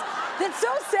singers. That's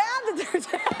so sad that they're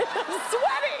dead. I'm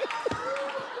sweating.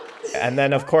 And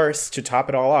then, of course, to top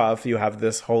it all off, you have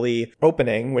this holy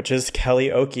opening, which is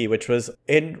karaoke, which was,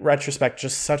 in retrospect,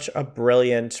 just such a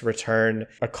brilliant return,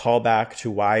 a callback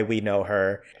to why we know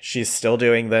her. She's still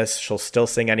doing this. She'll still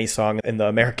sing any song in the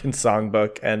American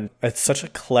Songbook. And it's such a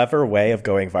clever way of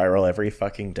going viral every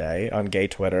fucking day on gay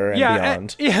Twitter and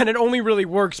beyond. And it only really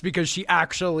works because she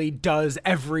actually does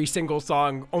every single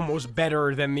song almost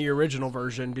better than the original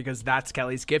version, because that's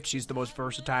Kelly's gift. She's the most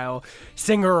versatile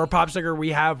singer or pop singer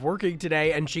we have working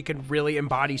today, and she can really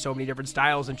embody so many different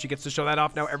styles, and she gets to show that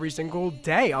off now every single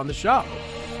day on the show.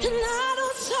 And I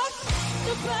don't talk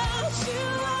about you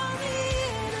on the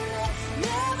internet.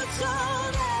 Never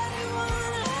told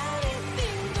anyone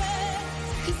anything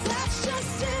bad, 'cause that's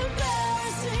just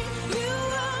embarrassing. You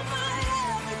were my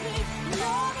everything, and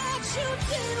all that you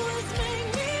did was make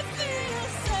me feel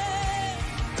sad.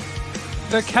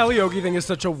 The karaoke thing is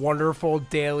such a wonderful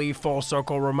daily full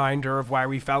circle reminder of why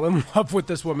we fell in love with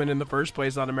this woman in the first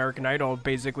place on American Idol,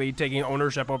 basically taking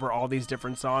ownership over all these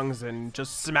different songs and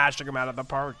just smashing them out of the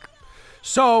park.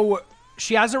 So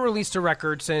she hasn't released a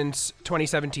record since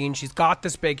 2017. She's got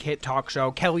this big hit talk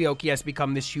show. Karaoke has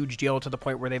become this huge deal to the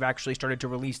point where they've actually started to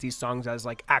release these songs as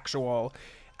like actual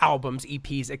albums,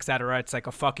 EPs, etc. It's like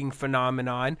a fucking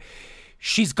phenomenon.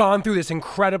 She's gone through this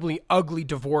incredibly ugly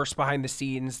divorce behind the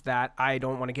scenes that I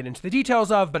don't want to get into the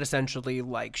details of, but essentially,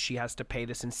 like, she has to pay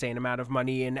this insane amount of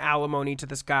money in alimony to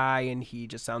this guy, and he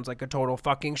just sounds like a total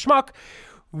fucking schmuck.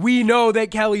 We know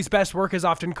that Kelly's best work has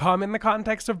often come in the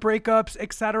context of breakups,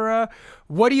 etc.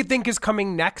 What do you think is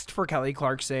coming next for Kelly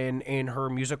Clarkson in her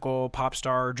musical pop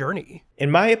star journey? In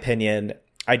my opinion,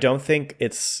 I don't think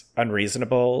it's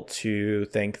unreasonable to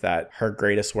think that her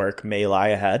greatest work may lie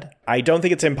ahead. I don't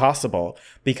think it's impossible,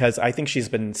 because I think she's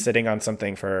been sitting on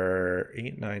something for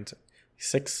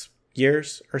 6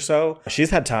 years or so. She's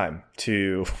had time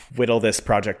to whittle this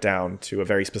project down to a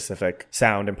very specific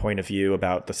sound and point of view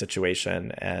about the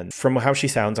situation. And from how she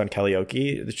sounds on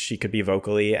karaoke, she could be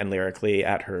vocally and lyrically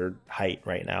at her height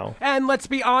right now. And let's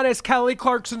be honest, Kelly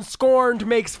Clarkson Scorned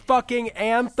makes fucking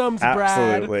anthems,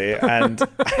 Brad. Absolutely. And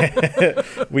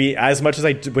we, as much as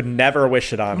I would never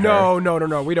wish it on her.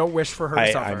 No. We don't wish for her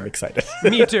to suffer. I'm excited.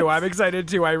 Me too. I'm excited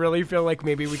too. I really feel like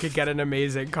maybe we could get an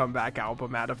amazing comeback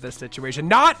album out of this situation.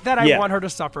 Not that I want her to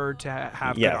suffer to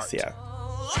have good art. Yeah.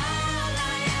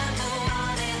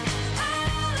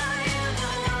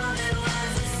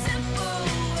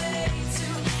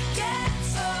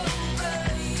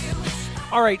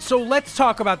 All right, so let's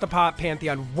talk about the pop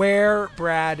pantheon. Where,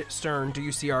 Brad Stern, do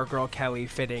you see our girl Kelly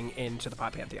fitting into the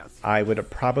pop pantheon? I would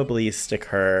probably stick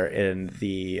her in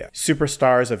the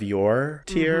superstars of yore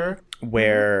tier.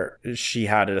 Where she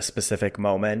had a specific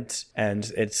moment,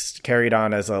 and it's carried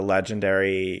on as a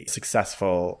legendary,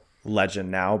 successful legend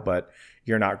now, but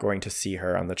you're not going to see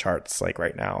her on the charts like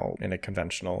right now in a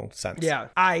conventional sense. Yeah,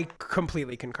 I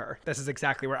completely concur. This is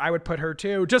exactly where I would put her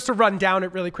too. Just to run down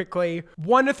it really quickly,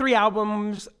 1 to 3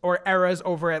 albums or eras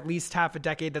over at least half a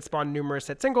decade that spawned numerous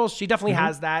hit singles. She definitely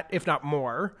has that, if not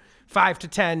more. 5 to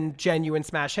 10 genuine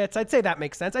smash hits. I'd say that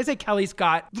makes sense. I'd say Kelly's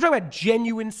got, we're talking about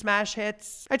genuine smash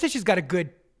hits. I'd say she's got a good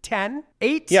 10,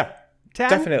 8. Yeah, 10?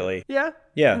 definitely. Yeah.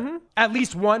 Yeah. At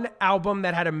least one album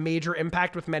that had a major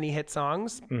impact with many hit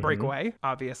songs. Breakaway,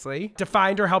 obviously.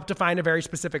 Defined or helped define a very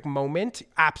specific moment.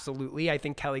 Absolutely. I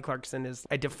think Kelly Clarkson is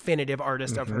a definitive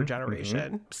artist of her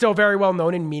generation. Still very well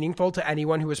known and meaningful to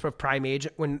anyone who was of prime age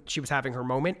when she was having her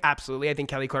moment. Absolutely. I think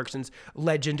Kelly Clarkson's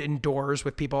legend endures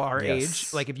with people our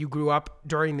age. Like if you grew up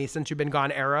during the Since You've Been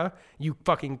Gone era, you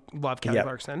fucking love Kelly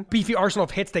Clarkson. Beefy arsenal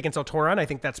of hits they can still tour on. I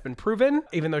think that's been proven.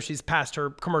 Even though she's past her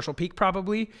commercial peak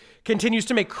probably. Continues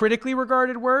to make critically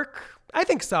regarded work. I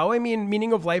think so. I mean,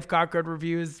 Meaning of Life got good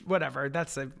reviews, whatever.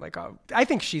 That's I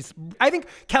think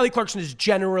Kelly Clarkson is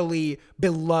generally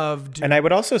beloved. And I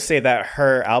would also say that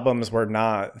her albums were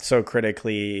not so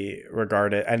critically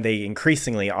regarded, and they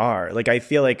increasingly are. Like, I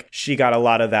feel like she got a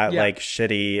lot of that like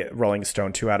shitty Rolling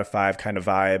Stone 2 out of 5 kind of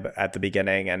vibe at the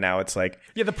beginning, and now it's like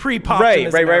the pre-pop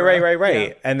right.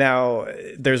 Yeah. And now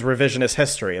there's revisionist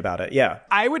history about it. Yeah.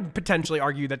 I would potentially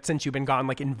argue that Since You've Been Gone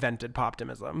like invented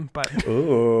poptimism, but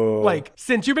ooh. Like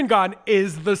Since You've Been Gone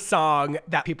is the song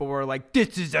that people were like,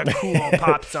 this is a cool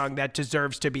pop song that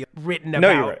deserves to be written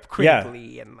about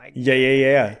critically and like.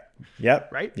 Yeah.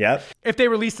 Yep. Right? Yep. If they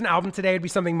released an album today, it'd be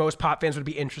something most pop fans would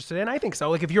be interested in. I think so.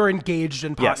 Like if you're engaged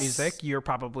in pop music, you're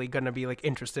probably going to be like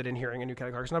interested in hearing a new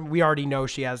Kelly Clarkson album. We already know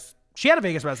she had a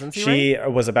Vegas residency, She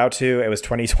right? was about to. It was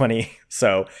 2020.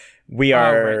 So we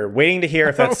are waiting to hear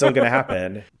if that's still going to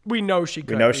happen. We know she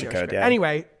could. We know she could, yeah.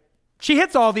 Anyway, she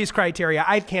hits all these criteria.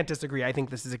 I can't disagree. I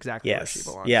think this is exactly where she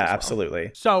belongs. Yeah, as well.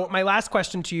 absolutely. So my last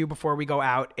question to you before we go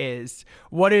out is,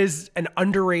 what is an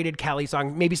underrated Kelly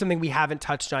song? Maybe something we haven't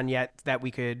touched on yet that we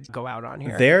could go out on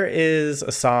here. There is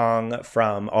a song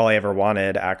from All I Ever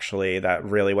Wanted, actually, that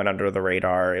really went under the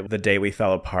radar. The Day We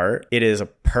Fell Apart. It is a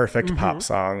perfect pop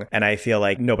song, and I feel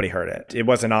like nobody heard it. It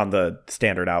wasn't on the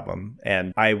standard album.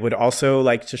 And I would also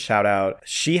like to shout out,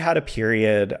 she had a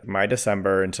period, my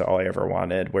December into All I Ever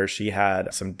Wanted, where she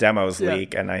had some demos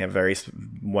leak, and I have very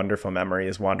wonderful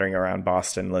memories wandering around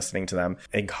Boston listening to them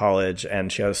in college.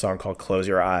 And she had a song called Close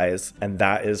Your Eyes, and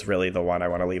that is really the one I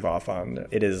want to leave off on.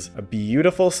 It is a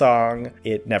beautiful song.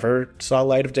 It never saw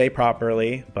light of day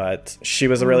properly, but she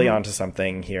was really onto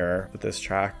something here with this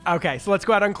track. Okay, so let's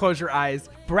go out on Close Your Eyes.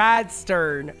 Brad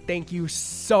Stern, thank you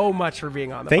so much for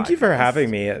being on the podcast. Thank you for having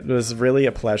me. It was really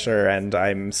a pleasure, and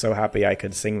I'm so happy I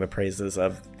could sing the praises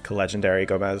of legendary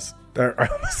Gomez. I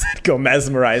almost said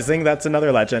Gomez-merizing. That's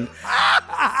another legend.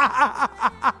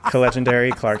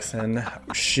 Legendary Clarkson.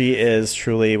 She is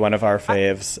truly one of our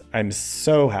faves. I'm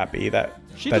so happy that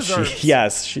she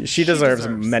deserves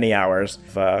many hours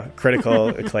of critical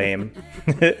acclaim.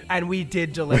 And we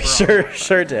did deliver.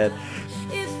 Sure did.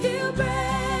 If you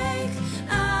break,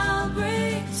 I'll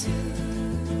break too.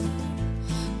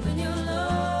 When you're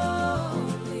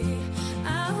lonely,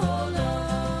 I hold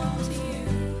on to you.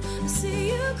 I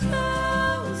see you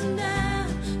closing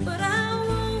down, but I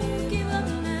won't give up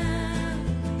now.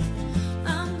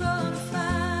 I'm gonna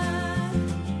fight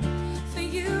for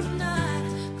you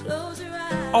tonight. Close your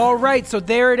eyes. All right, so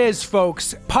there it is,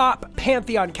 folks. Pop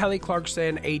Pantheon, Kelly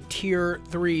Clarkson, a Tier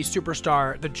 3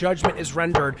 superstar. The judgment is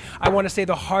rendered. I want to say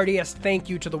the heartiest thank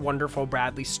you to the wonderful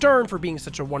Bradley Stern for being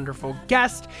such a wonderful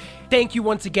guest. Thank you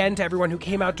once again to everyone who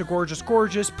came out to Gorgeous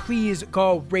Gorgeous. Please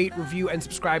go rate, review, and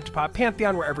subscribe to Pop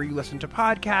Pantheon wherever you listen to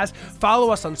podcasts. Follow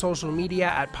us on social media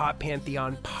at Pop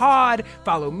Pantheon Pod.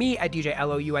 Follow me at DJ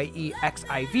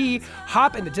LOUIEXIV.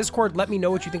 Hop in the Discord. Let me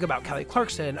know what you think about Kelly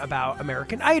Clarkson, about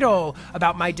American Idol,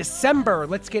 about my December.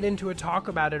 Let's get into a talk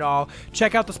about it all.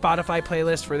 Check out the Spotify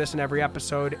playlist for this and every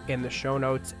episode in the show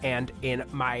notes and in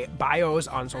my bios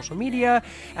on social media.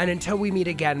 And until we meet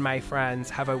again, my friends,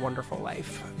 have a wonderful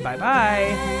life. Bye-bye.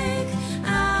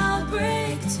 I'll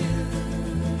break too.